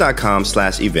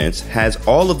 Chess.com/events has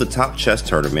all of the top chess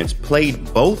tournaments played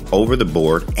both over the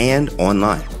board and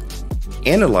online.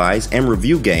 Analyze and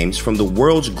review games from the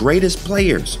world's greatest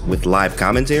players with live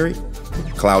commentary,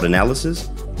 cloud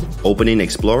analysis, Opening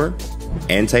Explorer,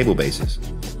 and table bases.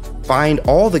 Find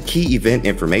all the key event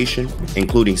information,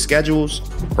 including schedules,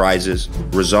 prizes,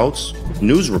 results,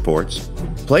 news reports,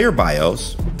 player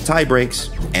bios, tie breaks,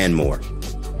 and more.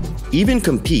 Even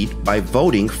compete by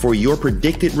voting for your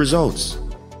predicted results.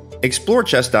 Explore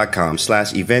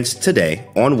chess.com/events today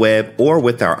on web or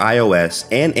with our iOS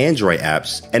and Android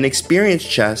apps and experience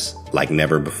chess like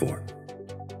never before.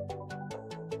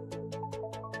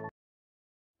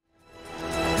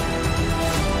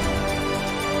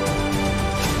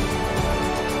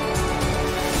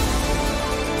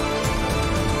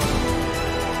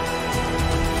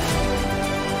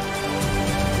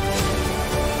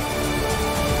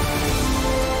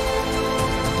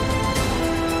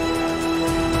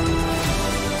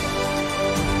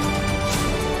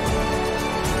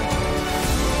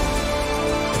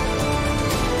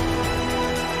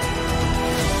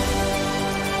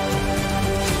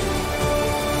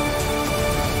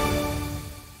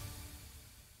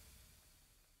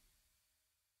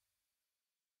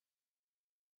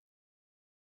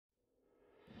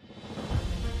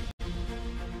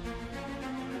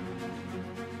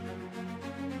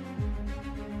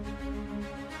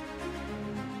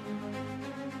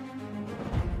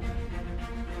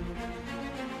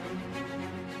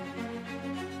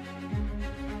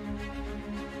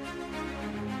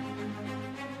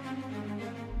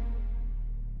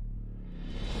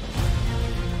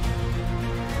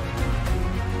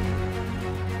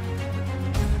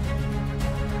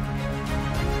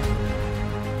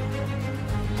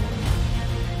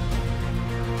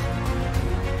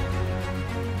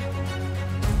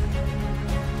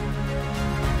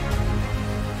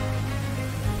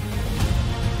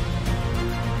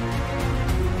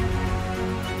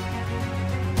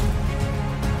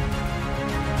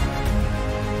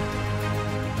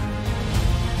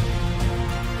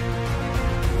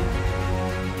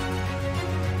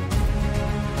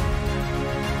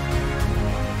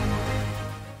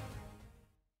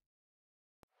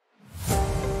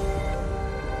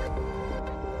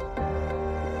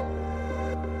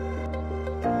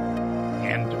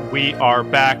 We are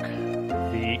back.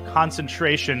 The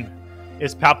concentration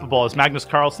is palpable as Magnus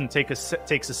Carlsen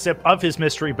takes a sip of his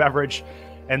mystery beverage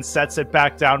and sets it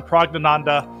back down. Pragg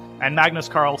and Magnus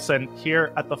Carlsen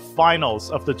here at the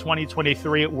finals of the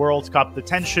 2023 World Cup. The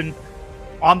tension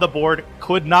on the board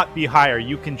could not be higher.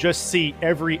 You can just see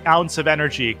every ounce of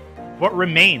energy, what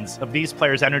remains of these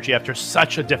players' energy after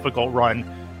such a difficult run,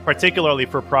 particularly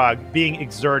for Pragg, being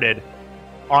exerted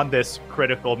on this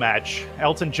critical match.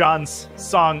 Elton John's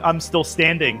song, I'm Still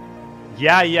Standing,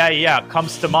 yeah,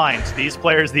 comes to mind. These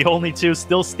players, the only two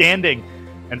still standing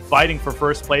and fighting for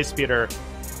first place, Peter.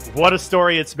 What a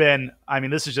story it's been. I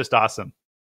mean, this is just awesome.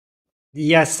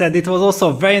 Yes, and it was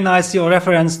also very nice, your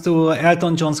reference to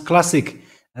Elton John's classic.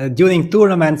 During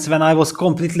tournaments, when I was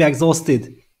completely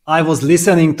exhausted, I was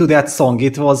listening to that song.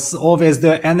 It was always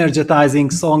the energizing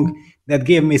song that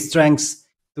gave me strength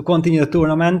to continue the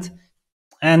tournament.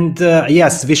 And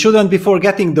yes, we shouldn't be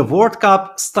forgetting the World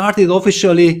Cup started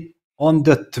officially on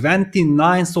the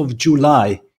 29th of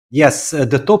July. Yes,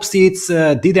 the top seeds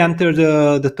did enter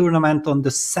the tournament on the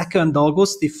 2nd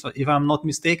August, if I'm not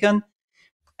mistaken.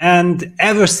 And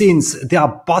ever since, they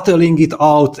are battling it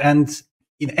out. And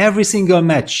in every single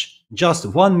match, just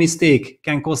one mistake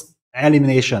can cost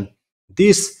elimination.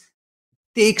 This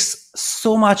takes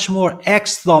so much more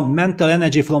extra mental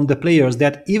energy from the players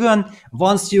that even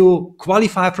once you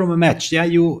qualify from a match,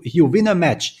 you win a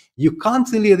match, you can't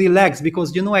really relax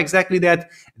because you know exactly that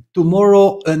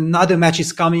tomorrow another match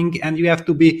is coming and you have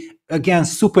to be, again,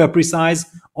 super precise.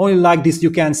 Only like this you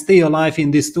can stay alive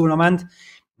in this tournament.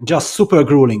 Just super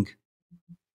grueling.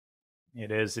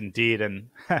 It is indeed.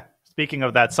 And speaking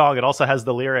of that song, it also has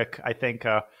the lyric, I think,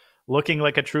 looking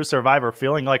like a true survivor,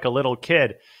 feeling like a little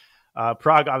kid.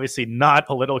 Pragg, obviously not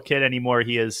a little kid anymore.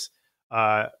 He is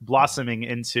blossoming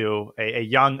into a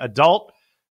young adult.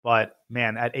 But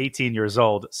man, at 18 years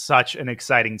old, such an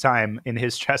exciting time in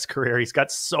his chess career. He's got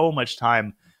so much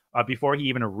time before he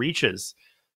even reaches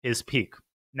his peak.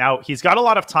 Now, he's got a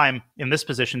lot of time in this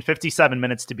position, 57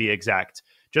 minutes to be exact.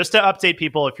 Just to update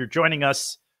people, if you're joining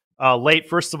us late,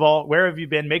 first of all, where have you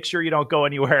been? Make sure you don't go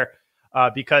anywhere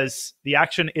because the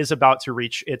action is about to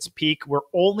reach its peak. We're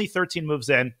only 13 moves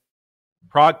in.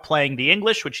 Pragg playing the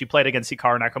English, which he played against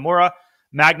Hikaru Nakamura.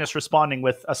 Magnus responding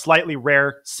with a slightly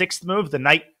rare 6th move, the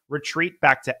knight retreat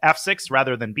back to f6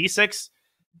 rather than b6.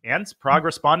 And Pragg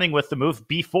responding with the move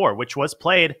b4, which was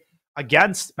played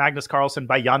against Magnus Carlsen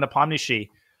by Jan Nepomniachtchi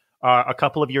a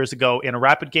couple of years ago in a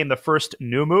rapid game. The first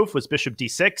new move was bishop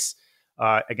d6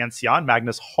 against Jan.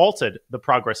 Magnus halted the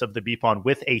progress of the b-pawn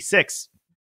with a6.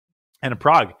 And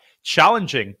Pragg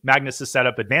challenging Magnus'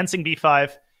 setup, advancing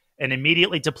b5, and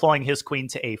immediately deploying his queen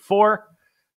to a4,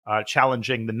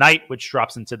 challenging the knight, which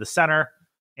drops into the center,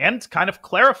 and kind of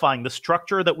clarifying the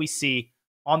structure that we see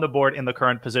on the board in the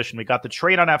current position. We got the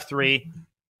trade on f3,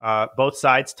 both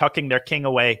sides tucking their king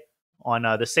away on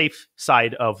the safe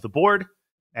side of the board.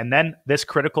 And then this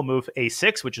critical move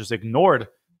a6, which is ignored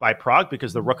by Pragg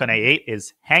because the rook on a8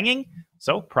 is hanging.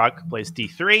 So Pragg plays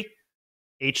d3,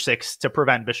 h6 to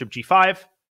prevent bishop g5.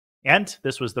 And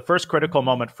this was the first critical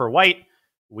moment for white.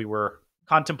 We were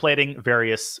contemplating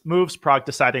various moves, Pragg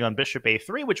deciding on bishop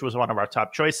a3, which was one of our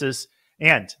top choices.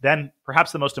 And then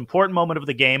perhaps the most important moment of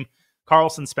the game,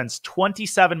 Carlsen spends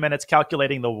 27 minutes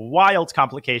calculating the wild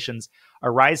complications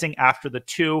arising after the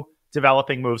two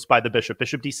developing moves by the bishop,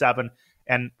 bishop d7,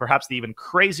 and perhaps the even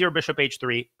crazier bishop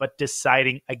h3, but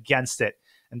deciding against it.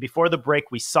 And before the break,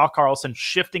 we saw Carlsen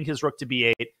shifting his rook to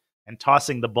b8 and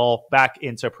tossing the ball back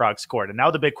into Pragg's court. And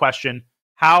now the big question,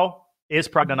 how is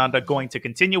Praggnanandhaa going to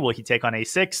continue? Will he take on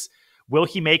a6? Will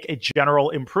he make a general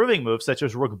improving move such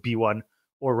as rook b1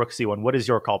 or rook c1? What is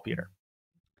your call, Peter?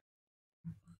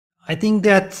 I think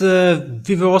that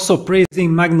we were also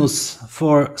praising Magnus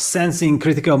for sensing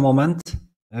critical moments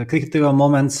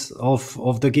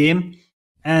of the game.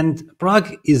 And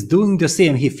Pragg is doing the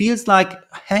same. He feels like,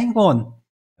 hang on,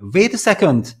 wait a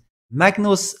second.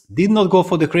 Magnus did not go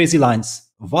for the crazy lines.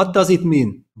 What does it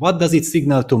mean? What does it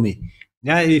signal to me?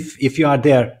 Yeah, if you are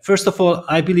there. First of all,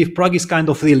 I believe Pragg is kind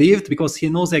of relieved because he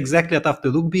knows exactly that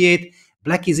after rook b8,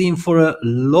 black is in for a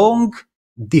long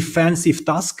defensive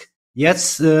task.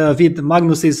 Yes, with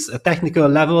Magnus's technical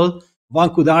level,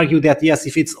 one could argue that, yes,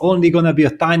 if it's only going to be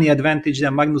a tiny advantage,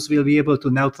 then Magnus will be able to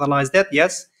neutralize that.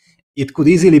 Yes, it could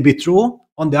easily be true.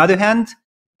 On the other hand,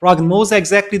 Pragg knows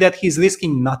exactly that he's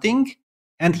risking nothing,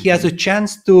 and he has a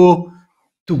chance to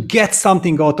get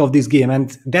something out of this game.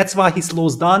 And that's why he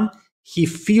slows down. He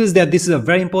feels that this is a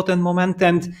very important moment,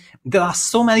 and there are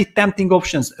so many tempting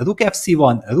options. Rook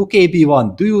fc1, rook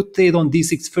ab1. Do you trade on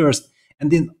d6 first?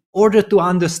 And in order to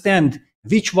understand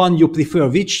which one you prefer,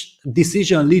 which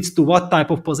decision leads to what type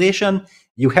of position,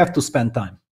 you have to spend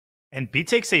time. And b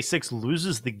takes a6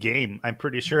 loses the game. I'm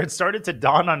pretty sure it started to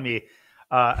dawn on me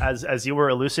as you were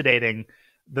elucidating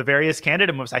the various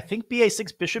candidate moves. I think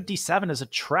ba6, bishop d7 is a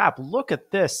trap. Look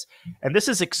at this. And this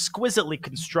is exquisitely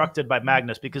constructed by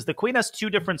Magnus because the queen has two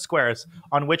different squares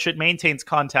on which it maintains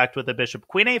contact with the bishop.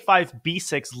 Queen a5,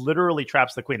 b6 literally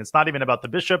traps the queen. It's not even about the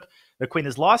bishop. The queen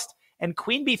is lost. And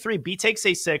queen b3, b takes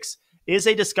a6 is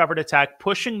a discovered attack,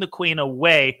 pushing the queen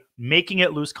away, making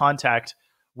it lose contact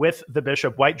with the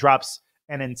bishop. White drops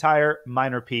an entire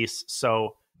minor piece.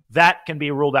 So that can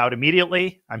be ruled out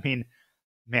immediately. I mean,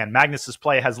 man, Magnus's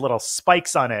play has little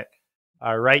spikes on it,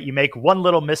 right? You make one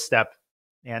little misstep,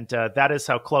 and that is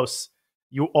how close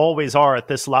you always are at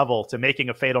this level to making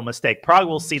a fatal mistake. Pragg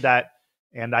will see that,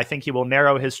 and I think he will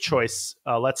narrow his choice,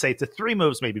 let's say, to three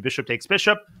moves, maybe. Bishop takes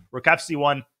bishop, rook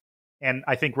fc1, and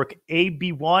I think rook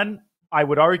ab1, I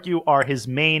would argue, are his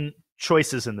main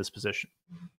choices in this position.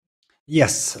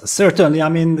 Yes, certainly. I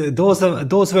mean, those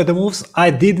were the moves. I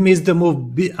did miss the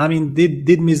move.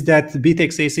 Did miss that b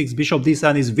takes a6, bishop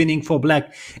d7 is winning for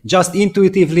black. Just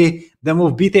intuitively, the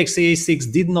move b takes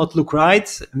a6 did not look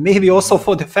right. Maybe also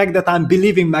for the fact that I'm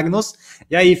believing Magnus.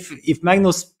 Yeah, if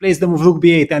Magnus plays the move rook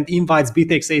b8 and invites b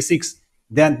takes a6,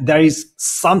 then there is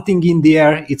something in the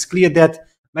air. It's clear that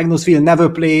Magnus will never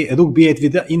play rook b8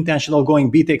 with the intention of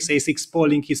going b takes a6,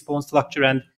 spoiling his pawn structure,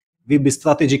 and will be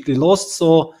strategically lost.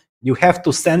 So you have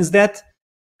to sense that.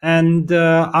 And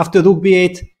after rook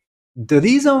b8, the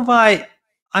reason why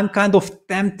I'm kind of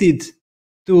tempted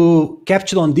to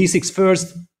capture on d6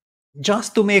 first,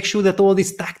 just to make sure that all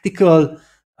this tactical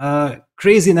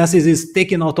craziness is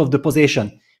taken out of the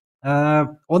position.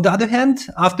 On the other hand,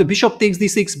 after bishop takes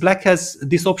d6, black has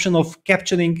this option of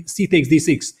capturing c takes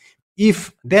d6.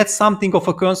 If that's something of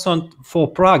a concern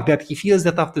for Pragg, that he feels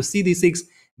that after c d6,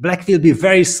 black will be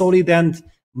very solid and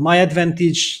my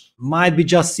advantage might be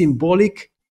just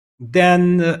symbolic,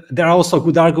 then there are also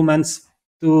good arguments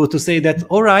to say that,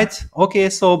 all right, okay,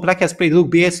 so black has played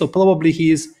rook b8, so probably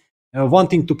he is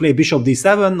wanting to play bishop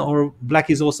d7, or black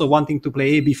is also wanting to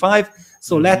play a b5.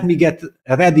 So let me get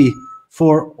ready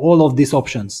for all of these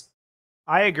options.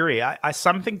 I agree.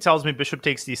 Something tells me bishop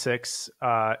takes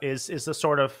d6 is the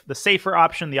sort of the safer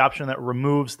option, the option that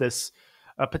removes this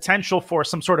potential for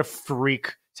some sort of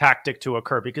freak tactic to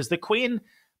occur, because the queen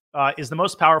is the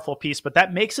most powerful piece, but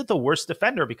that makes it the worst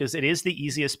defender because it is the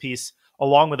easiest piece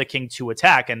along with the king to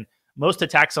attack, and most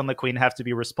attacks on the queen have to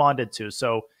be responded to.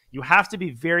 So you have to be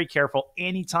very careful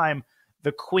anytime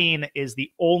the queen is the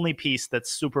only piece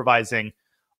that's supervising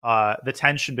the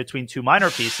tension between two minor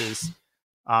pieces.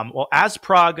 Well, as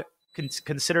Pragg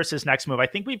considers his next move, I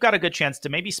think we've got a good chance to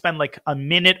maybe spend like a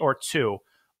minute or two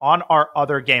on our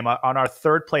other game, on our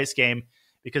third place game,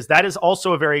 because that is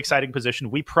also a very exciting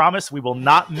position. We promise we will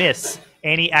not miss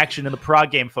any action in the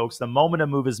Pragg game, folks. The moment a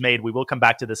move is made, we will come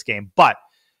back to this game. But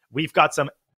we've got some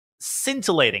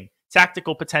scintillating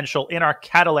tactical potential in our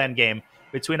Catalan game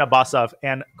between Abasov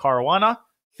and Caruana.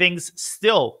 Things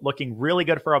still looking really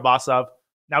good for Abasov.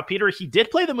 Now, Peter, he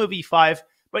did play the move e5,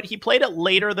 but he played it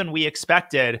later than we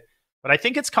expected. But I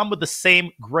think it's come with the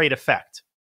same great effect.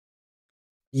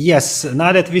 Yes,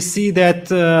 now that we see that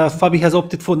Fabi has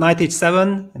opted for knight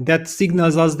h7, that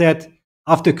signals us that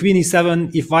after queen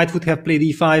e7, if white would have played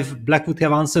e5, black would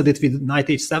have answered it with knight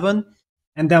h7.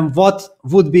 And then what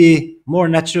would be more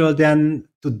natural than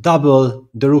to double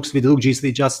the rooks with rook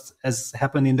g3, just as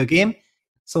happened in the game?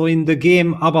 So in the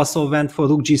game, Abasov went for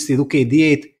rook g3, rook a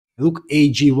d8, rook a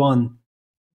g1,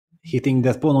 hitting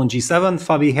that pawn on g7.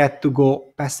 Fabi had to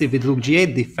go passive with rook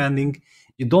g8, defending.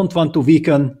 You don't want to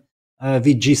weaken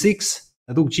with g6.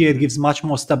 Rook g8 gives much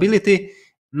more stability.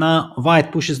 Now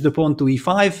white pushes the pawn to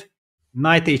e5.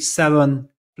 Knight h7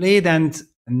 played, and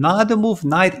another move,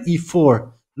 knight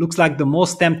e4. Looks like the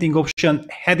most tempting option,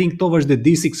 heading towards the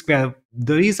d6 square.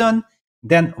 The reason,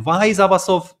 then why is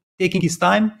Abasov taking his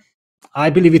time? I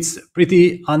believe it's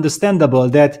pretty understandable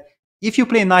that if you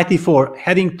play knight e4,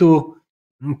 heading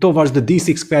towards the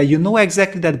d6 square, you know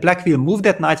exactly that black will move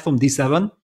that knight from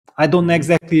d7. I don't know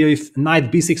exactly if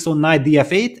knight b6 or knight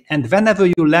df8, and whenever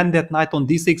you land that knight on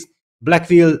d6, black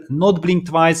will not blink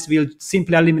twice, will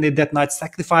simply eliminate that knight,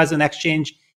 sacrifice an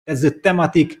exchange. That's the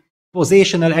thematic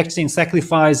positional exchange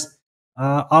sacrifice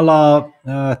a la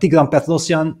Tigran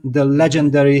Petrosyan, the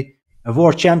legendary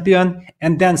war champion.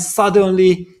 And then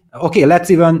suddenly, okay, let's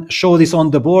even show this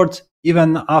on the board,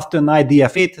 even after knight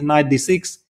df8, knight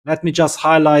d6. Let me just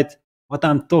highlight what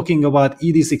I'm talking about,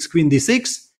 e d6, queen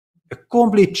d6. A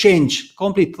complete change,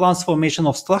 complete transformation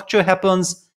of structure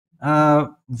happens.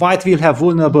 White will have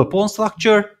vulnerable pawn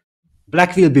structure.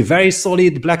 Black will be very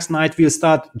solid. Black's knight will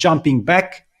start jumping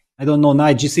back. I don't know,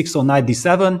 knight g6 or knight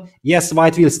d7. Yes,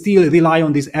 white will still rely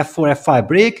on this f4, f5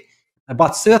 break.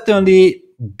 But certainly,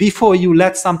 before you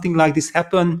let something like this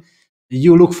happen,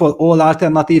 you look for all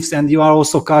alternatives, and you are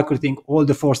also calculating all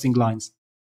the forcing lines.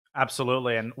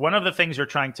 Absolutely. And one of the things you're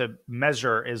trying to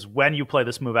measure is when you play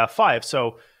this move f5.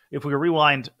 So if we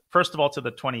rewind, first of all, to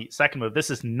the 22nd move,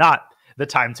 this is not the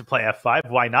time to play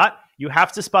f5. Why not? You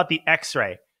have to spot the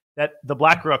x-ray that the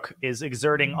black rook is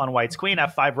exerting on white's queen.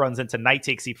 f5 runs into knight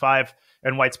takes e5,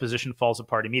 and white's position falls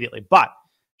apart immediately. But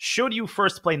should you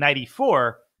first play knight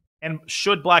e4, and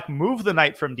should black move the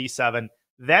knight from d7,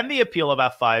 then the appeal of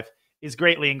f5 is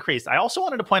greatly increased. I also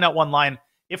wanted to point out one line.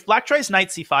 If black tries knight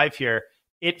c5 here,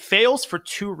 it fails for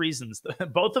two reasons,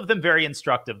 both of them very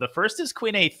instructive. The first is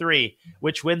queen a3,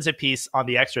 which wins a piece on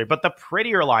the x-ray. But the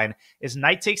prettier line is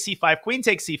knight takes c5, queen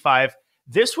takes c5.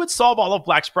 This would solve all of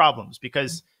black's problems,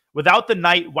 because without the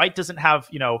knight, white doesn't have,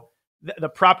 the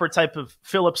proper type of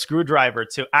Phillips screwdriver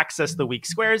to access the weak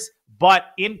squares. But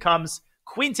in comes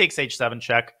queen takes h7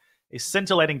 check, a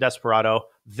scintillating desperado.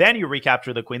 Then you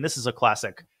recapture the queen. This is a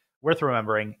classic, worth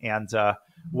remembering. And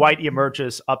white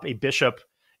emerges up a bishop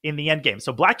in the endgame.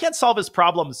 So black can't solve his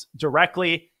problems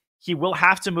directly. He will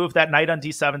have to move that knight on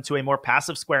d7 to a more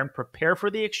passive square and prepare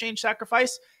for the exchange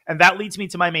sacrifice. And that leads me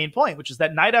to my main point, which is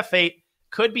that knight f8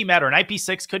 could be met, or knight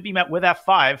b6 could be met with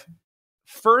f5,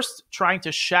 first trying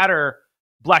to shatter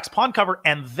black's pawn cover,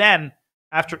 and then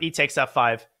after e takes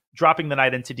f5, dropping the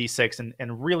knight into d6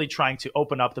 and really trying to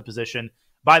open up the position.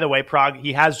 By the way, Pragg,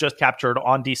 he has just captured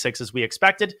on d6 as we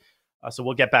expected. So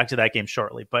we'll get back to that game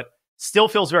shortly. But still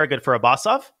feels very good for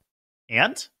Abasov.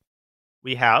 And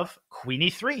we have queen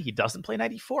e3. He doesn't play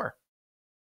knight e4.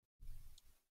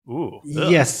 Ooh.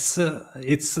 Ugh. Yes,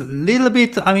 it's a little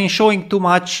bit, showing too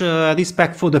much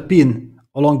respect for the pin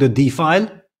along the d file.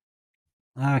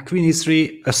 Queen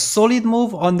e3, a solid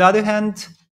move. On the other hand,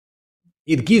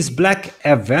 it gives black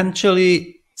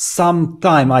eventually some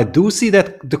time. I do see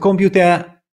that the computer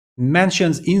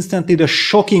mentions instantly the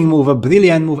shocking move, a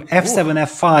brilliant move, f7,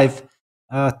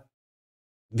 f5,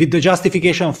 with the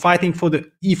justification of fighting for the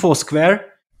e4 square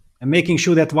and making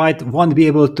sure that white won't be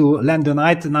able to land the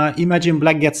knight. Now imagine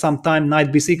black gets some time,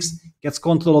 knight b6, gets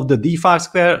control of the d5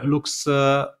 square, looks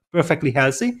perfectly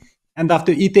healthy. And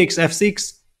after e takes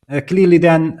f6, clearly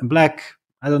then black,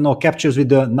 captures with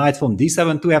the knight from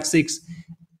d7 to f6,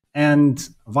 and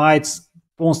white's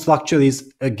pawn structure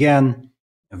is again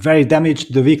very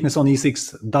damaged. The weakness on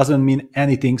e6 doesn't mean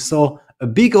anything. So a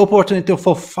big opportunity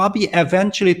for Fabi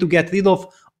eventually to get rid of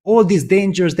all these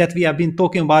dangers that we have been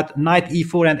talking about, knight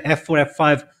e4 and f4,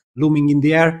 f5 looming in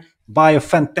the air, by a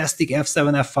fantastic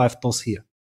f7, f5 toss here.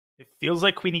 It feels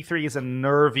like queen e3 is a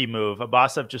nervy move.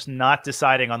 Abasov just not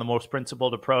deciding on the most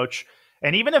principled approach.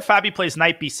 And even if Fabi plays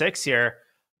knight b6 here,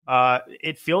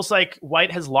 it feels like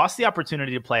white has lost the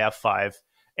opportunity to play f5.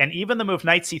 And even the move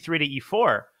knight c3 to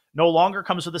e4 no longer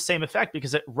comes with the same effect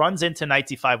because it runs into knight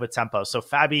d5 with tempo. So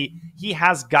Fabi, he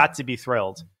has got to be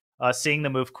thrilled seeing the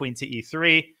move queen to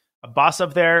e3.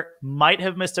 Basov there might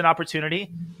have missed an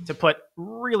opportunity to put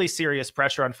really serious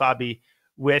pressure on Fabi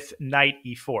with knight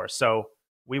e4. So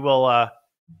we will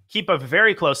keep a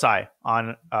very close eye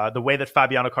on the way that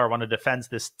Fabiano Caruana defends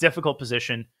this difficult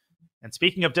position. And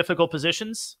speaking of difficult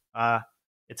positions,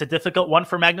 it's a difficult one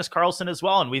for Magnus Carlsen as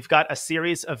well. And we've got a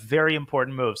series of very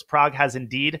important moves. Pragg has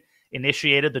indeed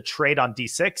initiated the trade on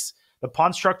d6. The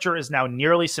pawn structure is now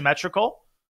nearly symmetrical.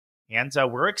 And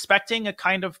we're expecting a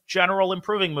kind of general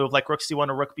improving move like rook c1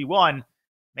 or rook b1,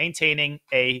 maintaining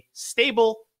a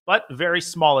stable but very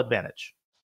small advantage.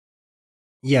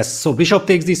 Yes, so bishop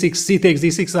takes d6, c takes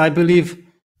d6. I believe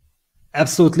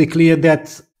absolutely clear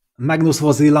that Magnus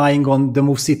was relying on the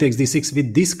move c takes d6. We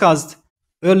discussed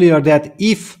earlier that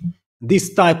if in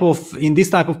this type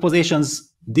of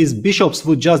positions, these bishops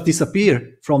would just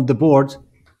disappear from the board,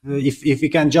 if we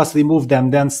can just remove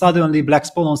them, then suddenly black's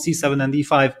pawn on c7 and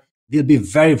e5 will be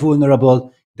very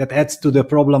vulnerable. That adds to the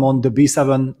problem on the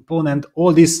b7 pawn, and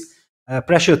all this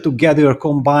pressure together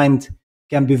combined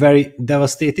can be very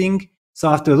devastating. So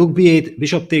after rook b8,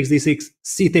 bishop takes d6,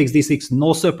 c takes d6,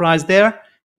 no surprise there.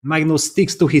 Magnus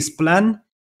sticks to his plan.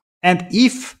 And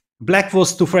if black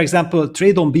was to, for example,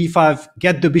 trade on b5,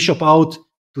 get the bishop out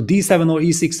to d7 or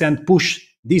e6 and push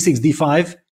d6,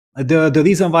 d5, the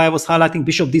reason why I was highlighting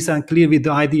bishop d7 clear with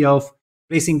the idea of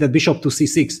placing that bishop to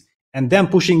c6 and then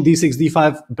pushing d6,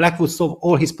 d5, black would solve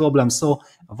all his problems. So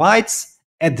white's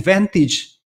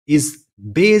advantage is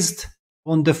based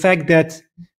on the fact that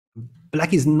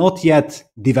black is not yet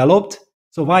developed.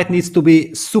 So white needs to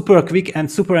be super quick and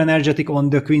super energetic on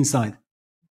the queen side.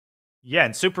 Yeah,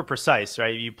 and super precise,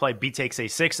 right? You play b takes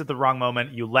a6 at the wrong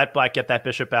moment. You let black get that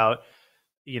bishop out,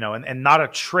 and not a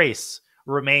trace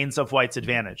remains of white's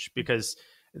advantage, because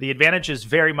the advantage is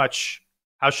very much,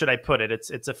 how should I put it?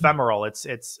 It's ephemeral.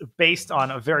 It's based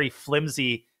on a very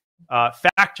flimsy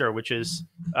factor, which is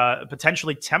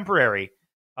potentially temporary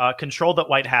control that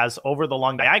white has over the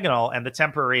long diagonal and the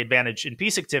temporary advantage in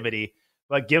piece activity.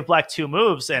 But give black two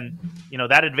moves, and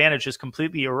that advantage is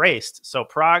completely erased. So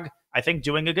Pragg, I think,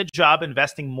 doing a good job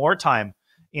investing more time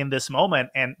in this moment,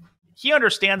 and he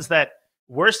understands that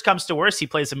worst comes to worst, he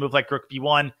plays a move like rook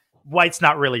b1. White's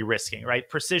not really risking, right?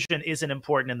 Precision isn't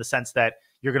important in the sense that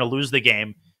you're going to lose the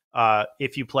game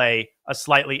if you play a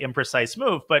slightly imprecise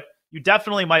move, but you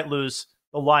definitely might lose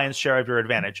the lion's share of your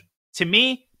advantage. To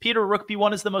me, Peter, rook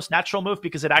b1 is the most natural move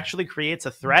because it actually creates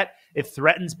a threat. It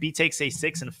threatens b takes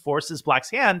a6 and forces black's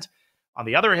hand. On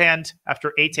the other hand,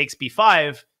 after a takes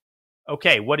b5,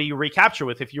 okay, what do you recapture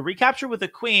with? If you recapture with a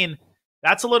queen,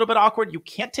 that's a little bit awkward. You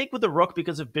can't take with the rook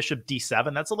because of bishop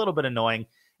d7. That's a little bit annoying.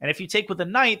 And if you take with a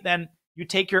knight, then you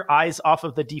take your eyes off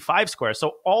of the d5 square.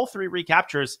 So all three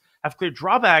recaptures have clear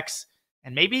drawbacks,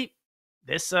 and maybe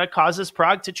this causes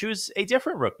Pragg to choose a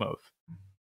different rook move.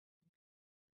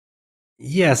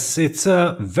 Yes, it's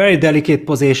a very delicate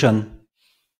position.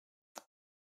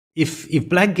 If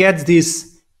black gets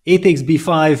this a takes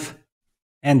b5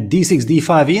 and d6,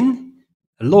 d5 in,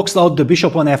 locks out the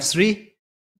bishop on f3,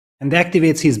 and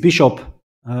activates his bishop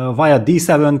via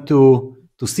d7 to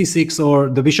c6 or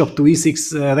the bishop to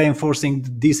e6, reinforcing the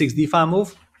d6, d5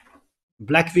 move,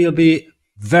 black will be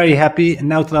very happy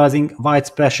neutralizing white's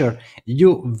pressure.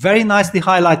 You very nicely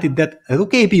highlighted that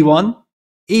rook ab1,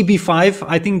 ab5,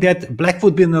 I think that black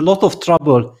would be in a lot of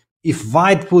trouble if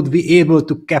white would be able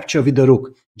to capture with the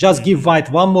rook. Just give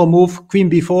white one more move, queen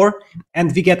b4,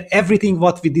 and we get everything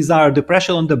what we desire. The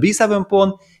pressure on the b7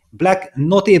 pawn, black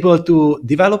not able to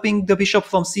developing the bishop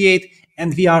from c8,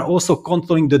 and we are also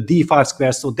controlling the d5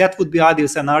 square. So that would be ideal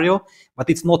scenario, but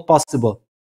it's not possible.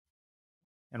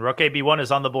 And rook ab1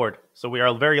 is on the board. So we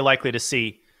are very likely to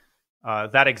see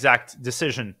that exact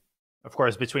decision, of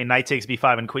course, between knight takes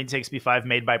b5 and queen takes b5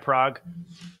 made by Pragg.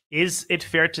 Is it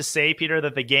fair to say, Peter,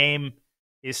 that the game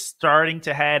is starting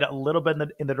to head a little bit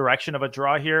in the direction of a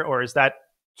draw here, or is that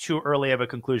too early of a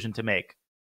conclusion to make?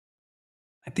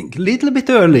 I think a little bit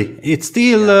early. It's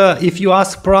still, if you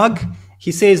ask Pragg,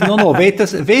 he says, no, wait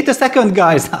a second,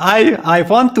 guys. I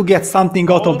want to get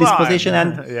something out of this position.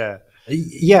 And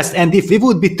yes, and if we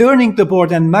would be turning the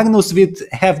board and Magnus would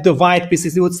have the white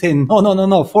pieces, he would say,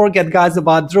 no, forget, guys,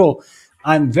 about draw.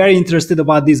 I'm very interested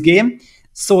about this game.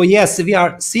 So yes, we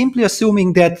are simply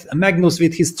assuming that Magnus,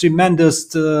 with his tremendous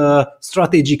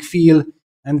strategic feel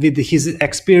and with his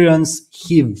experience,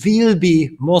 he will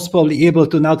be most probably able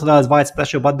to neutralize white's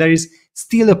pressure. But there is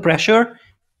still a pressure.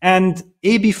 And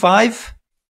AB5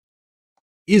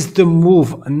 is the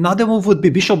move. Another move would be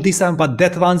bishop d7, but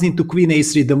that runs into queen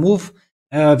a3. The move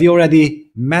we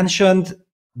already mentioned,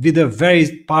 with a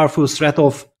very powerful threat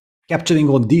of capturing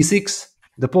on d6.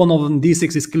 The pawn on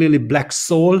d6 is clearly black's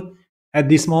soul at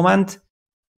this moment.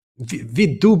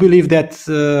 We do believe that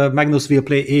Magnus will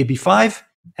play ab5.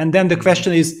 And then the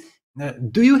question is,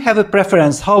 do you have a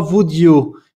preference? How would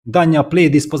you, Danya, play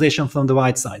this position from the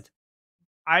white side?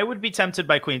 I would be tempted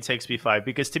by queen takes b5,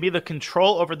 because to me the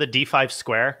control over the d5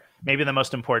 square may be the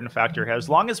most important factor here. As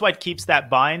long as white keeps that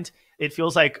bind, it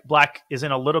feels like black is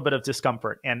in a little bit of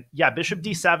discomfort. And yeah, bishop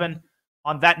d7.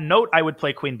 On that note, I would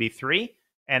play queen b3.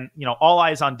 And, you know, all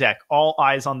eyes on deck, all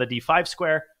eyes on the d5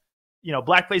 square. You know,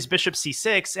 black plays bishop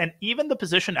c6, and even the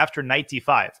position after knight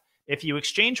d5. If you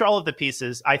exchange all of the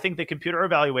pieces, I think the computer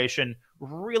evaluation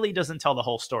really doesn't tell the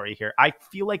whole story here. I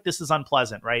feel like this is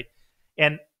unpleasant, right?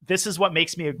 And this is what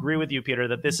makes me agree with you, Peter,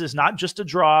 that this is not just a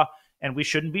draw, and we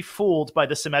shouldn't be fooled by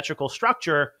the symmetrical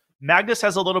structure. Magnus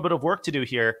has a little bit of work to do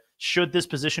here, should this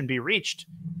position be reached.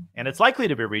 And it's likely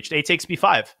to be reached. A takes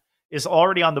b5 is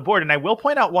already on the board. And I will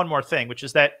point out one more thing, which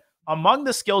is that among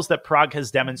the skills that Pragg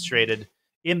has demonstrated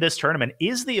in this tournament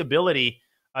is the ability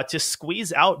to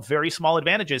squeeze out very small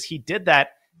advantages. He did that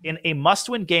in a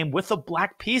must-win game with the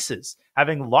black pieces.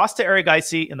 Having lost to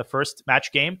Erigaisi in the first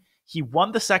match game, he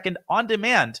won the second on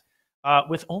demand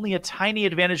with only a tiny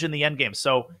advantage in the endgame.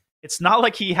 So it's not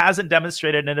like he hasn't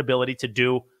demonstrated an ability to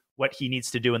do what he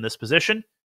needs to do in this position.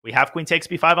 We have queen takes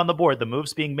b5 on the board. The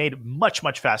move's being made much,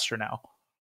 much faster now.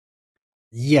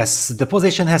 Yes, the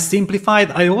position has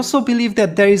simplified. I also believe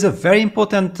that there is a very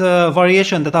important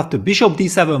variation, that after bishop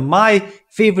d7, my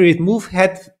favorite move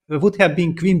would have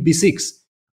been queen b6.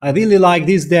 I really like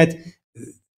this, that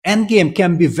endgame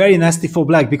can be very nasty for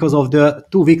black because of the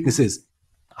two weaknesses.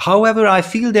 However, I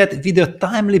feel that with a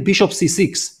timely bishop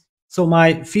c6, so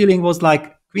my feeling was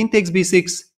like queen takes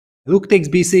b6, rook takes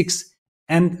b6,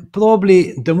 and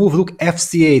probably the move rook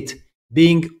fc8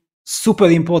 being super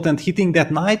important, hitting that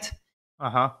knight.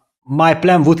 My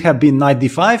plan would have been knight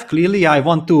d5. Clearly, I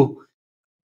want to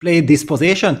play this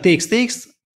position, takes.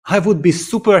 I would be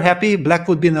super happy. Black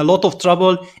would be in a lot of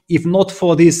trouble if not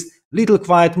for this little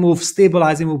quiet move,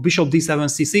 stabilizing move, bishop d7,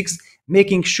 c6,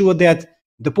 making sure that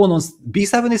the pawn on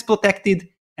b7 is protected,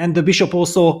 and the bishop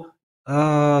also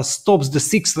stops the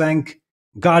 6th rank,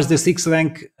 guards the 6th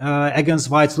rank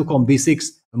against white's rook on b6,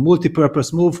 a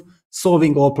multi-purpose move,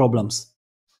 solving all problems.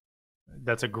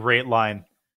 That's a great line.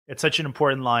 It's such an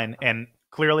important line, and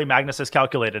clearly Magnus has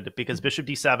calculated it, because bishop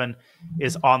d7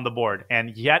 is on the board.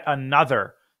 And yet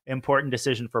another important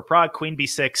decision for Pragg. Queen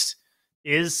b6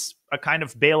 is a kind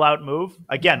of bailout move.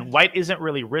 Again, white isn't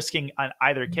really risking on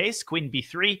either case. Queen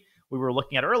b3 we were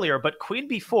looking at earlier, but queen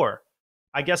b4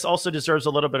 I guess also deserves a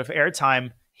little bit of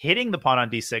airtime, hitting the pawn on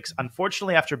d6.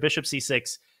 Unfortunately, after bishop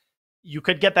c6, you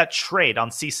could get that trade on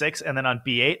c6 and then on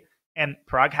b8. And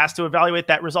Pragg has to evaluate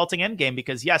that resulting endgame,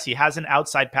 because yes, he has an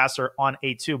outside passer on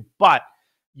a2, but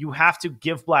you have to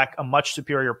give black a much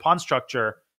superior pawn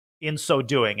structure in so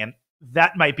doing. And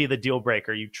that might be the deal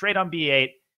breaker. You trade on b8,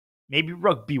 maybe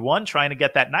rook b1, trying to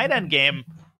get that knight endgame.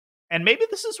 And maybe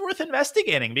this is worth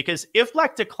investigating, because if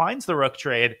black declines the rook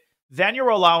trade, then you're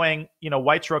allowing,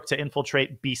 white's rook to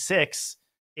infiltrate b6.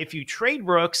 If you trade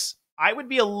rooks, I would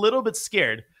be a little bit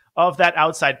scared of that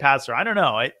outside passer. I don't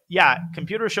know.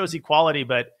 Computer shows equality,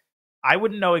 but I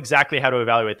wouldn't know exactly how to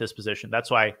evaluate this position. That's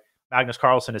why Magnus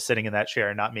Carlsen is sitting in that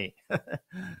chair, not me.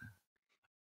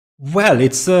 Well,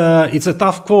 it's a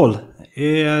tough call.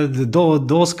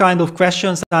 Those kind of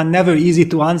questions are never easy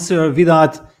to answer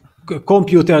without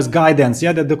computer's guidance.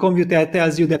 That the computer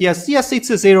tells you that yes, it's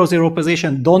a 0-0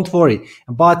 position, don't worry.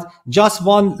 But just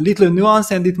one little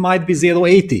nuance and it might be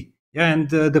 0-80. And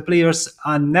the players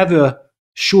are never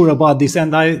sure about this.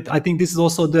 And I think this is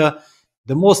also the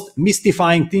most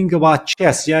mystifying thing about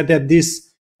chess. That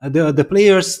the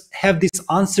players have this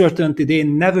uncertainty. They're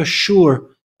never sure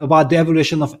about the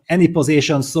evolution of any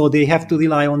position, so they have to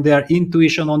rely on their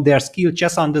intuition, on their skill,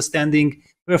 chess understanding,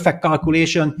 perfect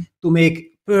calculation to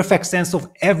make perfect sense of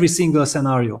every single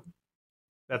scenario.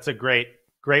 That's a great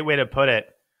way to put it.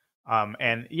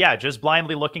 And yeah, just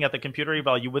blindly looking at the computer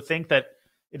eval, you would think that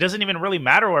it doesn't even really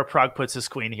matter where Pragg puts his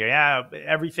queen here. Yeah,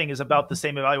 everything is about the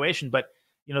same evaluation, but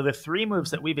the three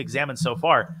moves that we've examined so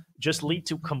far just lead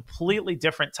to completely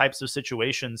different types of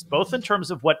situations, both in terms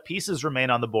of what pieces remain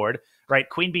on the board, right?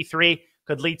 Queen b3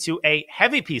 could lead to a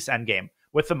heavy piece endgame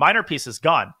with the minor pieces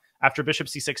gone after bishop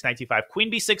c6, knight d5. Queen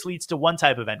b6 leads to one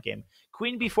type of endgame.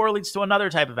 Queen b4 leads to another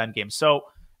type of endgame. So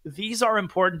these are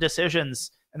important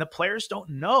decisions, and the players don't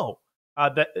know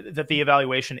that the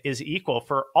evaluation is equal.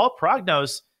 For all Pragg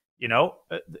knows, you know,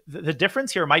 the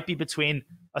difference here might be between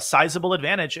a sizable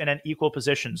advantage and an equal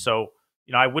position. So,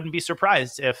 you know, I wouldn't be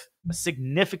surprised if a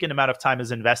significant amount of time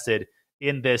is invested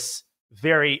in this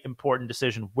very important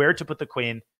decision, where to put the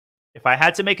queen. If I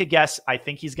had to make a guess, I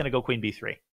think he's going to go queen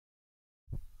b3.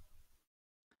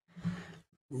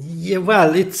 Yeah,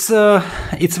 well, it's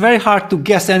very hard to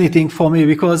guess anything for me,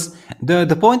 because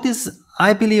the point is,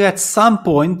 I believe at some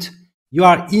point you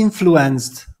are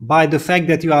influenced by the fact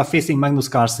that you are facing Magnus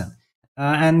Carlsen.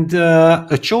 And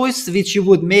a choice which you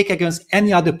would make against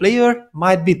any other player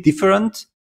might be different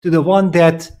to the one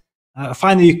that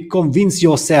finally convince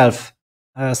yourself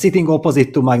sitting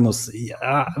opposite to Magnus.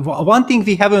 One thing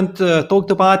we haven't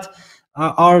talked about,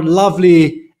 our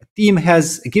lovely team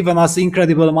has given us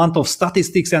incredible amount of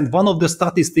statistics, and one of the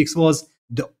statistics was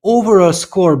the overall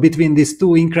score between these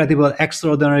two incredible,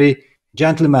 extraordinary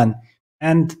gentlemen.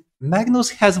 And Magnus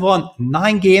has won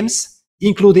 9 games,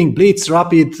 including Blitz,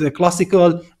 Rapid,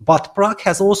 Classical, but Pragg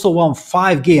has also won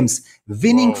 5 games,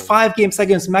 winning 5 games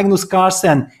against Magnus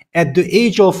Carlsen at the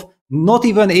age of not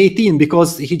even 18,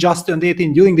 because he just turned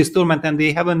 18 during this tournament and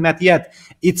they haven't met yet.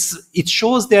 It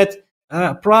shows that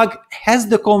Pragg has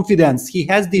the confidence. He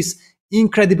has this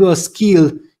incredible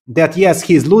skill that, yes,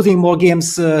 he's losing more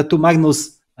games to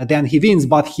Magnus than he wins,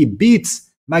 but he beats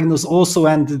Magnus also,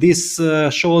 and this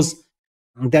shows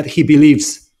that he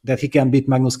believes that he can beat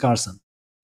Magnus Carlsen.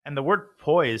 And the word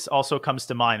poise also comes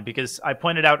to mind, because I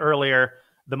pointed out earlier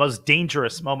the most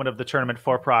dangerous moment of the tournament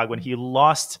for Pragg when he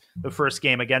lost the first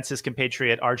game against his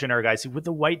compatriot Arjun Ergaisi with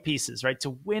the white pieces, right? To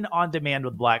win on demand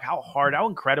with black. How hard, how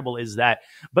incredible is that?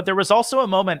 But there was also a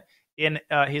moment in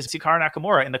his Hikaru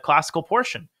Nakamura in the classical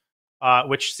portion,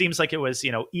 which seems like it was,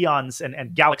 you know, eons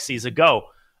and galaxies ago.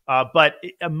 But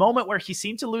a moment where he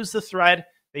seemed to lose the thread.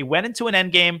 They went into an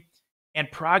endgame,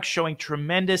 and Pragg showing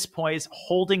tremendous poise,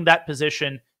 holding that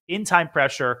position in time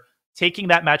pressure, taking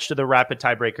that match to the rapid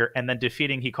tiebreaker, and then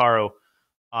defeating Hikaru,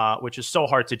 which is so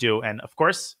hard to do. And of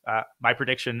course, my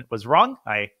prediction was wrong.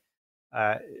 I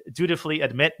dutifully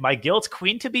admit my guilt.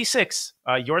 Queen to b6.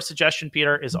 Your suggestion,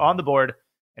 Peter, is on the board,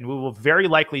 and we will very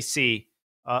likely see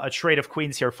a trade of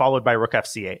queens here, followed by rook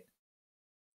fc8.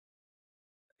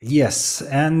 Yes,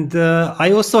 and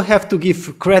I also have to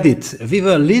give credit. We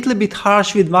were a little bit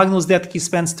harsh with Magnus that he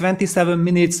spends 27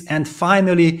 minutes and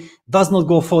finally does not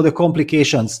go for the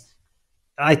complications.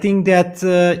 I think that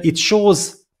it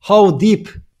shows how deep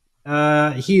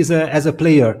he is as a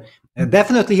player.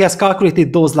 Definitely he has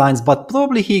calculated those lines, but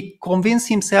probably he convinced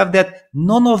himself that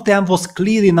none of them was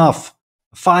clear enough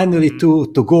finally to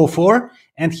go for.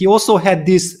 And he also had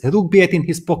this rook b8 in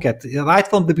his pocket right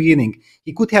from the beginning.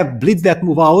 He could have blitzed that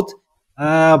move out,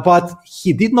 but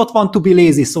he did not want to be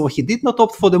lazy. So he did not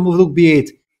opt for the move rook b8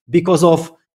 because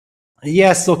of,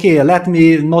 yes, okay, let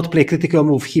me not play critical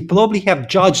move. He probably have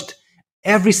judged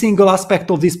every single aspect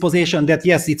of this position that,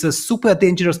 yes, it's a super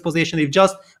dangerous position. If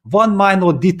just one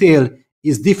minor detail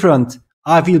is different,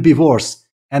 I will be worse.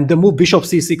 And the move bishop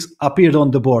c6 appeared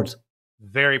on the board.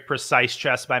 Very precise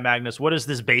chess by Magnus. What is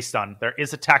this based on? There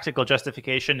is a tactical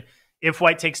justification. If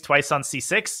white takes twice on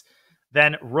c6,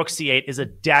 then rook c8 is a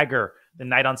dagger. The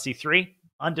knight on c3,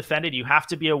 undefended. You have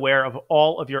to be aware of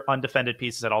all of your undefended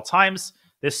pieces at all times.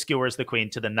 This skewers the queen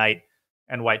to the knight,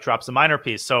 and white drops a minor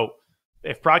piece. So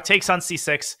if Pragg takes on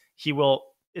c6, he will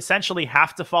essentially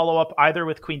have to follow up either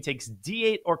with queen takes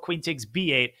d8 or queen takes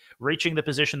b8, reaching the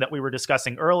position that we were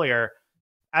discussing earlier.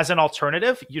 As an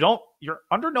alternative, you're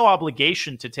under no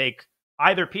obligation to take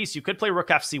either piece. You could play rook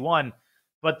fc1,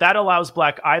 but that allows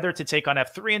black either to take on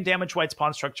f3 and damage white's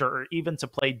pawn structure, or even to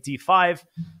play d5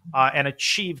 and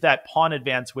achieve that pawn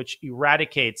advance, which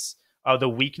eradicates the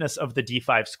weakness of the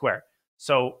d5 square.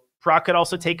 So Pragg could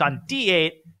also take on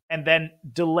d8 and then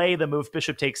delay the move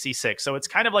bishop takes c6. So it's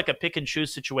kind of like a pick and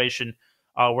choose situation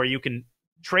where you can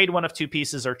trade one of two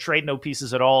pieces or trade no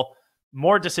pieces at all.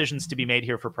 More decisions to be made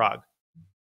here for Pragg.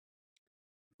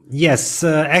 Yes,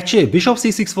 actually, bishop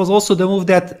c6 was also the move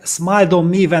that smiled on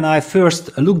me when I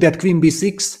first looked at queen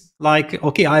b6. Like,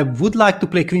 okay, I would like to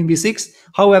play queen b6.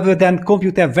 However, then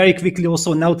computer very quickly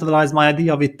also neutralized my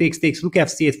idea with takes, rook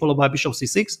f8 followed by bishop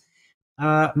c6.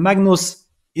 Magnus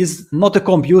is not a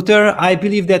computer. I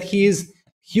believe that he is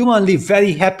humanly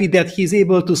very happy that he's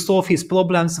able to solve his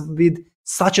problems with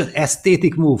such an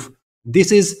aesthetic move.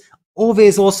 This is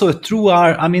always also a true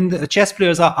art. I mean, the chess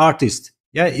players are artists.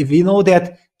 Yeah, if we know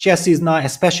that chess is now,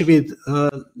 especially with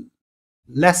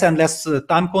less and less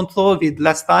time control, with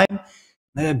less time,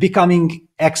 becoming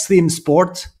extreme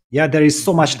sport. Yeah, there is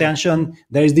so much tension.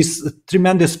 There is this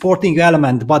tremendous sporting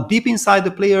element, but deep inside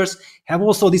the players have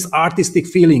also this artistic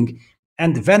feeling.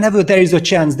 And whenever there is a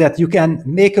chance that you can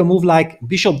make a move like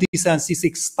bishop d7,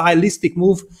 c6 stylistic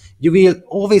move, you will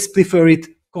always prefer it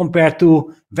compared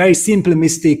to very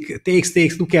simplistic takes,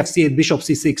 rook f8, bishop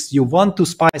c6. You want to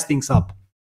spice things up.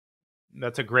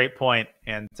 That's a great point.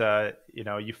 And, you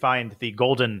know, you find the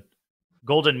golden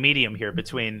medium here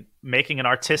between making an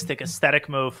artistic, aesthetic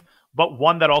move, but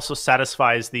one that also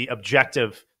satisfies the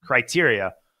objective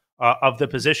criteria of the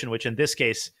position, which in this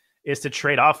case is to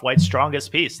trade off White's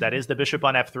strongest piece. That is the bishop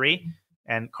on f3.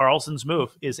 And Carlsen's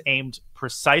move is aimed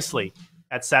precisely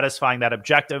at satisfying that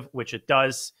objective, which it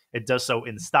does. It does so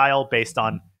in style based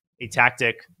on a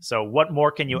tactic. So what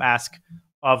more can you ask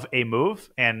of a move?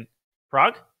 And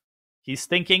Pragg, he's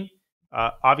thinking,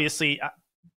 obviously,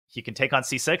 he can take on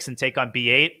c6 and take on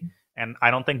b8. And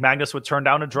I don't think Magnus would turn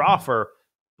down a draw for,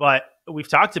 but we've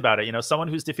talked about it. You know, someone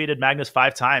who's defeated Magnus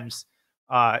 5 times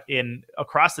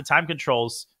across the time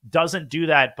controls doesn't do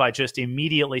that by just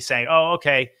immediately saying, oh,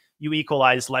 okay, you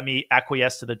equalize, let me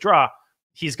acquiesce to the draw.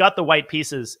 He's got the white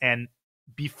pieces, and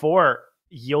before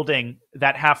yielding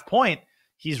that half point,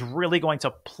 he's really going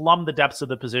to plumb the depths of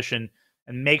the position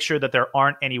and make sure that there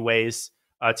aren't any ways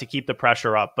to keep the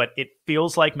pressure up. But it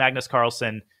feels like Magnus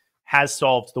Carlsen has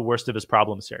solved the worst of his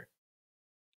problems here.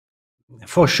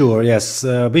 For sure, yes.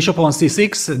 Bishop on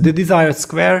c6, the desired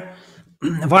square.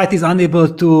 White is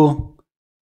unable to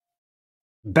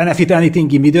benefit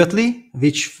anything immediately,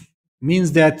 which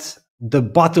means that the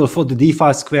battle for the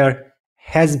d5 square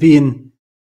has been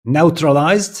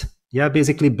neutralized. Yeah,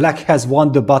 basically black has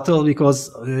won the battle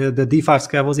because the d5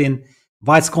 square was in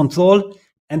White's control.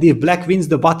 And if black wins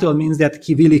the battle, means that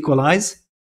he will equalize.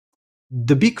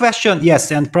 The big question,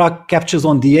 yes, and Pragg captures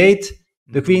on d8.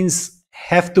 The queens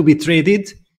have to be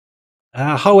traded.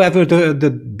 However, the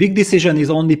big decision is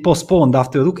only postponed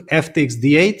after rook f takes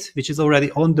d8, which is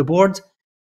already on the board.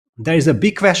 There is a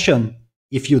big question.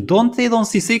 If you don't trade on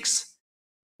c6,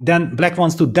 then black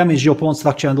wants to damage your pawn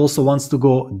structure and also wants to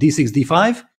go d6,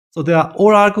 d5. So there are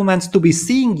all arguments to be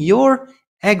seeing your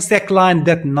exact line,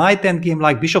 that knight endgame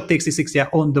like bishop takes c6, yeah,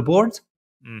 on the board.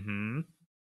 Mm-hmm.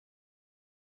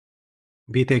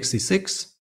 B takes c6.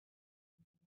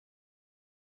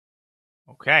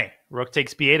 Okay, rook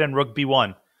takes b8 and rook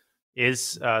b1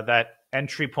 is that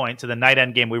entry point to the knight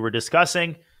endgame we were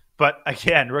discussing. But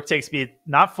again, rook takes b8,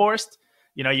 not forced.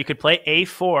 You know, you could play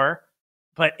a4,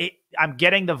 but I'm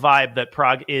getting the vibe that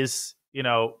Pragg is, you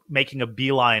know, making a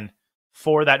beeline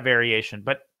for that variation.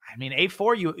 But I mean,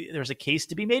 a4, there's a case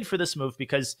to be made for this move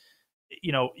because,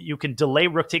 you know, you can delay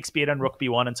rook takes b8 and rook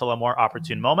b1 until a more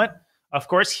opportune moment. Of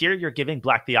course, here you're giving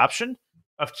black the option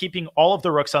of keeping all of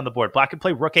the rooks on the board. Black could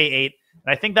play rook a8,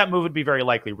 and I think that move would be very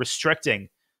likely, restricting,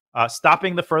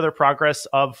 stopping the further progress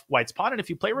of White's pawn. And if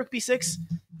you play rook b6,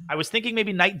 I was thinking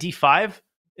maybe knight d5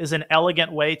 is an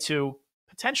elegant way to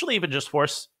potentially even just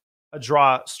force a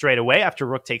draw straight away after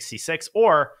rook takes c6,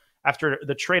 or after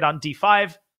the trade on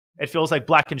d5, it feels like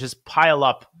black can just pile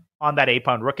up on that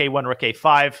a-pawn. Rook a1, rook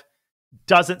a5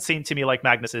 doesn't seem to me like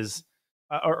Magnus is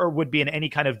or would be in any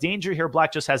kind of danger here.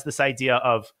 Black just has this idea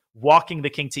of walking the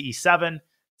king to e7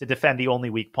 to defend the only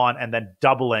weak pawn and then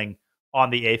doubling on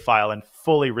the a-file and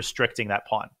fully restricting that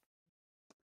pawn.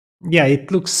 Yeah,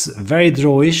 it looks very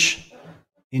drawish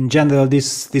in general,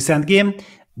 this endgame.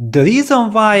 The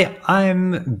reason why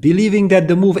I'm believing that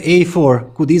the move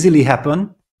a4 could easily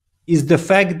happen is the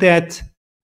fact that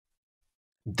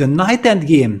the knight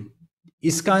endgame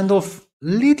is kind of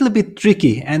little bit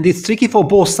tricky, and it's tricky for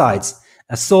both sides.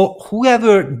 So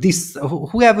whoever needs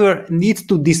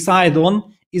to decide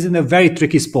on is in a very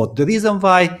tricky spot. The reason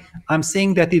why I'm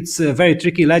saying that it's very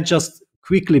tricky, let's just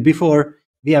quickly, before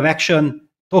we have action,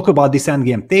 talk about this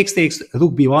endgame. Takes,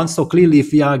 rook b1. So clearly,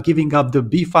 if we are giving up the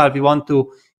b file, we want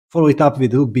to follow it up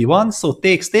with rook b1. So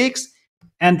takes.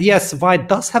 And yes, White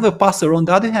does have a passer. On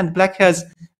the other hand, Black has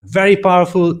very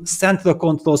powerful central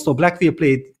control. So Black will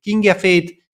play king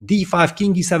f8, d5,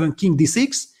 king e7, king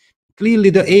d6.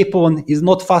 Clearly, the a-pawn is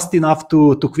not fast enough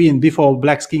to queen before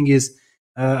Black's king is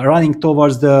running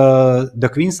towards the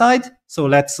queen side. So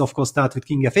let's, of course, start with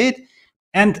king f8.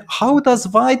 And how does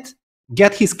White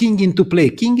get his king into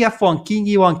play? King f1, king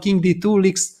e1, king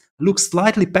d2 looks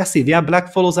slightly passive. Yeah,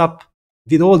 Black follows up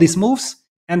with all these moves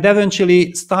and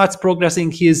eventually starts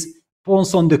progressing his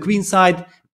pawns on the queen side,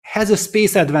 has a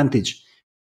space advantage.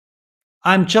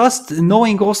 I'm just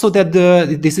knowing also that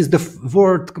this is the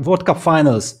World Cup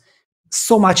finals.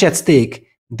 So much at stake.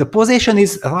 The position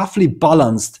is roughly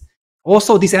balanced.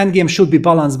 Also, this endgame should be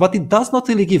balanced, but it does not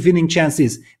really give winning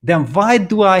chances. Then why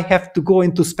do I have to go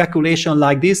into speculation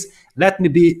like this? Let me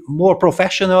be more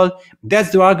professional.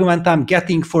 That's the argument I'm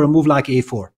getting for a move like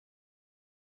a4.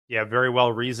 Yeah, very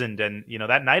well reasoned. And, you know,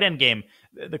 that knight endgame,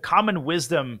 the common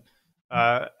wisdom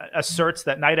asserts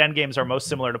that knight endgames are most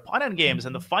similar to pawn endgames.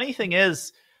 And the funny thing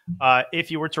is,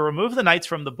 if you were to remove the knights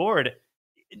from the board,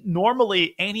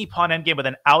 normally any pawn endgame with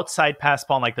an outside passed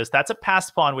pawn like this, that's a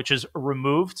passed pawn which is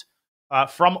removed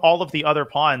from all of the other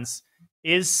pawns,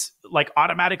 is like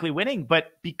automatically winning. But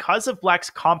because of Black's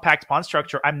compact pawn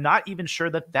structure, I'm not even sure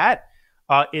that that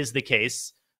is the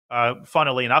case,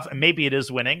 funnily enough. And maybe it is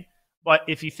winning. But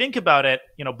if you think about it,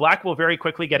 you know, Black will very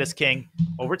quickly get his king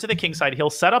over to the king side.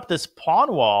 He'll set up this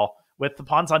pawn wall with the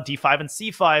pawns on d5 and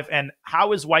c5. And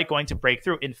how is White going to break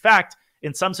through? In fact,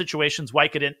 in some situations,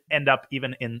 White could end up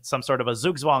even in some sort of a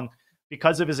zugzwang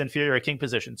because of his inferior king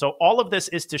position. So all of this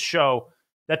is to show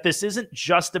that this isn't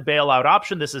just a bailout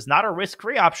option. This is not a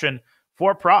risk-free option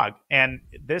for Pragg. And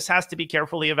this has to be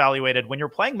carefully evaluated. When you're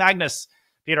playing Magnus,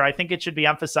 Peter, I think it should be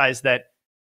emphasized that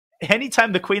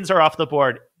anytime the queens are off the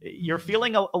board, you're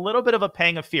feeling a little bit of a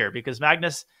pang of fear, because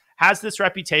Magnus has this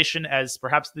reputation as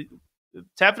perhaps the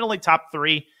definitely top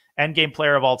 3 endgame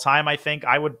player of all time. I think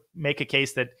I would make a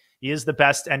case that he is the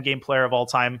best endgame player of all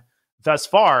time thus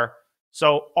far.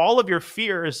 So all of your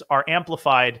fears are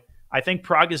amplified. I think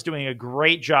Pragg is doing a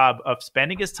great job of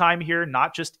spending his time here,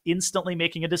 not just instantly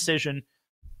making a decision.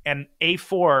 And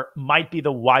a4 might be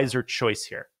the wiser choice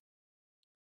here.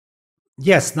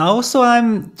 Yes, now also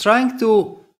I'm trying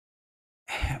to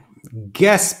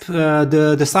grasp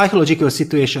the psychological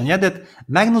situation. Yeah, that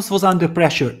Magnus was under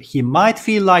pressure. He might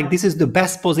feel like this is the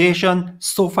best position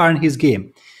so far in his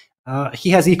game. He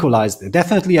has equalized,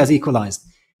 definitely has equalized.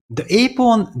 The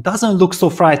a-pawn doesn't look so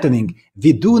frightening.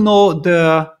 We do know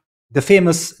the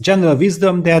famous general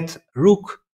wisdom that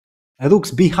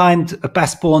rooks behind a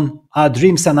passed pawn are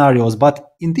dream scenarios.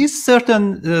 But in this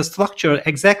certain structure,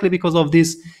 exactly because of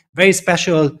this very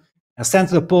special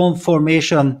central pawn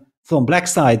formation from Black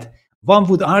side, one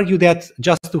would argue that,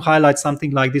 just to highlight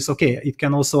something like this, okay, it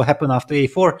can also happen after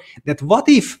a4, that what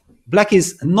if Black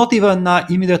is not even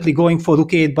immediately going for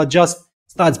rook a8, but just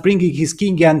starts bringing his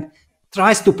king and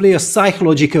tries to play a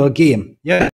psychological game.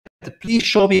 Yeah, please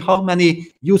show me how many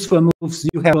useful moves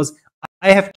you have. Because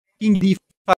I have king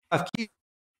d5,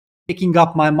 making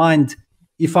up my mind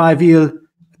if I will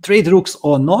trade rooks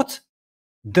or not.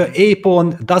 The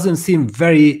a-pawn doesn't seem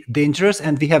very dangerous,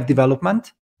 and we have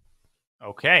development.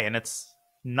 Okay, and it's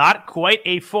not quite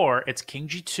a4, it's king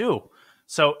g2.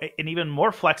 So an even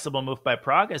more flexible move by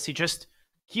Pragg, as he just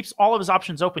keeps all of his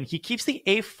options open. He keeps the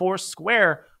a4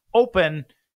 square open.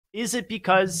 Is it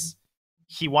because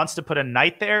he wants to put a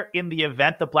knight there in the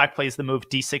event that Black plays the move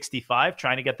d65,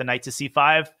 trying to get the knight to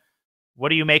c5? What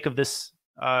do you make of this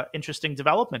interesting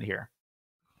development here?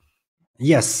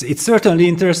 Yes, it's certainly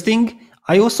interesting.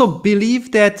 I also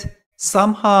believe that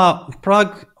somehow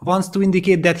Pragg wants to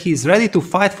indicate that he's ready to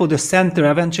fight for the center,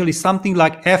 eventually something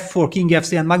like f4, king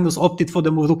f3, and Magnus opted for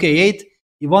the move rook a8.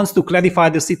 He wants to clarify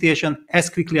the situation as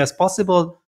quickly as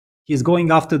possible. He's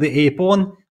going after the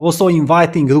a-pawn, also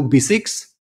inviting rook b6.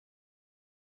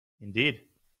 Indeed.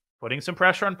 Putting some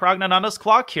pressure on Pragnananda's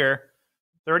clock here.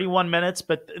 31 minutes,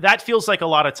 but that feels like a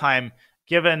lot of time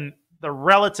given the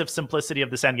relative simplicity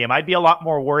of this endgame. I'd be a lot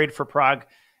more worried for Pragg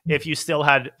if you still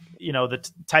had, you know, the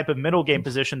type of middle game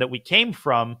position that we came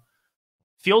from.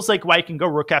 Feels like White can go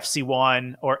rook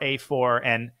fc1 or a4,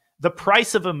 and the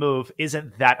price of a move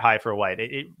isn't that high for White.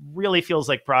 It really feels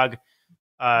like Pragg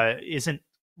isn't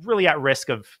really at risk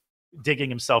of digging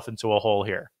himself into a hole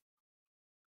here.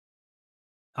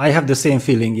 I have the same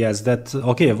feeling, yes, that,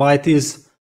 okay, White is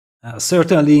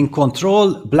certainly in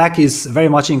control. Black is very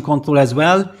much in control as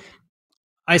well.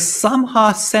 I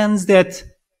somehow sense that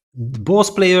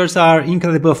both players are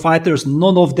incredible fighters.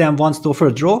 None of them wants to offer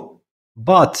a draw.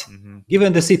 But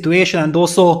given the situation and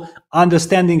also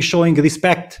understanding, showing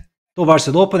respect towards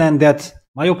the opponent, that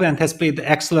my opponent has played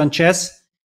excellent chess,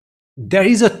 there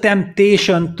is a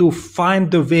temptation to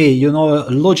find the way, you know,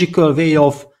 a logical way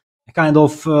of kind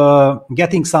of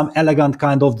getting some elegant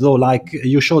kind of draw, like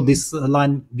you showed this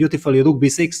line beautifully, rook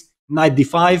b6, knight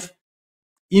d5,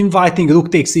 inviting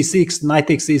rook takes c6, knight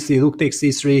takes c3, rook takes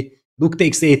c3, rook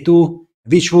takes a2,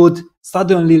 which would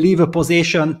suddenly leave a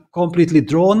position completely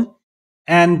drawn,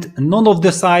 and none of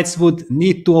the sides would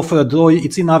need to offer a draw.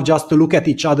 It's enough just to look at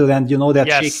each other and you know that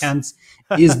shake hands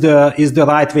is the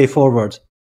right way forward.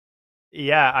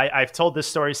 Yeah, I've told this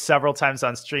story several times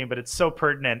on stream, but it's so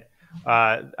pertinent.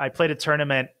 I played a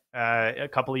tournament a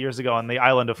couple of years ago on the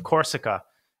island of Corsica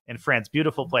in France.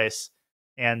 Beautiful place.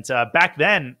 And back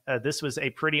then, this was a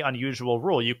pretty unusual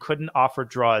rule. You couldn't offer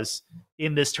draws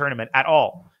in this tournament at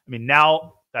all. I mean,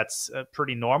 now that's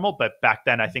pretty normal, but back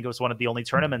then I think it was one of the only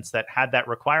tournaments that had that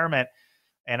requirement.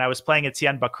 and I was playing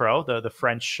Etienne Bacrot, the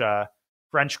French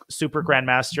super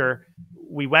grandmaster.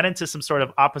 We went into some sort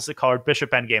of opposite colored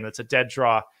bishop endgame. That's a dead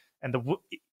draw, and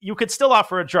you could still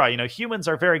offer a draw. You know, humans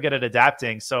are very good at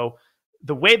adapting. So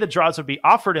the way the draws would be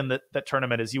offered in the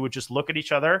tournament is you would just look at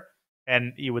each other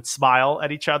and you would smile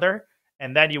at each other,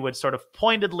 and then you would sort of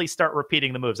pointedly start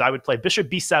repeating the moves. I would play bishop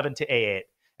b7 to a8,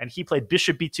 and he played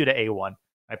bishop b2 to a1.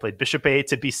 I played bishop a8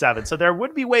 to b7. So there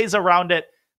would be ways around it,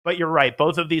 but you're right.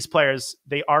 Both of these players,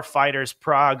 they are fighters.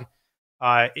 Pragg,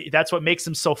 that's what makes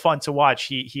him so fun to watch.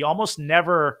 He almost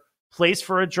never plays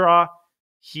for a draw.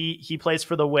 He plays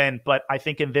for the win, but I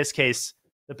think in this case,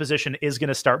 the position is going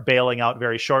to start bailing out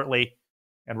very shortly.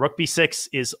 And rook b6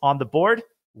 is on the board.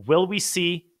 Will we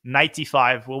see knight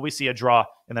d5? Will we see a draw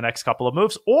in the next couple of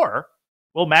moves? Or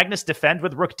will Magnus defend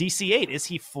with rook dc8? Is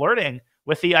he flirting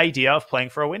with the idea of playing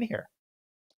for a win here?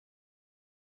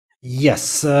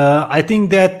 Yes, I think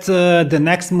that the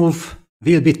next move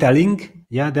will be telling.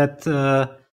 Yeah,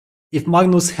 that if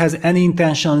Magnus has any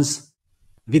intentions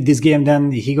with this game,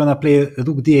 then he's gonna play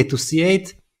rook d8 to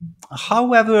c8.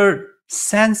 However,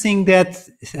 sensing that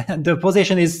the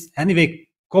position is anyway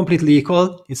completely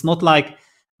equal, it's not like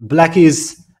black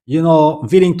is, you know,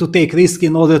 willing to take risk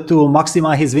in order to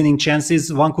maximize his winning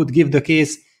chances. One could give the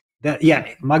case that,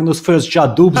 yeah, Magnus first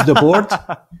just dupes the board.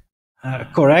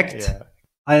 Correct. Yeah.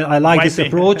 I like this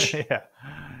approach.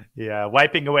 Yeah,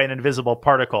 wiping away an invisible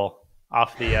particle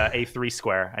off the a3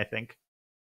 square, I think.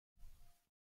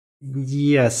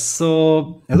 Yes,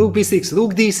 so rook b6,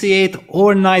 rook d8,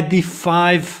 or knight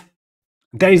d5.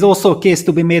 There is also a case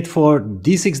to be made for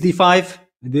d6, d5.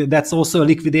 That's also a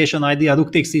liquidation idea.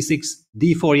 Rook takes c6,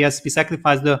 d4. Yes, we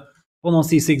sacrifice the pawn on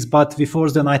c6, but we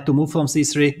force the knight to move from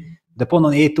c3. The pawn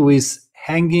on a2 is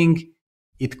hanging.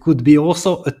 It could be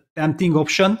also a tempting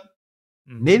option.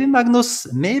 Maybe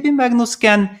Magnus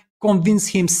can convince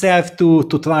himself to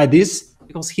try this,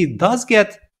 because he does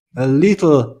get a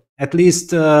little, at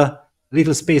least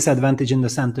little space advantage in the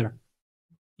center.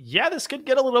 Yeah, this could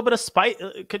get a little bit of spice.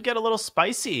 Could get a little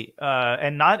spicy,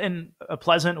 and not in a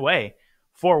pleasant way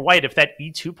for white if that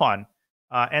e2 pawn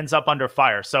ends up under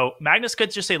fire. So Magnus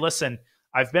could just say, "Listen,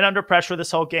 I've been under pressure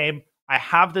this whole game. I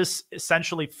have this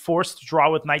essentially forced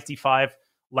draw with knight d5.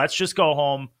 Let's just go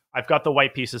home. I've got the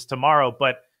white pieces tomorrow."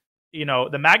 But, you know,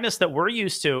 the Magnus that we're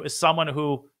used to is someone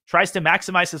who tries to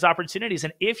maximize his opportunities.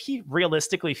 And if he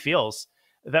realistically feels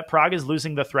that Pragg is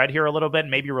losing the thread here a little bit,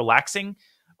 maybe relaxing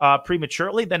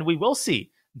prematurely, then we will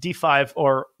see d5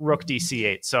 or rook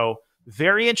dc8. So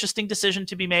very interesting decision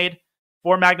to be made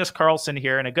for Magnus Carlsen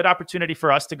here, and a good opportunity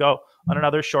for us to go on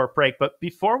another short break. But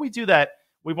before we do that,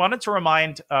 we wanted to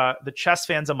remind the chess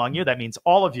fans among you, that means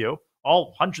all of you,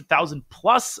 all 100,000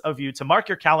 plus of you, to mark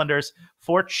your calendars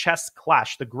for Chess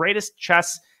Clash, the greatest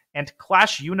chess and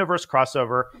Clash universe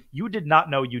crossover you did not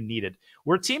know you needed.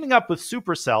 We're teaming up with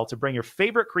Supercell to bring your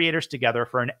favorite creators together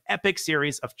for an epic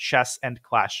series of chess and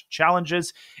Clash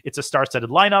challenges. It's a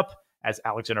star-studded lineup as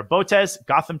Alexander Botez,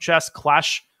 Gotham Chess,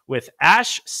 clash with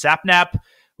Ash, Sapnap,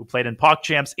 who played in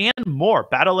PogChamps, and more.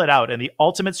 Battle it out in the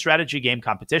ultimate strategy game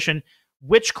competition.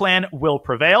 Which clan will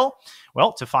prevail?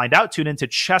 Well, to find out, tune into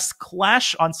Chess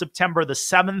Clash on September the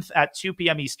 7th at 2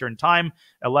 p.m. Eastern Time,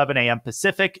 11 a.m.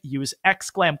 Pacific. Use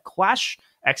 !Clash,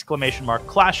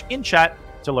 !Clash in chat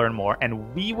to learn more.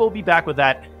 And we will be back with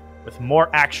that, with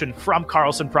more action from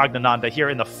Carlsen Praggnanandhaa here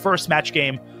in the first match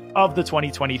game of the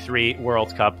 2023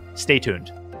 World Cup. Stay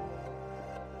tuned.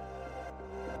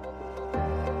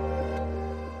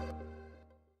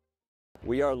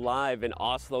 We are live in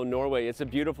Oslo, Norway. It's a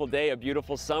beautiful day, a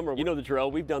beautiful summer. You know the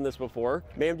drill. We've done this before.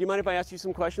 Ma'am, do you mind if I ask you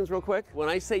some questions real quick? When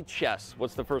I say chess,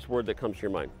 what's the first word that comes to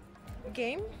your mind?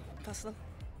 Game. Puzzle.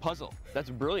 Puzzle. That's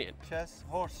brilliant. Chess.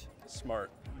 Horse.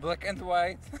 Smart. Black and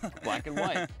white. Black and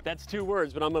white. That's 2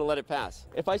 words, but I'm going to let it pass.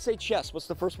 If I say chess, what's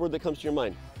the first word that comes to your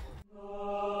mind?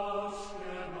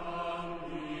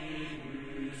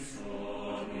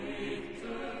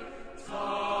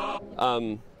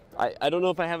 I don't know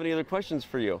if I have any other questions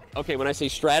for you. Okay, when I say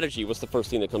strategy, what's the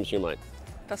first thing that comes to your mind?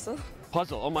 Puzzle.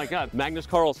 Puzzle. Oh my God. Magnus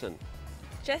Carlsen.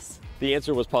 Chess. The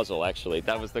answer was puzzle, actually.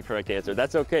 That was the correct answer.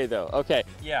 That's okay, though. Okay.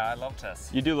 Yeah, I love chess.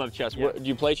 You do love chess. Yeah. Do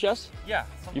you play chess? Yeah,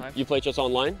 sometimes. You play chess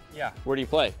online? Yeah. Where do you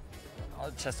play?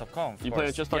 Chess.com. You play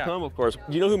on chess.com, of course.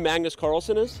 Do you know who Magnus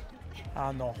Carlsen is?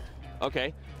 No.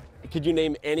 Okay. Could you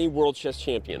name any world chess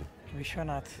champion? We sure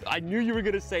not. I knew you were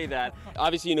going to say that.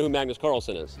 Obviously, you know who Magnus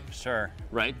Carlsen is. Sure.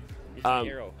 Right? He's a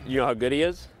hero. You know how good he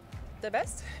is? The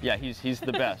best? Yeah, he's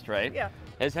the best, right? Yeah.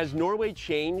 Has Norway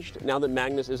changed now that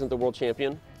Magnus isn't the world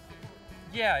champion?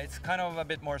 Yeah, it's kind of a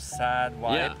bit more sad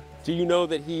vibe. Yeah. Do you know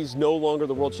that he's no longer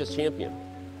the world chess champion?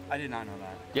 I did not know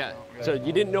that. Yeah. So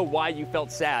you didn't know why you felt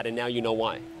sad, and now you know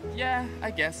why. Yeah, I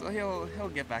guess he'll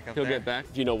get back up He'll there. get back.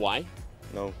 Do you know why?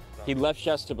 No. He left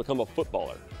chess to become a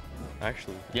footballer.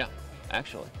 Actually. Yeah,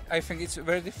 actually. I think it's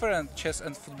very different, chess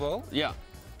and football. Yeah.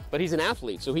 But he's an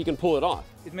athlete, so he can pull it off.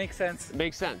 It makes sense. It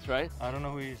makes sense, right? I don't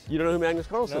know who he is. You don't know who Magnus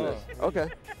Carlsen is? Okay.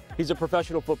 He's a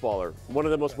professional footballer, one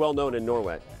of the most well-known in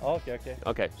Norway. Okay, okay.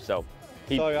 Okay, so...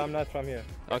 Sorry, I'm not from here.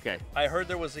 Okay. I heard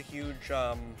there was a huge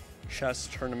chess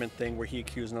tournament thing where he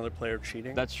accused another player of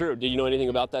cheating. That's true. Do you know anything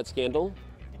about that scandal?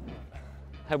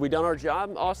 Have we done our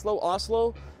job, Oslo?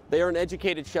 Oslo, they are an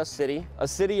educated chess city, a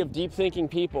city of deep-thinking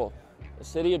people, a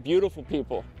city of beautiful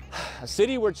people, a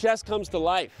city where chess comes to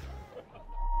life.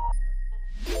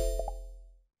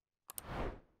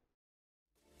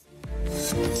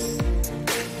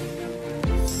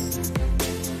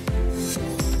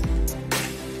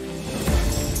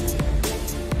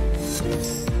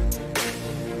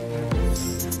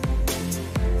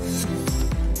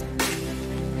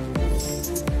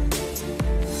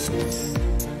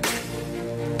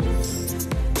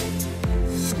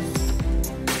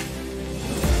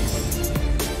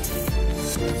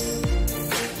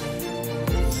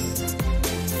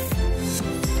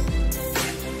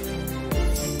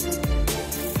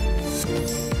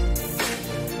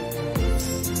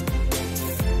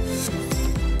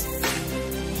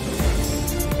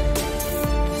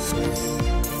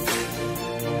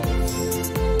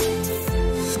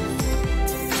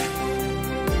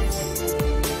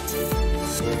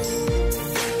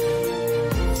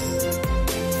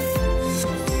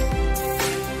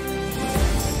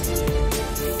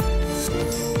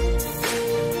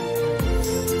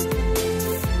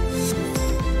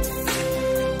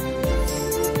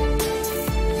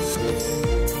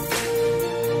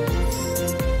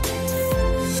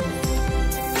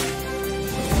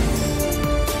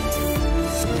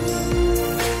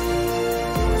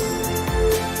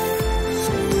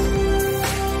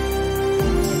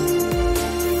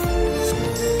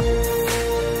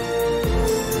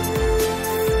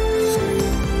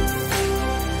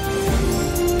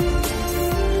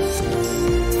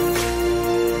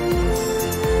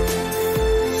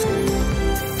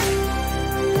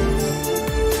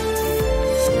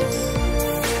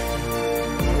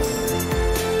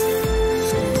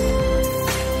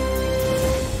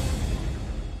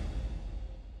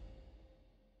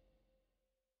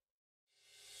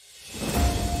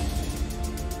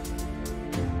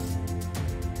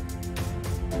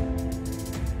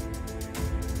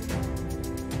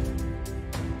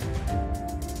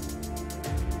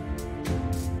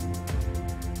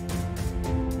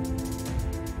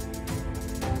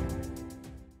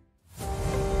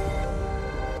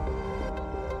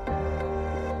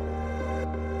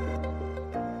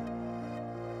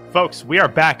 Folks, we are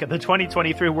back at the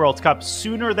 2023 World Cup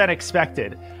sooner than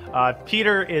expected.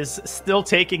 Peter is still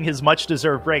taking his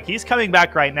much-deserved break. He's coming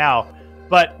back right now,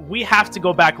 but we have to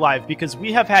go back live because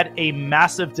we have had a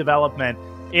massive development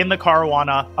in the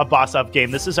Caruana-Abasov game.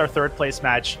 This is our third-place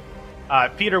match.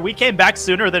 Peter, we came back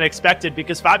sooner than expected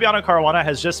because Fabiano Caruana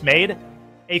has just made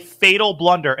a fatal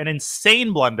blunder, an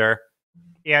insane blunder,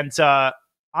 and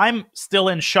I'm still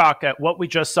in shock at what we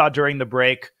just saw during the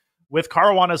break with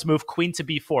Caruana's move queen to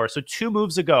b4. So 2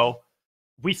 moves ago,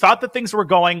 we thought that things were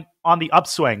going on the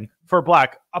upswing for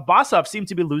black. Abasov seemed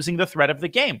to be losing the thread of the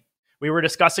game. We were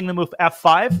discussing the move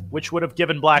f5, which would have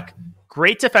given black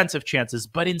great defensive chances,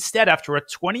 but instead, after a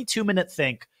 22-minute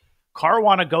think,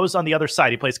 Caruana goes on the other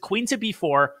side. He plays queen to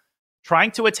b4,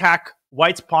 trying to attack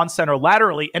white's pawn center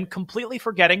laterally and completely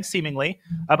forgetting, seemingly,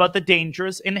 about the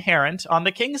dangers inherent on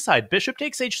the king side. Bishop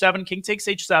takes h7, king takes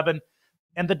h7,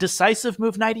 and the decisive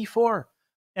move knight e4,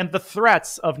 and the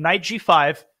threats of knight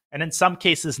g5, and in some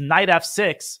cases knight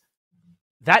f6,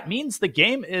 that means the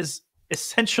game is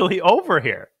essentially over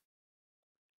here.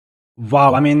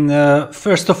 Wow, I mean,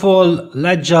 first of all,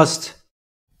 let's just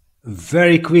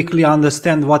very quickly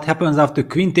understand what happens after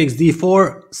queen takes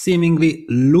d4, seemingly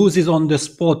loses on the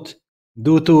spot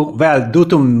due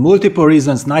to multiple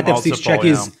reasons. Knight f6 check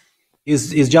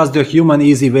is just the human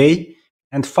easy way,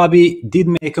 and Fabi did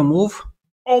make a move.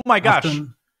 Oh my gosh.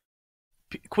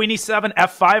 Queen e7,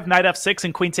 f5, knight f6,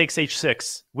 and queen takes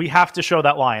h6. We have to show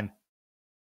that line.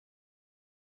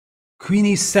 Queen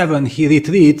e7, he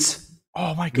retreats.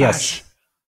 Oh my gosh. Yes.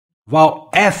 Wow,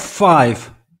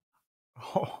 f5.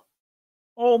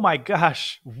 Oh my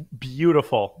gosh.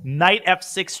 Beautiful. Knight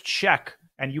f6 check,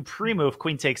 and you pre-move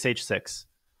queen takes h6.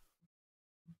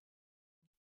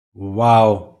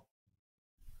 Wow.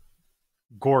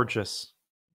 Gorgeous.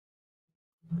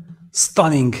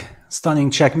 Stunning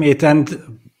checkmate,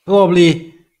 and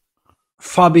probably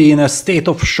Fabi in a state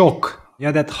of shock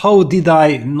Yeah, that how did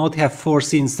I not have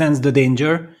foreseen, sensed the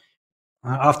danger?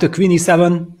 After queen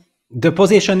e7, the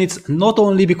position is not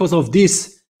only because of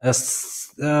this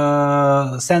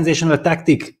sensational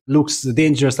tactic looks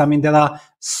dangerous. I mean, there are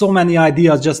so many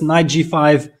ideas, just knight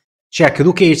g5, check,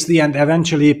 rook h3, and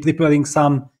eventually preparing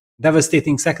some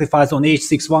devastating sacrifice on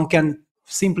h6. One can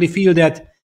simply feel that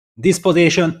this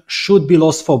position should be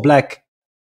lost for black.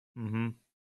 Mm-hmm.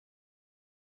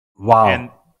 Wow. And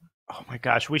oh my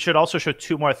gosh, we should also show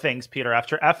two more things, Peter.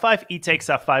 After f5, e takes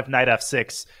f5, knight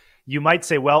f6. You might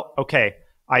say, well, okay,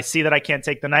 I see that I can't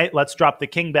take the knight. Let's drop the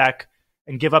king back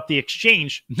and give up the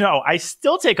exchange. No, I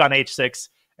still take on h6,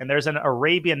 and there's an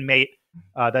Arabian mate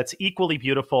that's equally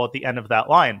beautiful at the end of that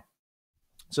line.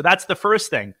 So that's the first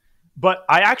thing. But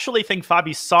I actually think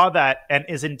Fabi saw that and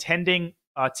is intending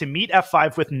to meet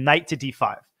f5 with knight to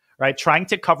d5, right? Trying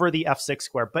to cover the f6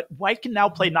 square. But white can now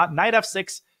play not knight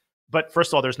f6, but first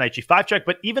of all, there's knight g5 check,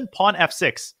 but even pawn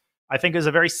f6, I think is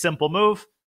a very simple move.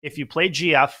 If you play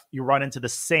gf, you run into the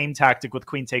same tactic with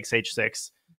queen takes h6.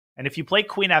 And if you play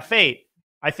queen f8,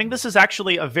 I think this is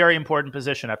actually a very important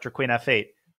position after queen f8.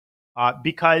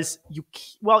 Because you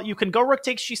can go rook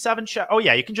takes g7 check. Oh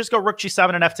yeah, you can just go rook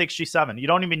g7 and f takes g7. You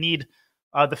don't even need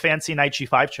the fancy knight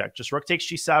g5 check. Just rook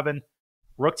takes g7,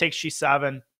 rook takes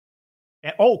g7.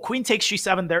 And, oh, queen takes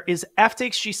g7. There is f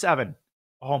takes g7.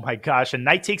 Oh my gosh, and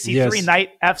knight takes e3, yes. Knight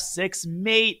f6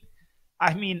 mate.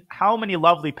 I mean, how many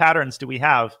lovely patterns do we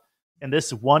have in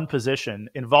this one position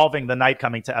involving the knight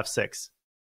coming to f6?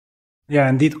 Yeah,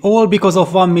 and it all because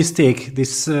of one mistake.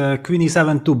 This queen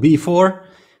e7 to b4,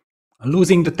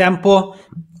 losing the tempo.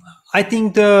 I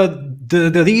think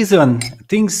the reason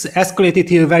things escalated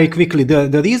here very quickly.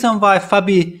 The reason why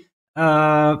Fabi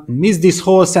missed this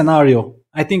whole scenario,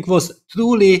 I think, was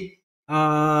truly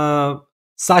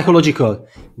psychological.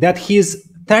 That his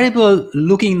terrible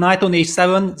looking knight on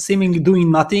h7 seemingly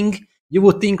doing nothing. You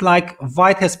would think like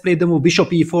white has played the move bishop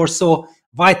e4, so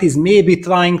white is maybe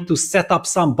trying to set up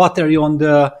some battery on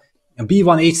the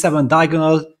b1 h7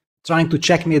 diagonal, trying to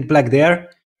checkmate black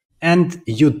there. And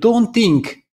you don't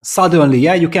think suddenly,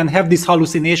 yeah, you can have this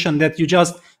hallucination that you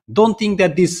just don't think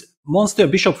that this monster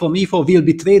bishop from e4 will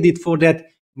be traded for that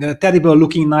terrible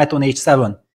looking knight on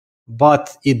h7.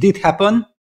 But it did happen.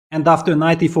 And after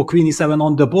knight e4, queen e7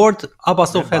 on the board,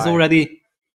 Abbasov has already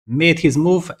made his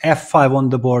move, f5 on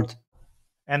the board.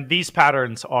 And these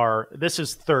patterns are, this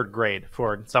is third grade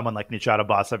for someone like Nijat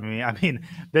Abbasov. I mean,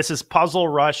 this is puzzle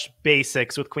rush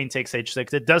basics with queen takes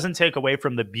h6. It doesn't take away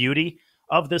from the beauty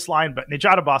of this line, but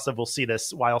Nijat Abbasov will see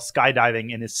this while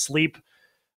skydiving in his sleep.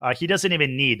 He doesn't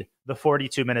even need the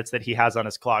 42 minutes that he has on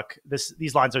his clock.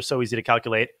 These lines are so easy to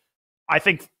calculate. I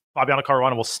think Fabiano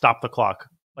Caruana will stop the clock,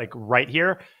 like right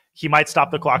here. He might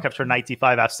stop the clock after knight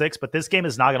d5, f6, but this game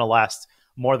is not going to last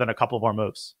more than a couple more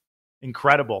moves.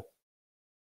 Incredible.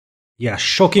 Yeah,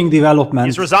 shocking development.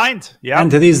 He's resigned. Yeah.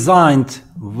 And resigned.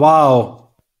 Wow.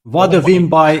 What a win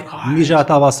by Nijat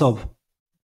Abbasov.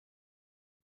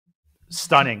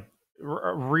 Stunning.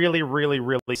 Really, really,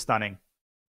 really stunning.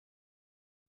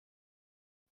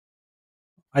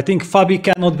 I think Fabi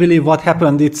cannot believe what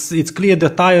happened. It's clear the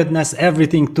tiredness,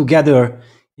 everything together.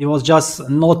 He was just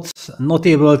not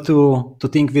able to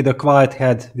think with a quiet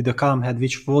head, with a calm head,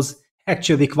 which was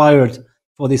actually required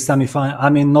for this semifinal. I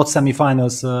mean, not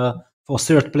semifinals, for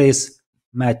third place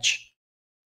match.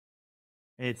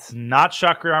 It's not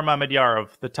Shakhriyar Mamedyarov,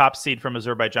 the top seed from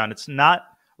Azerbaijan. It's not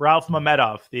Rauf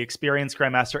Mamedov, the experienced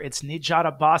grandmaster. It's Nijat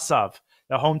Abbasov,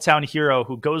 the hometown hero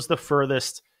who goes the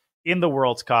furthest in the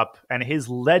World Cup, and his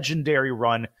legendary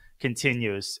run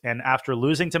continues. And after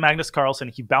losing to Magnus Carlsen,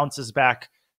 he bounces back.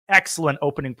 Excellent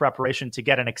opening preparation to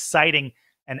get an exciting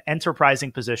and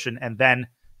enterprising position, and then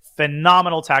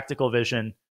phenomenal tactical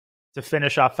vision to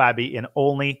finish off Fabi in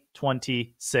only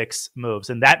 26 moves.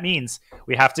 And that means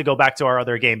we have to go back to our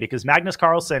other game, because Magnus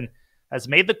Carlsen has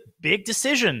made the big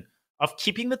decision of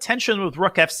keeping the tension with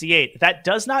rook fc8. That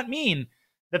does not mean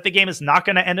that the game is not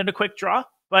going to end in a quick draw,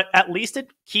 but at least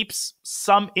it keeps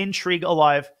some intrigue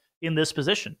alive in this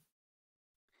position.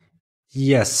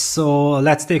 Yes, so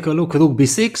let's take a look. Rook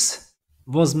b6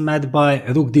 was met by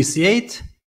rook dc8,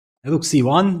 rook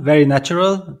c1, very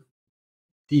natural,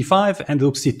 d5, and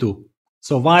rook c2.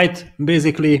 So white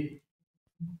basically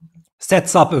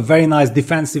sets up a very nice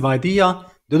defensive idea.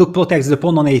 The rook protects the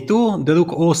pawn on a2. The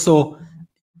rook also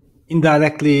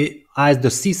indirectly eyes the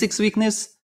c6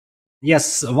 weakness.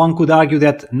 Yes, one could argue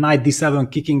that knight d7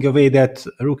 kicking away that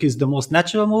rook is the most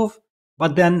natural move,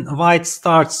 but then white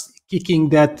starts kicking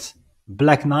that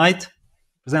black knight.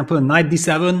 For example, knight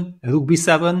d7, rook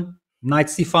b7, knight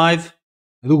c5,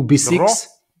 rook b6.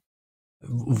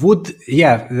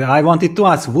 I wanted to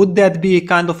ask, would that be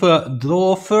kind of a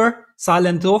draw offer,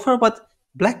 silent draw offer? But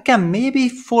black can maybe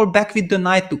fall back with the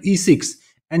knight to e6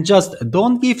 and just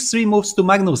don't give 3 moves to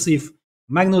Magnus. If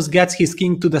Magnus gets his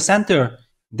king to the center,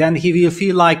 then he will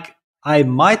feel like I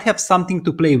might have something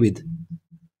to play with.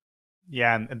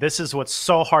 Yeah, and this is what's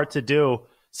so hard to do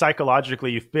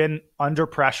psychologically. You've been under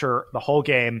pressure the whole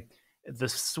game. The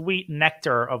sweet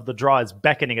nectar of the draw is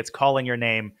beckoning. It's calling your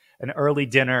name. An early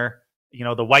dinner,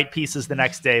 the white pieces the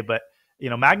next day. But,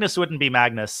 Magnus wouldn't be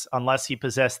Magnus unless he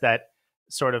possessed that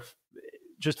sort of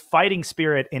just fighting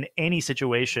spirit in any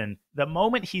situation. The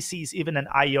moment he sees even an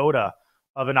iota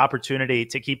of an opportunity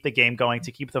to keep the game going,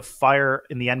 to keep the fire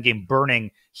in the endgame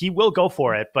burning, he will go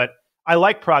for it. But I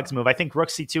like Pragg's move. I think rook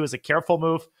c2 is a careful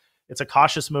move. It's a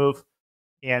cautious move.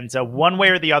 And one way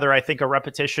or the other, I think a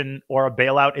repetition or a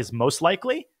bailout is most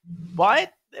likely.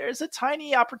 But there's a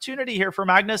tiny opportunity here for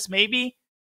Magnus, maybe,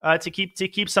 to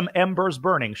keep some embers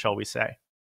burning, shall we say.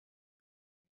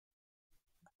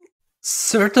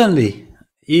 Certainly.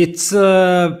 It's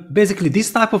basically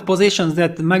this type of positions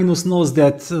that Magnus knows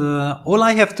that all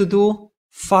I have to do,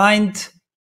 find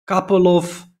a couple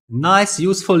of nice,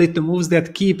 useful little moves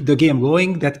that keep the game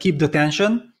going, that keep the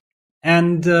tension.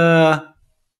 And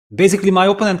basically my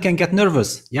opponent can get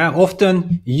nervous. Yeah,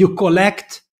 often you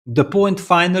collect the point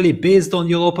finally based on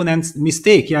your opponent's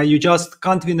mistake. Yeah, you just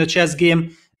can't win a chess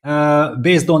game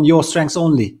based on your strengths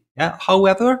only. Yeah,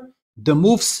 however, the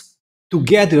moves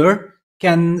together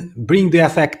can bring the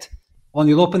effect on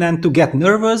your opponent to get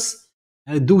nervous,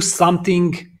 do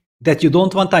something that you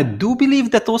don't want. I do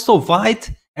believe that also White,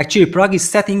 actually Pragg is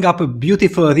setting up a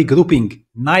beautiful regrouping.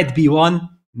 Knight b1,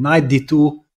 knight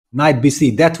d2, knight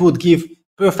bc. That would give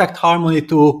perfect harmony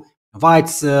to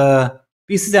White's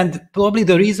pieces, and probably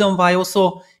the reason why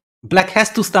also Black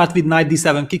has to start with knight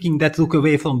d7, kicking that rook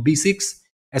away from b6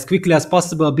 as quickly as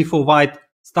possible before White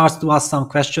starts to ask some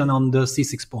question on the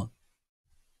c6 pawn.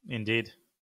 Indeed.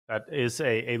 That is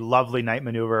a lovely knight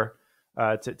maneuver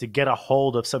to get a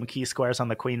hold of some key squares on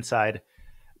the queen side.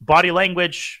 Body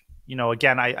language,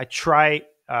 again, I try...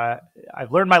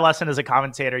 I've learned my lesson as a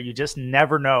commentator. You just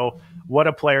never know what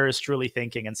a player is truly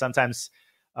thinking. And sometimes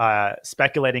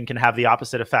speculating can have the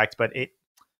opposite effect. But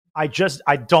I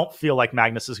don't feel like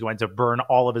Magnus is going to burn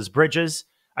all of his bridges.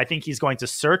 I think he's going to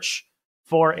search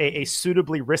for a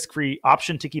suitably risk-free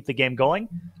option to keep the game going.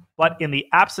 But in the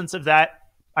absence of that,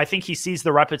 I think he sees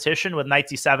the repetition with knight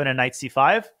d7 and knight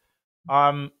c5.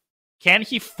 Can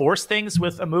he force things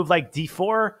with a move like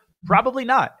d4? Probably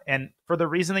not. And for the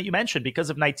reason that you mentioned, because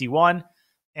of knight d1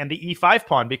 and the e5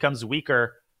 pawn becomes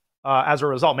weaker as a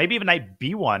result. Maybe even knight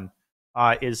b1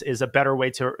 is a better way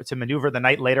to maneuver the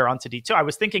knight later onto d2. I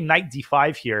was thinking knight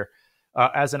d5 here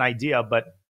as an idea, but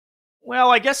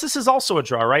well, I guess this is also a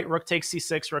draw, right? Rook takes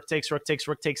c6, rook takes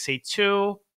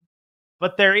a2.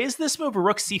 But there is this move,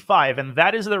 rook c5, and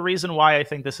that is the reason why I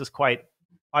think this is quite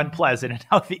unpleasant. And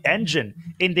how the engine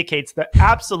indicates the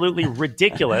absolutely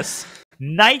ridiculous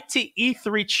knight to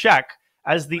e3 check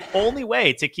as the only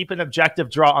way to keep an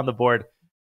objective draw on the board.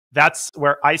 That's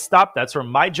where I stop. That's where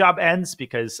my job ends,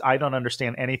 because I don't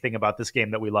understand anything about this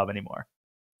game that we love anymore.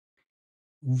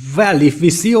 Well, if we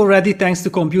see already, thanks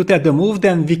to computer, the move,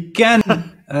 then we can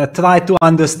try to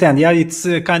understand. Yeah, it's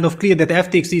kind of clear that f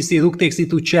takes e3, rook takes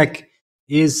e2 check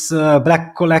is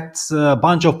Black collects a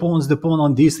bunch of pawns. The pawn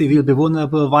on d3 will be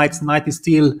vulnerable. White's knight is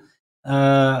still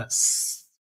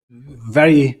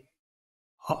very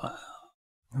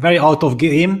out of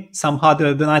game. Somehow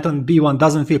the knight on b1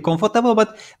 doesn't feel comfortable,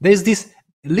 but there's this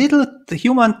little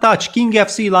human touch, king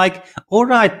f3, like, all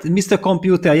right, Mr.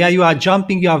 Computer, yeah, you are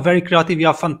jumping, you are very creative, you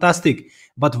are fantastic,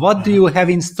 but what do you have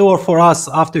in store for us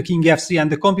after king f3?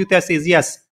 And the computer says,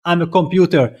 yes, I'm a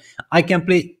computer, I can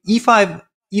play e5,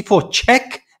 e4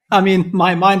 check. I mean,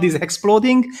 my mind is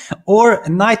exploding. Or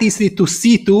knight e3 to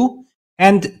c2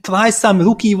 and try some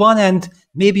rook e1 and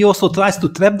maybe also tries to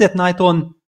trap that knight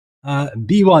on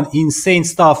b1. Insane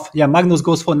stuff. Yeah, Magnus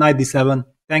goes for knight d7.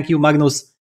 Thank you,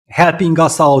 Magnus, helping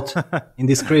us out in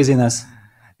this craziness.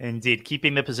 Indeed,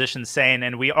 keeping the position sane.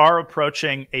 And we are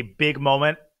approaching a big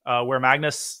moment where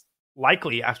Magnus,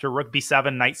 likely after rook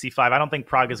b7, knight c5, I don't think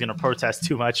Pragg is going to protest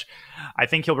too much. I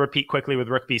think he'll repeat quickly with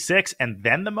rook b6, and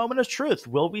then the moment of truth.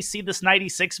 Will we see this knight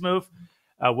e6 move?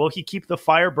 Will he keep the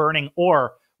fire burning,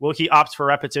 or will he opt for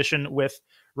repetition with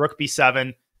rook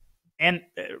b7? And,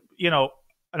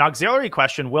 an auxiliary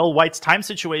question, will White's time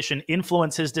situation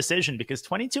influence his decision? Because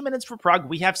 22 minutes for Pragg,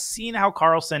 we have seen how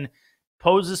Carlsen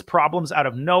poses problems out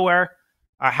of nowhere,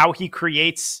 how he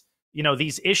creates,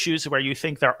 these issues where you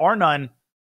think there are none.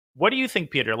 What do you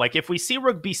think, Peter? Like, if we see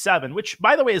rook b7, which,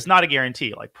 by the way, is not a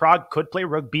guarantee, like Pragg could play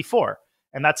rook b4.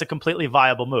 and that's a completely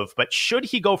viable move. But should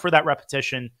he go for that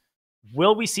repetition,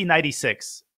 will we see knight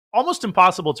e6? Almost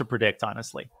impossible to predict,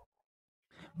 honestly.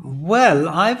 Well,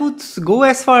 I would go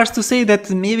as far as to say that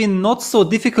maybe not so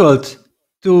difficult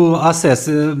to assess.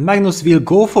 Magnus will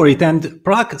go for it, and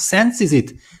Pragg senses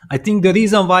it. I think the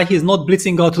reason why he's not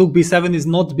blitzing out rook b7 is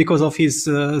not because of his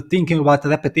thinking about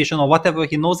repetition or whatever.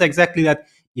 He knows exactly that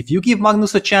if you give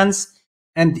Magnus a chance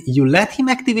and you let him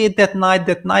activate that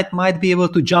knight might be able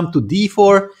to jump to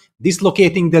d4,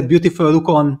 dislocating that beautiful rook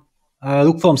on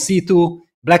rook from c2.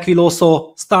 Black will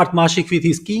also start marching with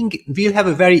his king. We'll have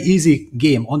a very easy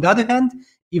game. On the other hand,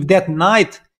 if that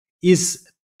knight is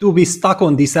to be stuck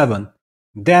on d7,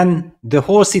 then the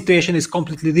whole situation is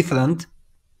completely different.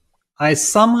 I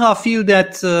somehow feel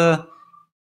that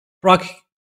Pragg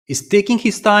is taking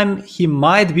his time. He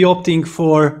might be opting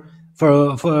for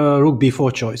a rook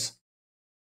b4 choice.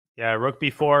 Yeah, rook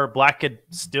b4. Black could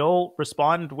still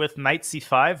respond with knight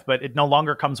c5, but it no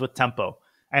longer comes with tempo.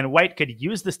 And white could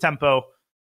use this tempo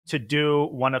to do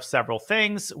one of several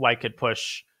things. White could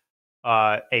push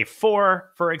a4,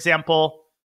 for example,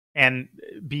 and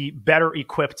be better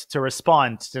equipped to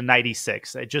respond to knight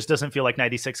e6. It just doesn't feel like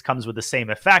knight e6 comes with the same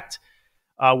effect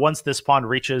once this pawn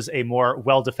reaches a more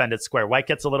well-defended square. White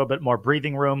gets a little bit more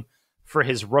breathing room for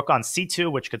his rook on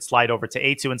c2, which could slide over to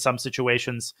a2 in some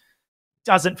situations.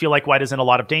 Doesn't feel like white is in a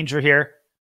lot of danger here,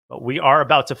 but we are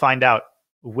about to find out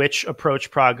which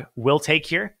approach Pragg will take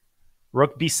here.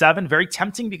 Rook b7, very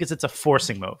tempting because it's a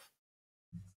forcing move.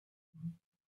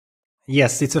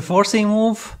 Yes, it's a forcing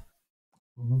move,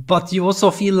 but you also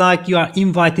feel like you are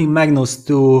inviting Magnus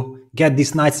to get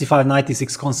this knight c5, knight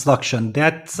e6 construction.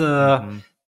 That's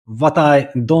what I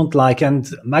don't like, and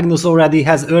Magnus already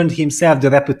has earned himself the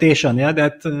reputation,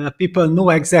 that people know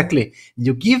exactly.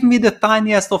 You give me the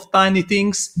tiniest of tiny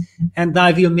things, and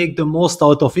I will make the most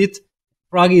out of it.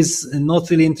 Pragg is not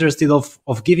really interested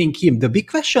of giving him. The big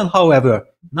question, however,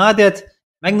 now that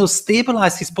Magnus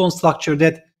stabilized his pawn structure,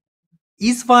 that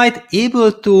is white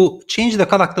able to change the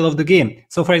character of the game?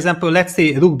 So, for example, let's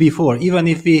say rook b4. Even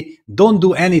if we don't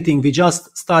do anything, we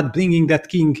just start bringing that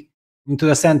king into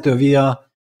the center via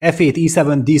f8,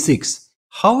 e7, d6.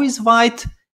 How is white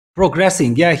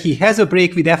progressing? Yeah, he has a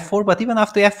break with f4, but even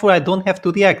after f4, I don't have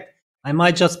to react. I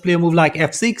might just play a move like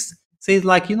f6. Say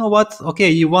like, you know what? Okay,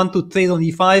 you want to trade on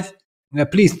e5?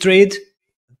 Please trade.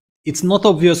 It's not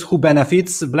obvious who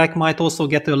benefits. Black might also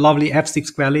get a lovely f6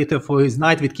 square later for his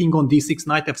knight with king on d6,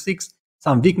 knight f6.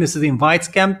 Some weaknesses in white's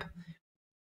camp.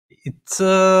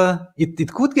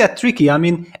 It could get tricky. I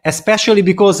mean, especially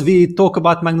because we talk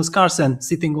about Magnus Carlsen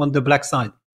sitting on the black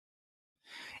side.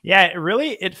 Yeah,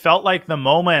 it felt like the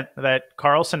moment that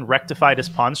Carlsen rectified his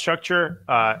pawn structure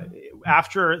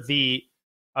after the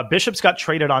bishops got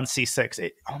traded on c6.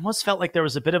 It almost felt like there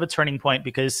was a bit of a turning point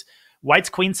because white's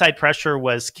queenside pressure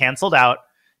was canceled out,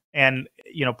 and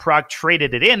Pragg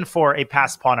traded it in for a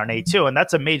passed pawn on a2, and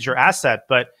that's a major asset.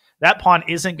 But that pawn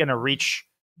isn't going to reach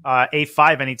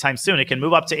a5 anytime soon. It can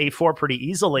move up to a4 pretty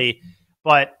easily,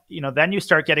 but then you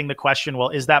start getting the question: well,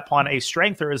 is that pawn a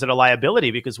strength or is it a liability?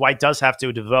 Because white does have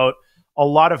to devote a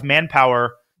lot of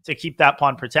manpower to keep that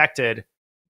pawn protected.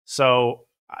 So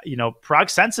Pragg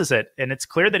senses it, and it's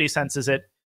clear that he senses it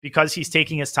because he's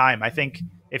taking his time. I think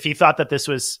if he thought that this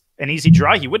was an easy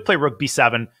draw, he would play rook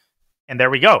b7, and there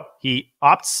we go. He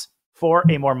opts for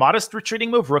a more modest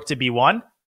retreating move, rook to b1,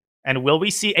 and will we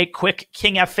see a quick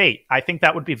king f8? I think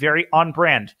that would be very on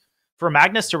brand for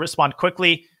Magnus to respond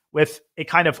quickly with a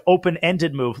kind of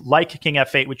open-ended move like king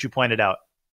f8, which you pointed out.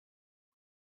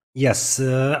 Yes,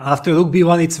 after rook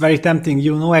b1, it's very tempting.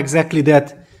 You know exactly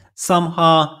that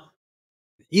somehow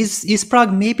is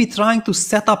Pragg maybe trying to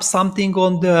set up something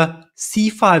on the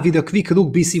c5 with a quick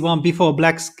rook bc1 before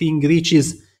black's king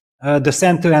reaches the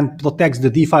center and protects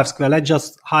the d5 square. Let's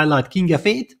just highlight king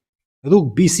f8,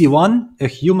 rook bc1, a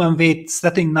human weight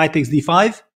setting knight takes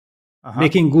d5,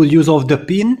 making good use of the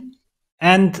pin.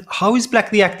 And how is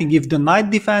black reacting? If the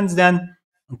knight defends, then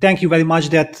thank you very much,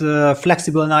 that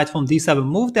flexible knight from d7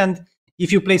 moved. And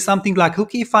if you play something like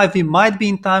rook a5, we might be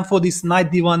in time for this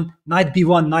knight d1, knight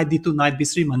b1, knight d2, knight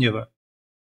b3 maneuver.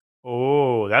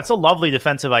 Oh, that's a lovely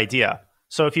defensive idea.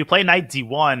 So if you play knight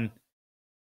d1,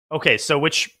 okay, so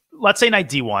let's say knight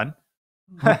d1.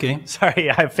 Okay.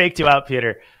 Sorry, I faked you out,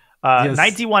 Peter. Yes.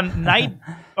 Knight d1,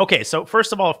 okay, so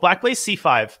first of all, if black plays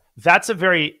c5, that's a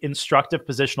very instructive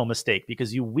positional mistake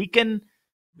because you weaken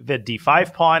the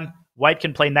d5 pawn. White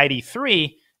can play knight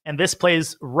e3, and this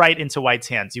plays right into white's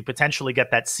hands. You potentially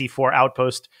get that c4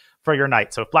 outpost for your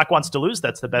knight. So if black wants to lose,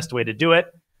 that's the best way to do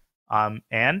it.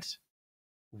 And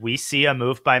we see a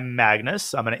move by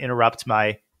Magnus. I'm going to interrupt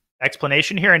my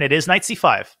explanation here, and it is knight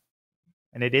c5.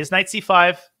 And it is knight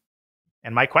c5.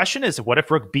 And my question is, what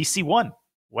if rook bc1?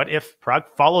 What if Pragg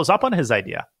follows up on his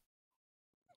idea?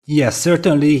 Yes,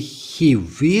 certainly he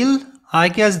will. I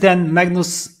guess then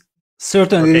Magnus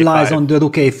certainly relies on the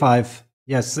rook a5.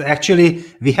 Yes, actually,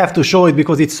 we have to show it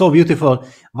because it's so beautiful.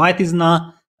 White is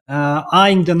now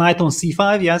eyeing the knight on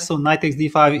c5. Yes, so knight takes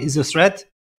d5 is a threat.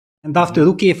 And after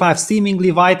rook a5,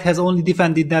 seemingly White has only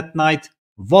defended that knight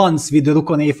once with the rook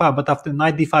on a5. But after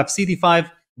knight d5, c d5,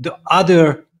 the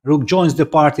other rook joins the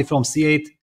party from c8,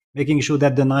 making sure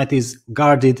that the knight is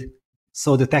guarded,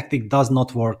 so the tactic does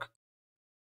not work.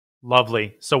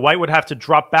 Lovely. So White would have to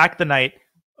drop back the knight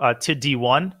to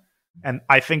d1. And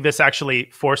I think this actually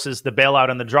forces the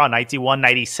bailout and the draw. Knight d1,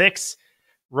 knight e6,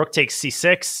 rook takes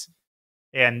c6.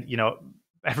 And, you know,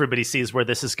 everybody sees where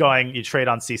this is going. You trade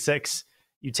on c6,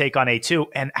 you take on a2.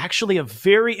 And actually a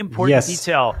very important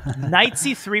detail, knight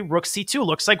c3, rook c2.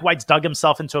 Looks like White's dug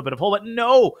himself into a bit of a hole, but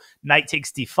no, knight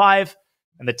takes d5.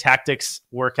 And the tactics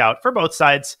work out for both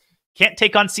sides. Can't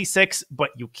take on c6,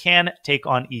 but you can take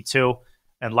on e2.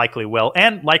 And likely will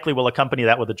accompany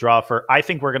that with a draw for, I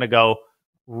think we're going to go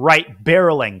right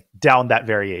barreling down that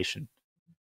variation.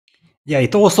 Yeah,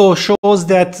 it also shows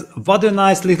that what a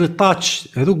nice little touch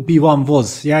rook b1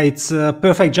 was. Yeah, it's a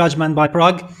perfect judgment by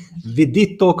Pragg. We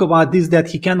did talk about this, that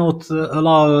he cannot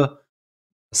allow a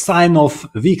sign of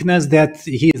weakness, that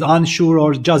he is unsure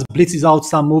or just blitzes out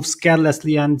some moves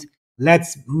carelessly and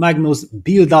lets Magnus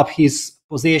build up his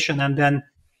position and then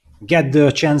get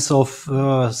the chance of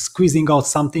squeezing out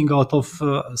something out of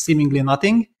seemingly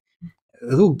nothing.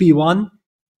 Rook b1,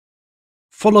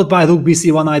 followed by rook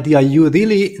bc1 idea. You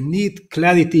really need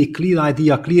clarity, clear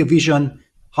idea, clear vision,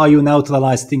 how you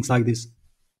neutralize things like this.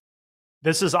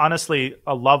 This is honestly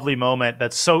a lovely moment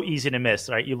that's so easy to miss,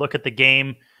 right? You look at the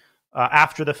game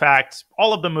after the fact,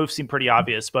 all of the moves seem pretty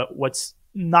obvious, but what's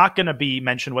not going to be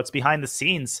mentioned, what's behind the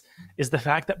scenes, is the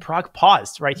fact that Pragg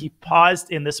paused, right? He paused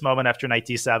in this moment after knight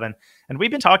d7. And we've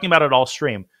been talking about it all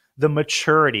stream. The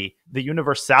maturity, the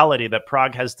universality that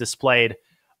Pragg has displayed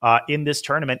in this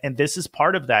tournament. And this is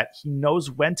part of that. He knows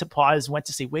when to pause, when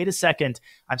to say, wait a second,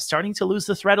 I'm starting to lose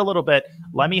the thread a little bit.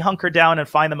 Let me hunker down and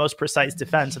find the most precise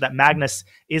defense so that Magnus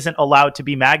isn't allowed to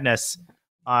be Magnus.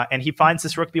 And he finds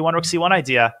this rook b1, rook c1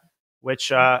 idea,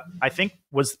 which I think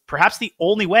was perhaps the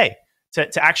only way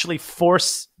to actually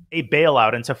force a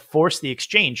bailout and to force the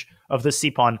exchange of the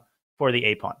c-pawn for the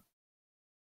a-pawn.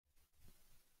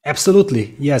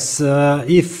 Absolutely, yes.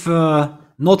 If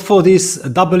not for this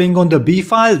doubling on the b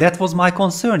file, that was my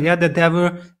concern. Yeah, that there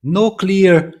were no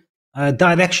clear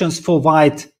directions for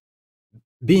White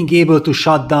being able to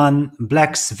shut down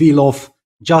Black's wheel of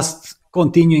just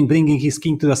continuing bringing his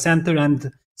king to the center and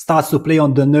starts to play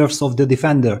on the nerves of the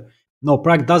defender. No,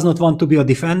 Pragg does not want to be a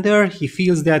defender. He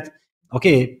feels that,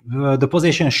 okay, the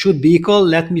position should be equal.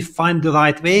 Let me find the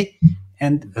right way.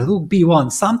 And rook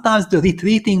b1. Sometimes the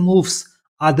retreating moves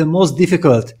are the most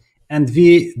difficult. And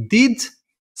we did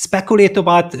speculate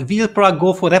about, will Pragg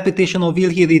go for repetition or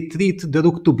will he retreat the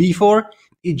rook to b4?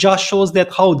 It just shows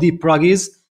that how deep Pragg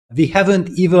is. We haven't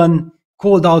even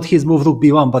called out his move rook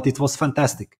b1, but it was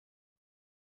fantastic.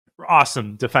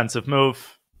 Awesome defensive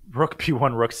move. Rook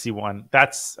b1, rook c1.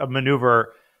 That's a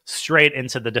maneuver straight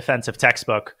into the defensive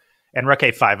textbook. And rook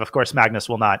a5. Of course, Magnus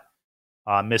will not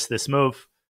miss this move.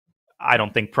 I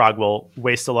don't think Pragg will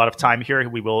waste a lot of time here.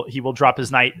 He will drop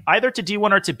his knight either to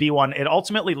d1 or to b1. It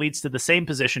ultimately leads to the same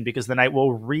position because the knight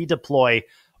will redeploy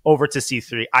over to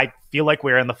c3. I feel like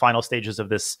we're in the final stages of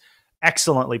this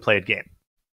excellently played game.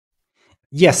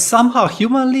 Yes, somehow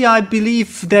humanly, I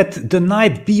believe that the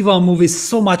knight b1 move is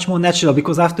so much more natural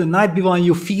because after knight b1,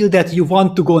 you feel that you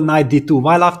want to go knight d2,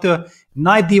 while after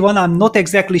knight d1, I'm not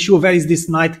exactly sure where is this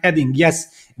knight heading.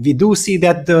 Yes, we do see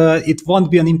that it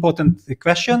won't be an important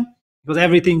question because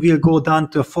everything will go down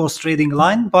to a forced trading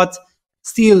line, but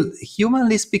still,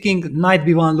 humanly speaking, knight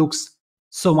b1 looks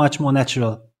so much more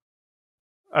natural.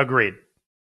 Agreed.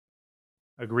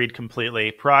 Agreed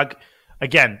completely. Pragg,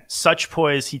 again, such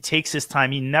poise. He takes his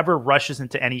time. He never rushes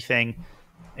into anything.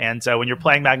 And when you're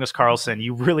playing Magnus Carlsen,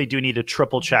 you really do need to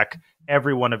triple check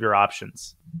every one of your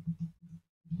options.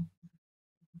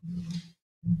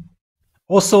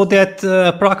 Also that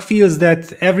Pragg feels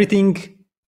that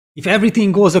if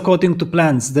everything goes according to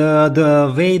plans,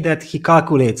 the way that he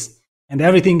calculates and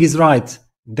everything is right,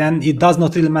 then it does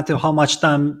not really matter how much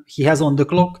time he has on the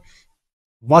clock.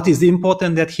 What is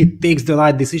important that he takes the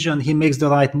right decision, he makes the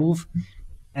right move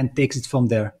and takes it from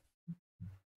there.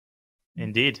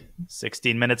 Indeed.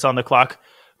 16 minutes on the clock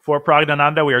for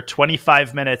Praggnanandhaa. We are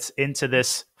 25 minutes into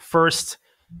this first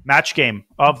match game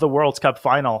of the World Cup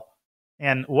final.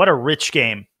 And what a rich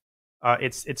game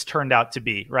it's turned out to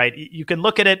be, right? You can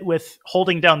look at it with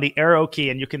holding down the arrow key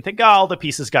and you can think, oh, all the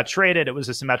pieces got traded. It was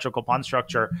a symmetrical pawn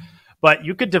structure. But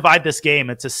you could divide this game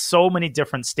into so many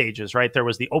different stages, right? There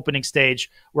was the opening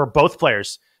stage where both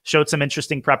players showed some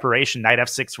interesting preparation. Knight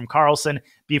f6 from Carlsen,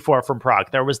 b4 from Pragg.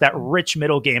 There was that rich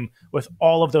middle game with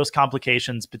all of those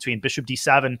complications between bishop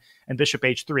d7 and bishop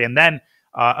h3. And then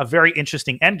a very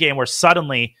interesting endgame where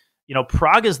suddenly,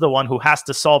 Pragg is the one who has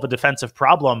to solve a defensive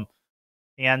problem.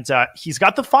 And he's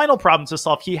got the final problem to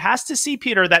solve. He has to see,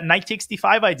 Peter, that knight takes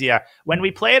d5 idea. When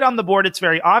we play it on the board, it's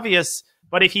very obvious.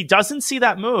 But if he doesn't see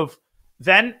that move,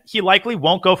 then he likely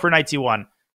won't go for knight d1.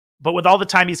 But with all the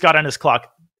time he's got on his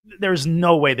clock, there's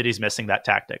no way that he's missing that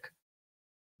tactic.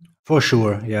 For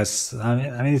sure, yes.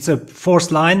 I mean, it's a fourth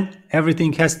line.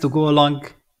 Everything has to go along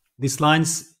these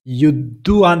lines. You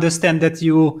do understand that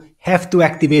you have to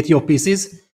activate your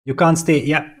pieces. You can't stay,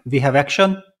 yeah, we have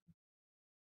action.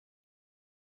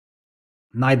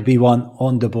 Knight b1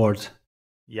 on the board.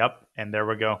 Yep, and there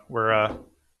we go. We're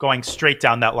going straight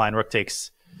down that line. Rook takes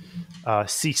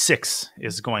c6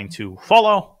 is going to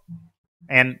follow.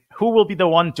 And who will be the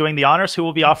one doing the honors? Who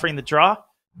will be offering the draw?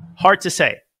 Hard to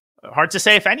say. Hard to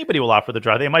say if anybody will offer the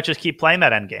draw. They might just keep playing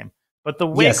that endgame. But the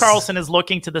way Carlsen is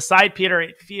looking to the side, Peter,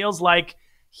 it feels like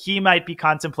he might be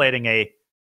contemplating a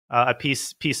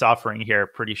peace offering here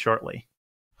pretty shortly.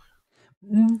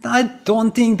 I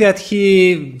don't think that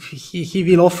he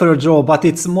will offer a draw, but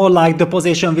it's more like the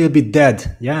position will be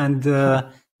dead. Yeah, and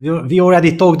we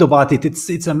already talked about it.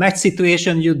 It's a match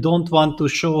situation. You don't want to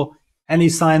show any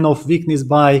sign of weakness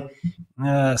by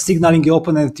signaling your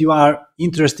opponent you are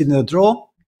interested in a draw.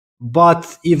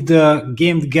 But if the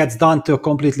game gets down to a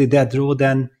completely dead draw,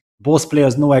 then both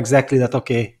players know exactly that,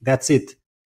 okay, that's it.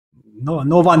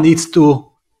 No one needs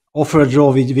to offer a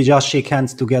draw. We just shake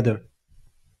hands together.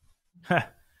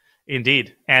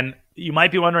 Indeed. And you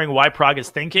might be wondering why Pragg is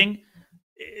thinking.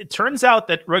 It turns out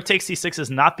that rook takes c6 is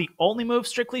not the only move,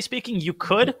 strictly speaking. You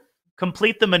could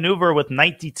complete the maneuver with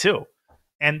knight d2.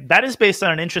 And that is based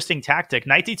on an interesting tactic.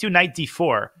 Knight d2, knight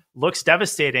d4 looks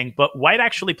devastating, but white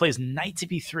actually plays knight to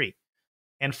b3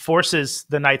 and forces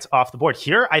the knights off the board.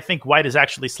 Here, I think white is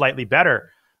actually slightly better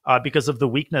because of the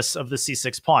weakness of the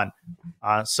c6 pawn.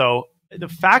 So the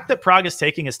fact that Pragg is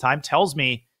taking his time tells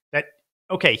me that,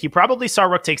 okay, he probably saw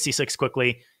rook takes c6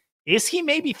 quickly. Is he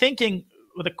maybe thinking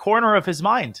with a corner of his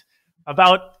mind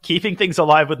about keeping things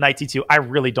alive with knight d2? I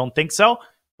really don't think so,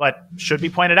 but should be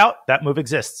pointed out, that move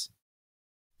exists.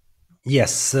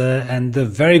 Yes, and a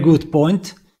very good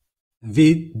point.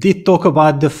 We did talk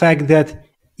about the fact that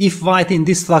if white in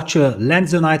this structure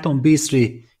lands the knight on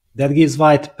b3, that gives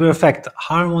white perfect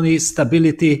harmony,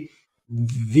 stability.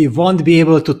 We won't be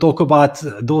able to talk about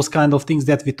those kind of things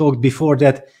that we talked before,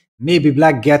 that maybe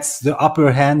black gets the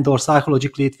upper hand or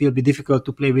psychologically it will be difficult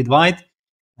to play with white.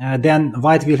 Then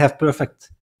white will have perfect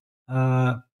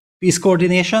piece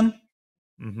coordination.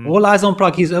 Mm-hmm. All eyes on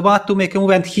Pragg. He's about to make a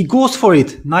move and he goes for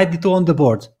it. Knight d2 on the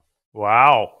board.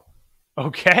 Wow.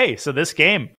 Okay, so this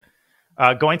game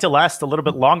going to last a little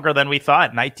bit longer than we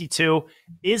thought. Knight d2.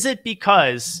 Is it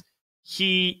because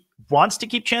he wants to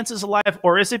keep chances alive,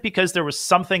 or is it because there was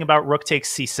something about rook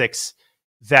takes c6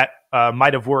 that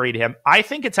might have worried him? I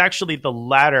think it's actually the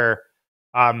latter,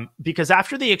 because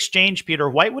after the exchange, Peter,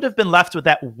 white would have been left with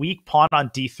that weak pawn on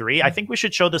d3. I think we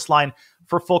should show this line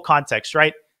for full context,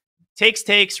 right?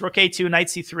 Takes, rook a2, knight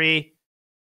c3,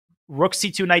 rook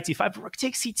c2, knight d5, rook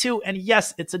takes c2, and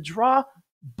yes, it's a draw,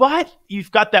 but you've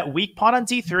got that weak pawn on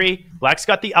d3, black's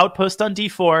got the outpost on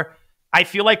d4. I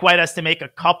feel like white has to make a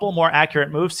couple more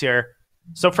accurate moves here.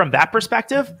 So from that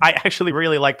perspective, I actually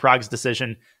really like Pragg's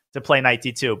decision to play knight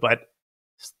d2, but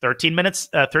 13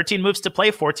 moves to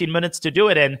play, 14 minutes to do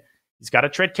it in. He's got to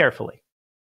tread carefully.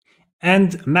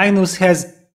 And Magnus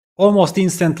has almost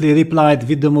instantly replied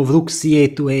with the move rook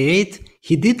c8 to a8.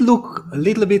 He did look a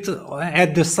little bit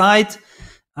at the side,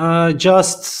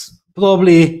 just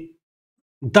probably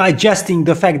digesting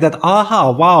the fact that,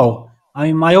 aha, wow, I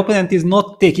mean, my opponent is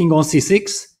not taking on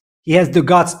c6. He has the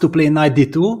guts to play knight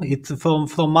d2.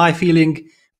 From my feeling,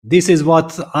 this is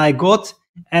what I got.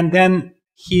 And then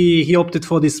he opted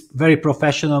for this very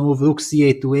professional move, rook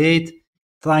c8 to a8,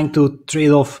 trying to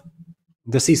trade off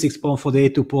the c6 pawn for the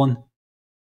a2 pawn.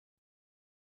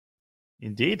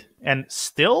 Indeed. And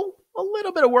still a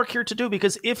little bit of work here to do,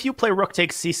 because if you play rook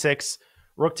takes c6,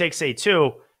 rook takes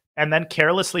a2, and then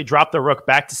carelessly drop the rook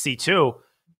back to c2,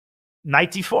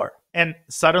 knight d4, and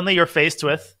suddenly you're faced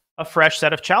with a fresh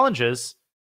set of challenges.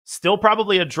 Still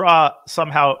probably a draw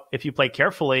somehow if you play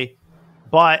carefully,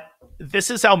 but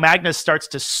this is how Magnus starts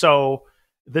to sow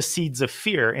the seeds of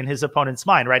fear in his opponent's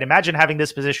mind, right? Imagine having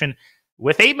this position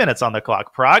with 8 minutes on the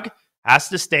clock. Pragg has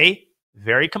to stay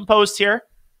very composed here,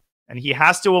 and he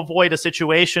has to avoid a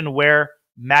situation where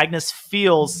Magnus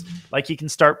feels like he can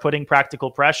start putting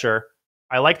practical pressure.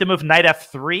 I like the move knight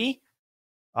f3,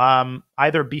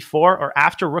 either before or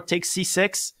after rook takes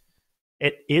c6.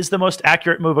 It is the most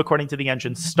accurate move according to the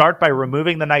engine. Start by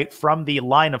removing the knight from the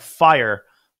line of fire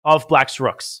of black's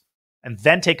rooks, and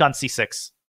then take on c6.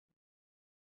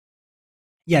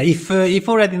 Yeah, if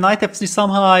already knight f3,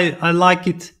 somehow I like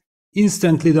it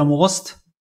instantly the most,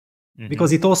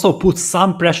 because it also puts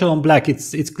some pressure on black.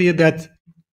 It's clear that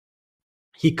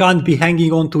he can't be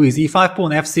hanging on to his e5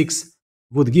 pawn. f6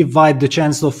 would give white the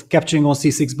chance of capturing on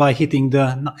c6 by hitting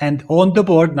the... And on the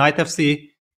board, knight f3,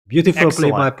 beautiful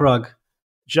Excellent. play by Pragg.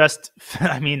 Just,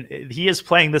 I mean, he is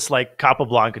playing this like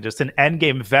Capablanca, just an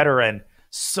endgame veteran,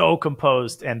 so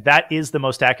composed, and that is the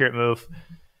most accurate move.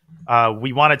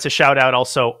 We wanted to shout out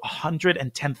also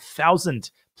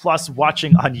 110,000 plus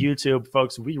watching on YouTube,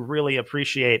 folks. We really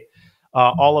appreciate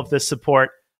all of this support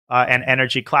and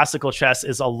energy. Classical chess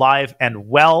is alive and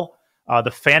well.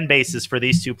 The fan bases for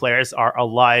these two players are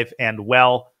alive and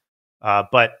well,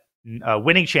 but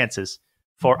winning chances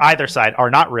for either side are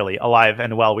not really alive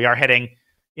and well. We are heading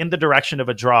in the direction of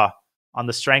a draw on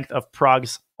the strength of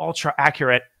Pragg's ultra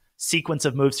accurate sequence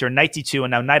of moves here. Knight d2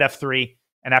 and now knight f3.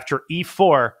 And after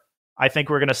e4, I think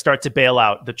we're going to start to bail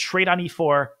out. The trade on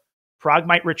e4, Pragg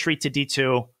might retreat to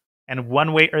d2, and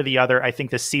one way or the other, I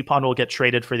think the c pawn will get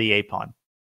traded for the a pawn.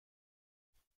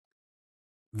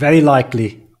 Very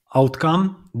likely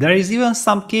outcome. There is even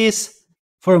some case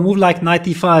for a move like knight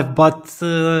e5, but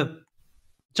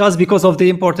just because of the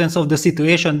importance of the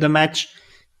situation, the match,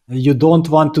 you don't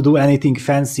want to do anything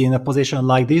fancy in a position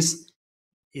like this.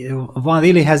 One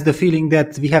really has the feeling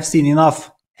that we have seen enough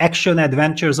action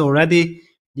adventures already.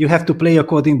 You have to play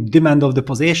according to the demand of the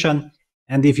position.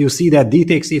 And if you see that d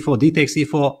takes e4, d takes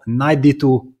e4, knight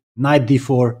d2, knight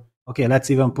d4, okay, let's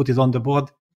even put it on the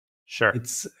board. Sure.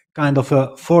 It's kind of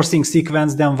a forcing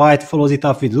sequence. Then white follows it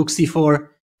up with rook c4.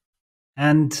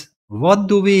 And what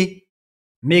do we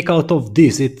make out of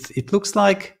this? It looks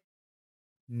like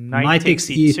knight takes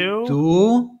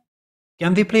e2.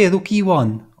 Can we play rook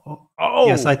e1? Oh,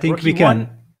 yes, I think we can.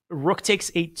 Rook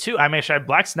takes a2. I mean,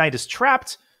 black's knight is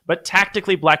trapped, but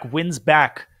tactically black wins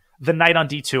back the knight on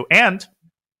d2. And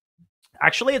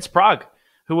actually, it's Pragg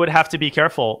who would have to be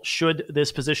careful should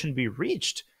this position be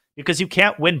reached, because you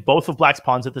can't win both of black's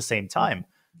pawns at the same time.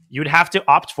 You'd have to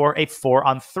opt for a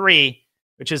 4-on-3,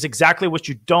 which is exactly what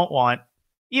you don't want.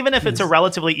 Even if it's a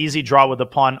relatively easy draw with the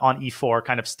pawn on e4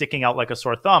 kind of sticking out like a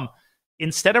sore thumb,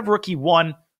 instead of rook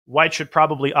e1, white should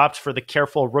probably opt for the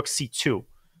careful rook c2,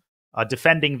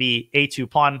 defending the a2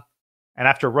 pawn. And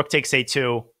after rook takes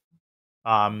a2,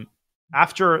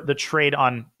 after the trade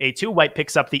on a2, white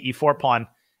picks up the e4 pawn.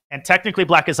 And technically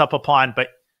black is up a pawn, but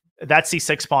that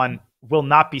c6 pawn will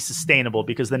not be sustainable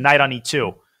because the knight on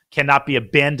e2 cannot be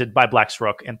abandoned by black's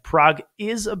rook. And Pragg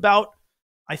is about,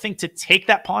 I think, to take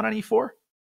that pawn on e4.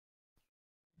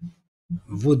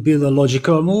 Would be the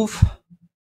logical move.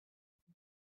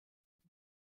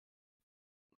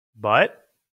 But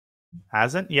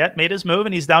hasn't yet made his move,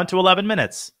 and he's down to 11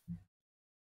 minutes.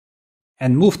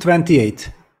 And move 28.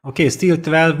 Okay, still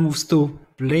 12 moves to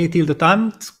play till the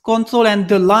time control, and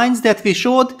the lines that we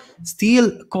showed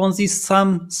still consist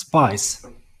some spice.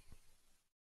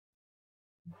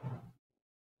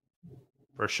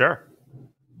 For sure.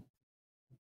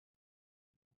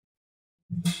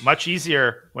 Much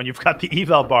easier when you've got the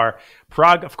eval bar.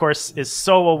 Pragg, of course, is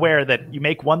so aware that you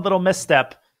make one little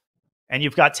misstep and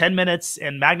you've got 10 minutes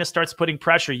and Magnus starts putting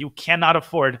pressure. You cannot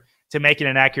afford to make an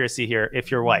inaccuracy here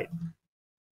if you're white.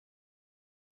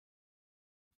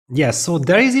 Yes, so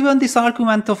there is even this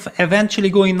argument of eventually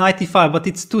going knight e5, but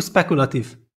it's too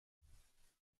speculative.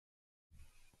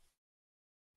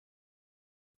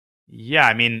 Yeah,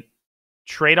 I mean,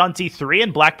 trade on d3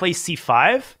 and black plays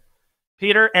c5,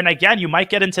 Peter. And again, you might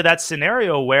get into that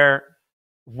scenario where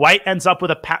white ends up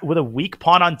with a weak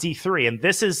pawn on d3. And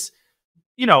this is,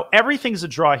 you know, everything's a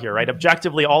draw here, right?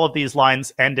 Objectively, all of these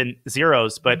lines end in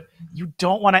zeros, but you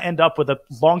don't want to end up with a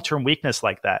long-term weakness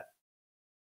like that.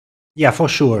 Yeah, for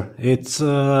sure. It's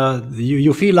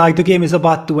you feel like the game is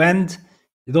about to end.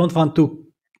 You don't want to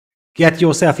get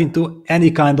yourself into any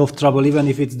kind of trouble, even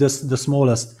if it's the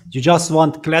smallest. You just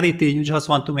want clarity. You just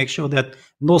want to make sure that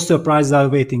no surprises are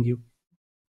awaiting you.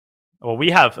 Well, we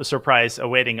have a surprise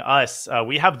awaiting us.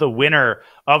 We have the winner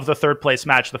of the third place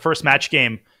match, the first match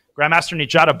game. Grandmaster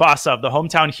Nijat Abbasov, the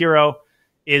hometown hero,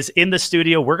 is in the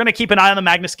studio. We're going to keep an eye on the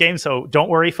Magnus game, so don't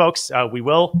worry, folks. We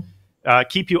will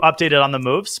keep you updated on the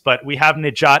moves, but we have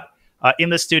Nijat in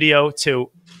the studio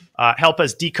to help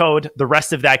us decode the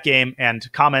rest of that game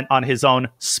and comment on his own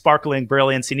sparkling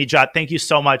brilliance. Nijat, thank you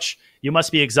so much. You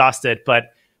must be exhausted,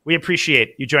 but we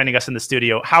appreciate you joining us in the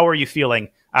studio. How are you feeling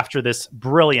after this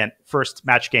brilliant first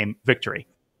match game victory?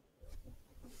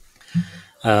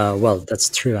 Well, that's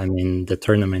true. I mean, the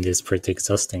tournament is pretty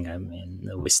exhausting. I mean,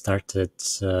 we started,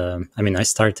 I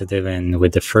started even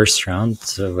with the first round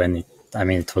when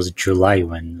it was July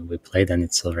when we played, and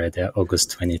it's already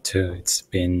August 22. It's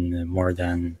been more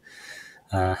than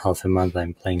half a month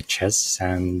I'm playing chess,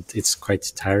 and it's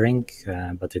quite tiring,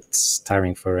 but it's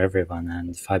tiring for everyone.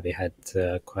 And FIDE had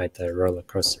quite a roller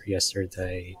coaster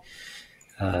yesterday.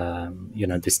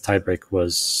 This tiebreak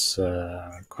was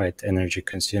quite energy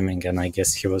consuming, and I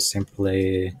guess he was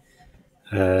simply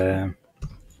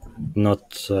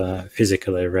not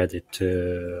physically ready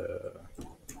to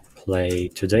play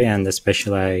today. And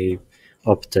especially I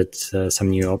opted some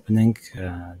new opening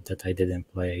that I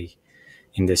didn't play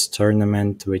in this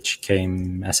tournament, which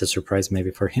came as a surprise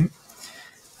maybe for him.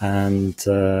 And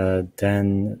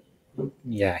then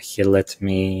he let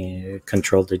me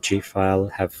control the G file,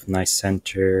 have nice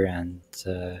center, and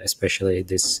especially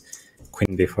this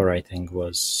queen b4 I think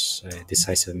was a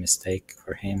decisive mistake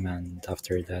for him. And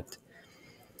after that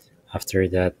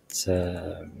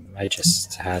I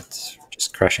just had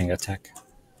crushing attack.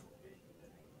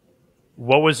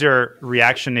 What was your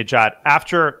reaction, Nijat,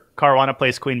 after Caruana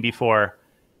plays queen b4?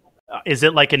 Is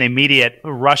it like an immediate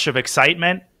rush of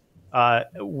excitement?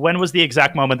 When was the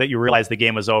exact moment that you realized the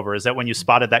game was over? Is that when you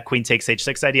spotted that queen takes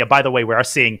h6 idea? By the way, we are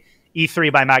seeing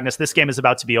e3 by Magnus. This game is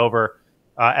about to be over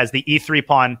as the e3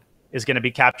 pawn is going to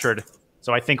be captured.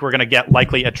 So I think we're going to get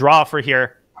likely a draw for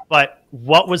here. But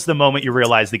what was the moment you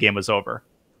realized the game was over?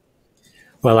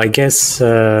 Well, I guess,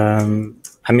 when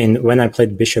I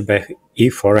played bishop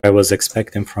e4, I was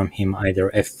expecting from him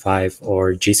either f5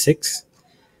 or g6.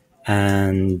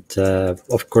 And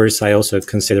of course, I also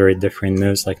considered different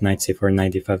moves like knight c4,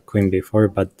 knight d5, queen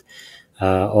b4, but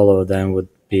all of them would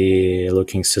be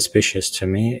looking suspicious to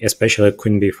me, especially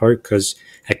queen b4, because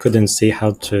I couldn't see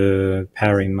how to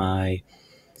parry my,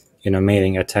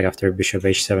 mating attack after bishop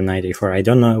h7, knight e4. I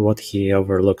don't know what he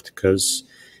overlooked, because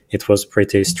it was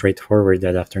pretty straightforward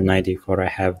that after knight e4, I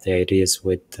have the ideas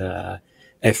with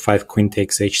f5, queen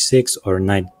takes h6, or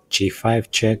knight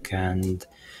g5 check, and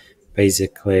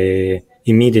basically,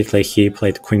 immediately he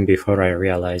played queen before I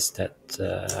realized that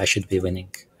I should be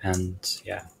winning. And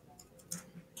yeah.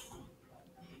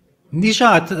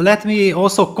 Nijat, let me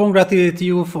also congratulate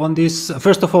you on this,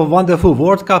 first of all, wonderful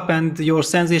World Cup and your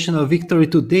sensational victory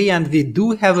today. And we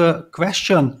do have a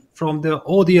question from the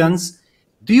audience.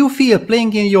 Do you feel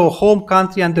playing in your home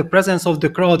country and the presence of the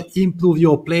crowd improve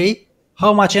your play?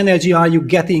 How much energy are you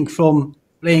getting from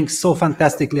playing so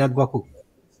fantastically at Baku?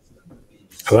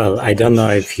 Well, I don't know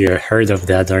if you heard of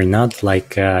that or not.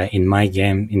 Like in my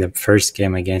game, in the first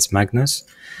game against Magnus,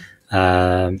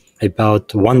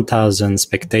 about 1,000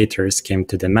 spectators came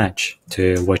to the match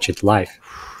to watch it live.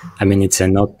 I mean, it's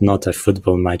not a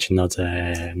football match, not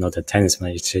a tennis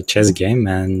match. It's a chess game,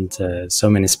 and so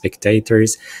many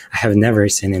spectators I have never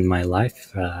seen in my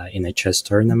life in a chess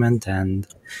tournament. And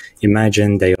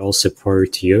imagine they all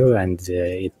support you, and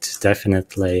it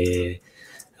definitely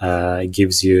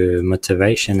gives you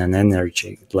motivation and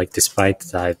energy. Like,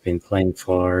 despite I've been playing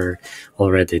for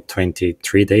already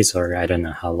 23 days or I don't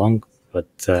know how long, but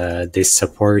this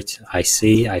support I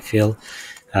feel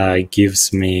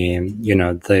gives me,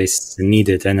 this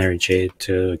needed energy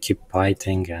to keep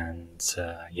fighting. And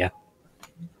yeah.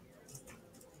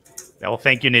 Well,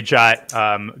 thank you,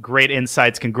 Nijat. Great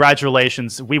insights.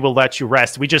 Congratulations. We will let you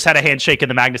rest. We just had a handshake in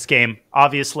the Magnus game.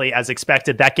 Obviously, as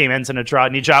expected, that game ends in a draw.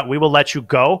 Nijat, we will let you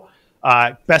go.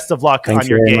 Best of luck on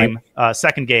your game,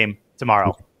 second game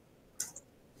tomorrow.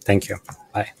 Thank you.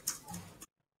 Bye.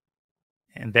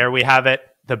 And there we have it.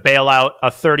 The bailout, a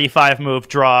 35-move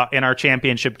draw in our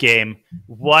championship game.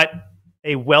 What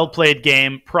a well-played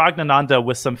game. Pragg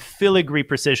with some filigree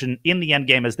precision in the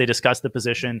endgame as they discussed the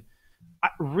position.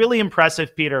 Really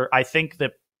impressive, Peter. I think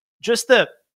that just the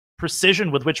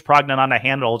precision with which Pragg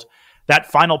handled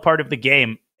that final part of the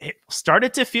game, it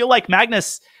started to feel like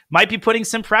Magnus might be putting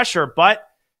some pressure, but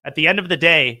at the end of the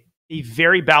day, a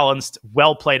very balanced,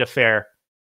 well-played affair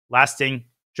lasting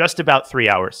just about 3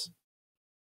 hours.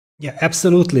 Yeah,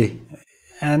 absolutely.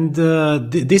 And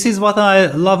this is what I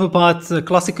love about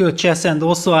classical chess, and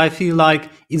also I feel like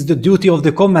it's the duty of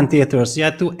the commentators,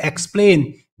 to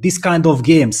explain this kind of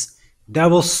games. There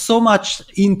was so much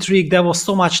intrigue, there was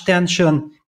so much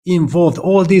tension involved,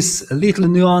 all these little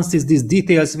nuances, these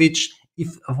details, which if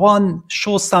one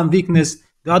shows some weakness,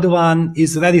 the other one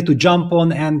is ready to jump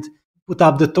on and put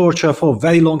up the torture for a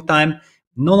very long time.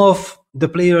 None of the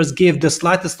players gave the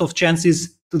slightest of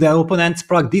chances to their opponents.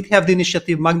 Pragg did have the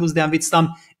initiative. Magnus then with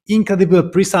some incredible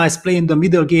precise play in the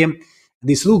middle game.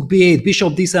 This rook b8,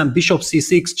 bishop d7, bishop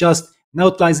c6, just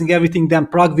neutralizing everything. Then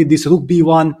Pragg with this rook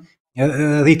b1,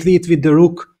 retreat with the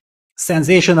rook.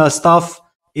 Sensational stuff.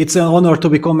 It's an honor to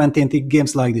be commentating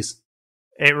games like this.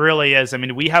 It really is. I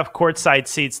mean, we have courtside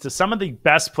seats to some of the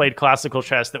best played classical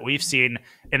chess that we've seen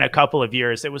in a couple of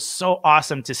years. It was so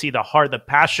awesome to see the heart, the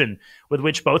passion with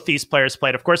which both these players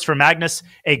played. Of course, for Magnus,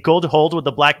 a gold hold with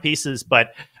the black pieces,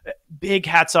 but big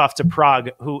hats off to Pragg,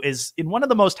 who is in one of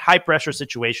the most high pressure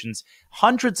situations,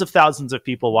 hundreds of thousands of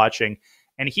people watching,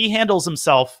 and he handles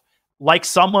himself like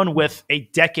someone with a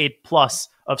decade plus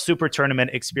of super tournament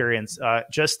experience.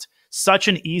 Just such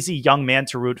an easy young man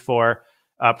to root for.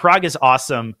 Pragg is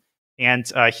awesome, and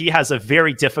he has a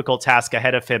very difficult task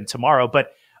ahead of him tomorrow.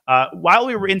 But while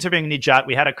we were interviewing Nijat,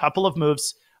 we had a couple of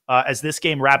moves as this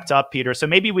game wrapped up, Peter. So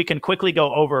maybe we can quickly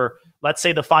go over, let's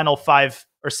say, the final 5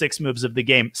 or 6 moves of the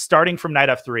game. Starting from knight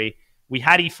f3, we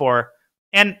had e4,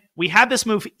 and we had this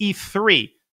move e3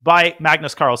 by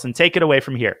Magnus Carlsen. Take it away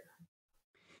from here.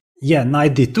 Yeah,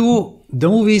 knight d2. The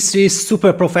move e3 is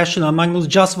super professional. Magnus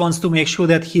just wants to make sure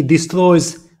that he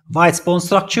destroys white's pawn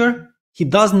structure. He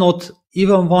does not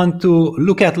even want to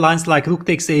look at lines like rook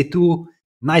takes a2,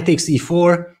 knight takes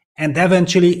e4, and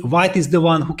eventually white is the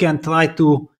one who can try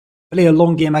to play a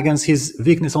long game against his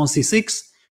weakness on c6.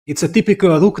 It's a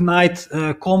typical rook-knight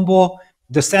combo.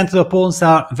 The central pawns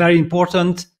are very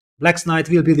important. Black's knight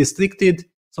will be restricted.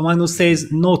 So Magnus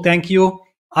says, no thank you.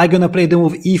 I'm going to play the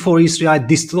move e4, e3, I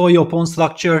destroy your pawn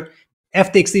structure.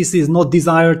 F takes e3 is not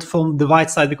desired from the white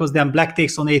side because then black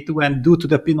takes on a2, and due to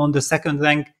the pin on the second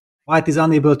rank, white is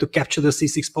unable to capture the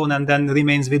c6 pawn and then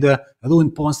remains with a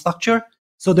ruined pawn structure.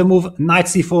 So the move knight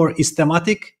c4 is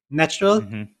thematic, natural.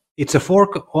 It's a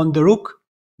fork on the rook.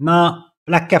 Now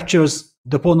black captures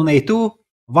the pawn on a2,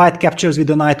 white captures with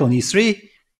the knight on e3.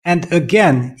 And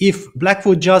again, if black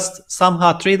would just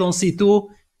somehow trade on c2,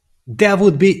 there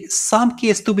would be some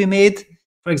case to be made.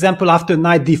 For example, after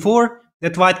knight d4,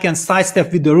 that white can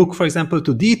sidestep with the rook, for example,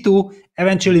 to d2,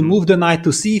 eventually move the knight to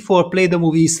c4, play the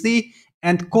move e3,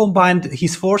 and combine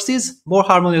his forces, more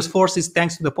harmonious forces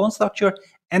thanks to the pawn structure,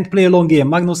 and play a long game.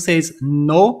 Magnus says,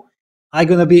 no, I'm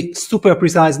going to be super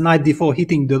precise, knight d4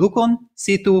 hitting the rook on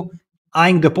c2,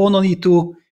 eyeing the pawn on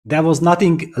e2. There was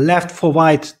nothing left for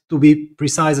white to be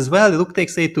precise as well. Rook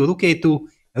takes a2, rook a2,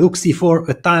 rook c4,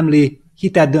 a timely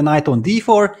hit at the knight on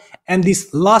d4. And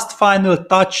this last final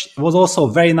touch was also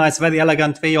very nice, very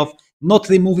elegant way of not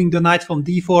removing the knight from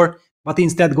d4, but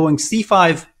instead going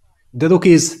c5. The rook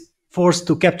is forced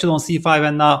to capture on c5,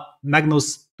 and now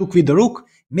Magnus took with the rook,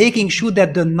 making sure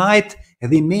that the knight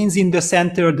remains in the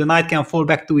center. The knight can fall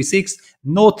back to e6.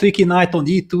 No tricky knight on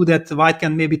e2 that white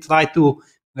can maybe try to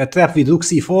trap with rook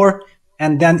c4.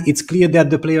 And then it's clear that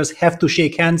the players have to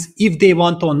shake hands if they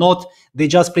want or not. They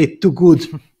just played too good,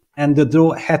 and the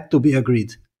draw had to be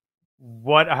agreed.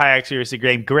 What a high accuracy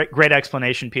game. Great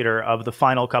explanation, Peter, of the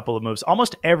final couple of moves.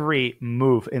 Almost every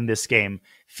move in this game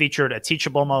featured a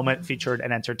teachable moment, featured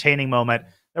an entertaining moment.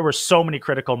 There were so many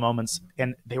critical moments,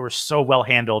 and they were so well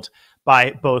handled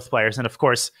by both players. And of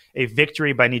course, a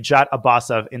victory by Nijat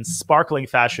Abbasov in sparkling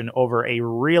fashion over a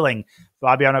reeling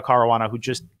Fabiano Caruana, who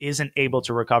just isn't able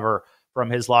to recover from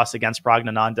his loss against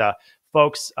Praggnanandhaa.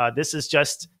 Folks, this is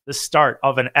just the start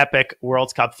of an epic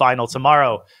World Cup final.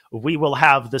 Tomorrow, we will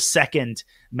have the second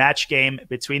match game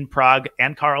between Pragg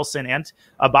and Carlsen and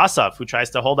Abbasov, who tries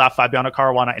to hold off Fabiano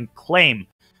Caruana and claim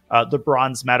the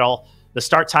bronze medal. The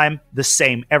start time, the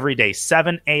same every day,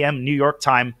 7 a.m. New York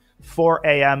time, 4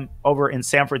 a.m. over in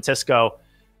San Francisco,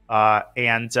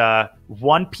 and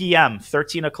 1 p.m.,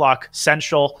 13 o'clock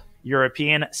Central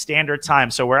European Standard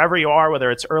Time. So wherever you are,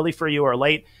 whether it's early for you or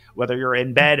late, whether you're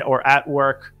in bed or at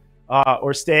work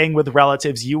or staying with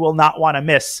relatives, you will not want to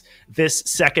miss this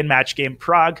second match game.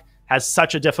 Pragg has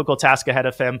such a difficult task ahead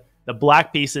of him. The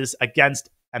black pieces against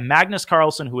a Magnus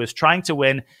Carlsen, who is trying to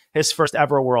win his first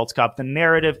ever World Cup. The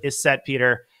narrative is set,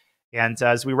 Peter. And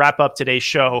as we wrap up today's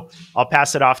show, I'll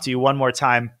pass it off to you one more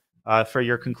time for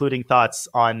your concluding thoughts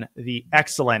on the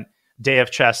excellent day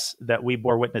of chess that we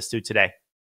bore witness to today.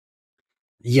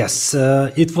 Yes,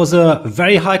 it was a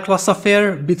very high-class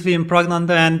affair between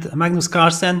Praggnanandhaa and Magnus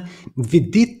Carlsen. We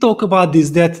did talk about this,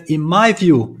 that in my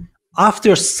view,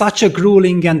 after such a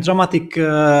grueling and dramatic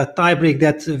tiebreak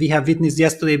that we have witnessed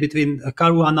yesterday between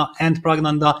Caruana and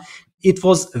Praggnanandhaa, it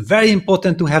was very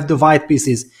important to have the white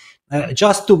pieces,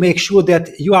 just to make sure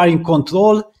that you are in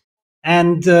control.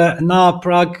 And now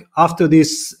Pragg, after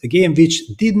this game, which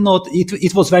did not,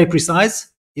 it was very precise,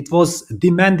 It was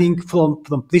demanding from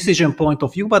precision point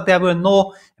of view, but there were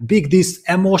no big this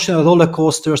emotional roller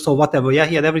coasters or whatever. Yeah,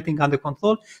 he had everything under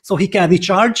control, so he can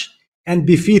recharge and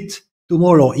be fit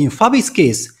tomorrow. In Fabi's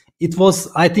case, it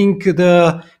was, I think,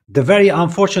 the very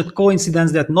unfortunate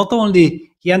coincidence that not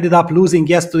only he ended up losing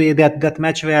yesterday that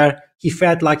match where he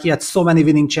felt like he had so many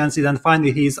winning chances and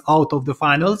finally he's out of the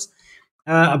finals,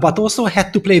 but also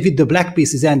had to play with the black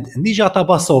pieces. And Nijat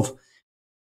Abbasov,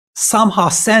 somehow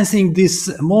sensing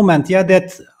this moment, yeah,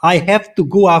 that I have to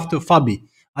go after Fabi.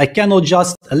 I cannot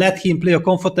just let him play a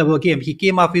comfortable game. He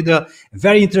came up with a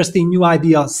very interesting new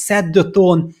idea, set the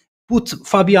tone, put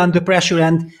Fabi under pressure,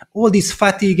 and all this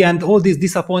fatigue and all this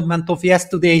disappointment of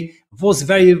yesterday was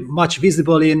very much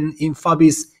visible in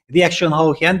Fabi's reaction,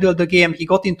 how he handled the game. He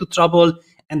got into trouble,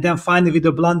 and then finally with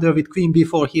a blunder with Queen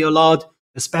before he allowed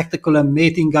a spectacular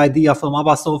mating idea from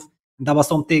Abbasov, and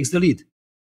Abbasov takes the lead.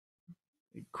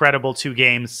 Incredible 2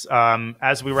 games.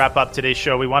 As we wrap up today's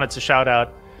show, we wanted to shout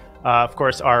out, of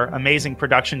course, our amazing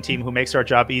production team who makes our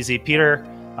job easy. Peter,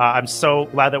 I'm so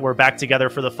glad that we're back together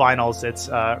for the finals. It's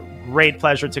a great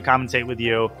pleasure to commentate with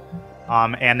you,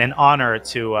 and an honor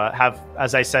to have,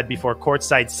 as I said before,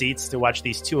 courtside seats to watch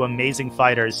these 2 amazing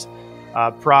fighters.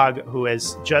 Pragg, who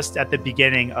is just at the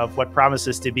beginning of what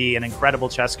promises to be an incredible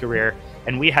chess career,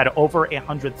 and we had over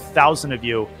 100,000 of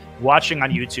you watching on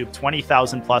YouTube,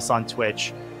 20,000 plus on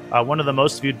Twitch, one of the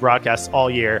most viewed broadcasts all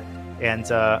year,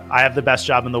 and I have the best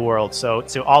job in the world. So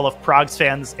to all of Pragg's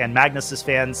fans and Magnus's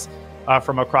fans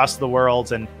from across the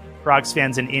world, and Pragg's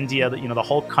fans in India, that, you know, the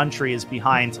whole country is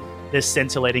behind this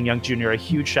scintillating young junior. A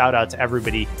huge shout out to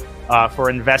everybody for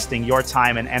investing your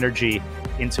time and energy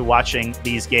into watching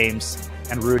these games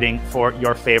and rooting for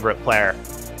your favorite player.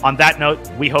 On that note,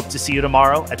 we hope to see you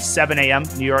tomorrow at 7 a.m.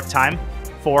 New York time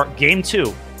for Game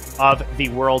 2 of the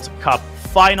World Cup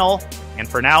final. And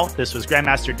for now, this was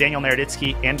Grandmaster Daniel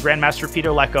Naroditsky and Grandmaster Peter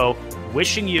Leko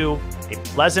wishing you a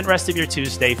pleasant rest of your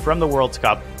Tuesday from the World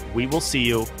Cup. We will see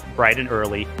you bright and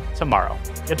early tomorrow.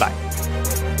 Goodbye.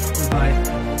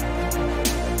 Bye.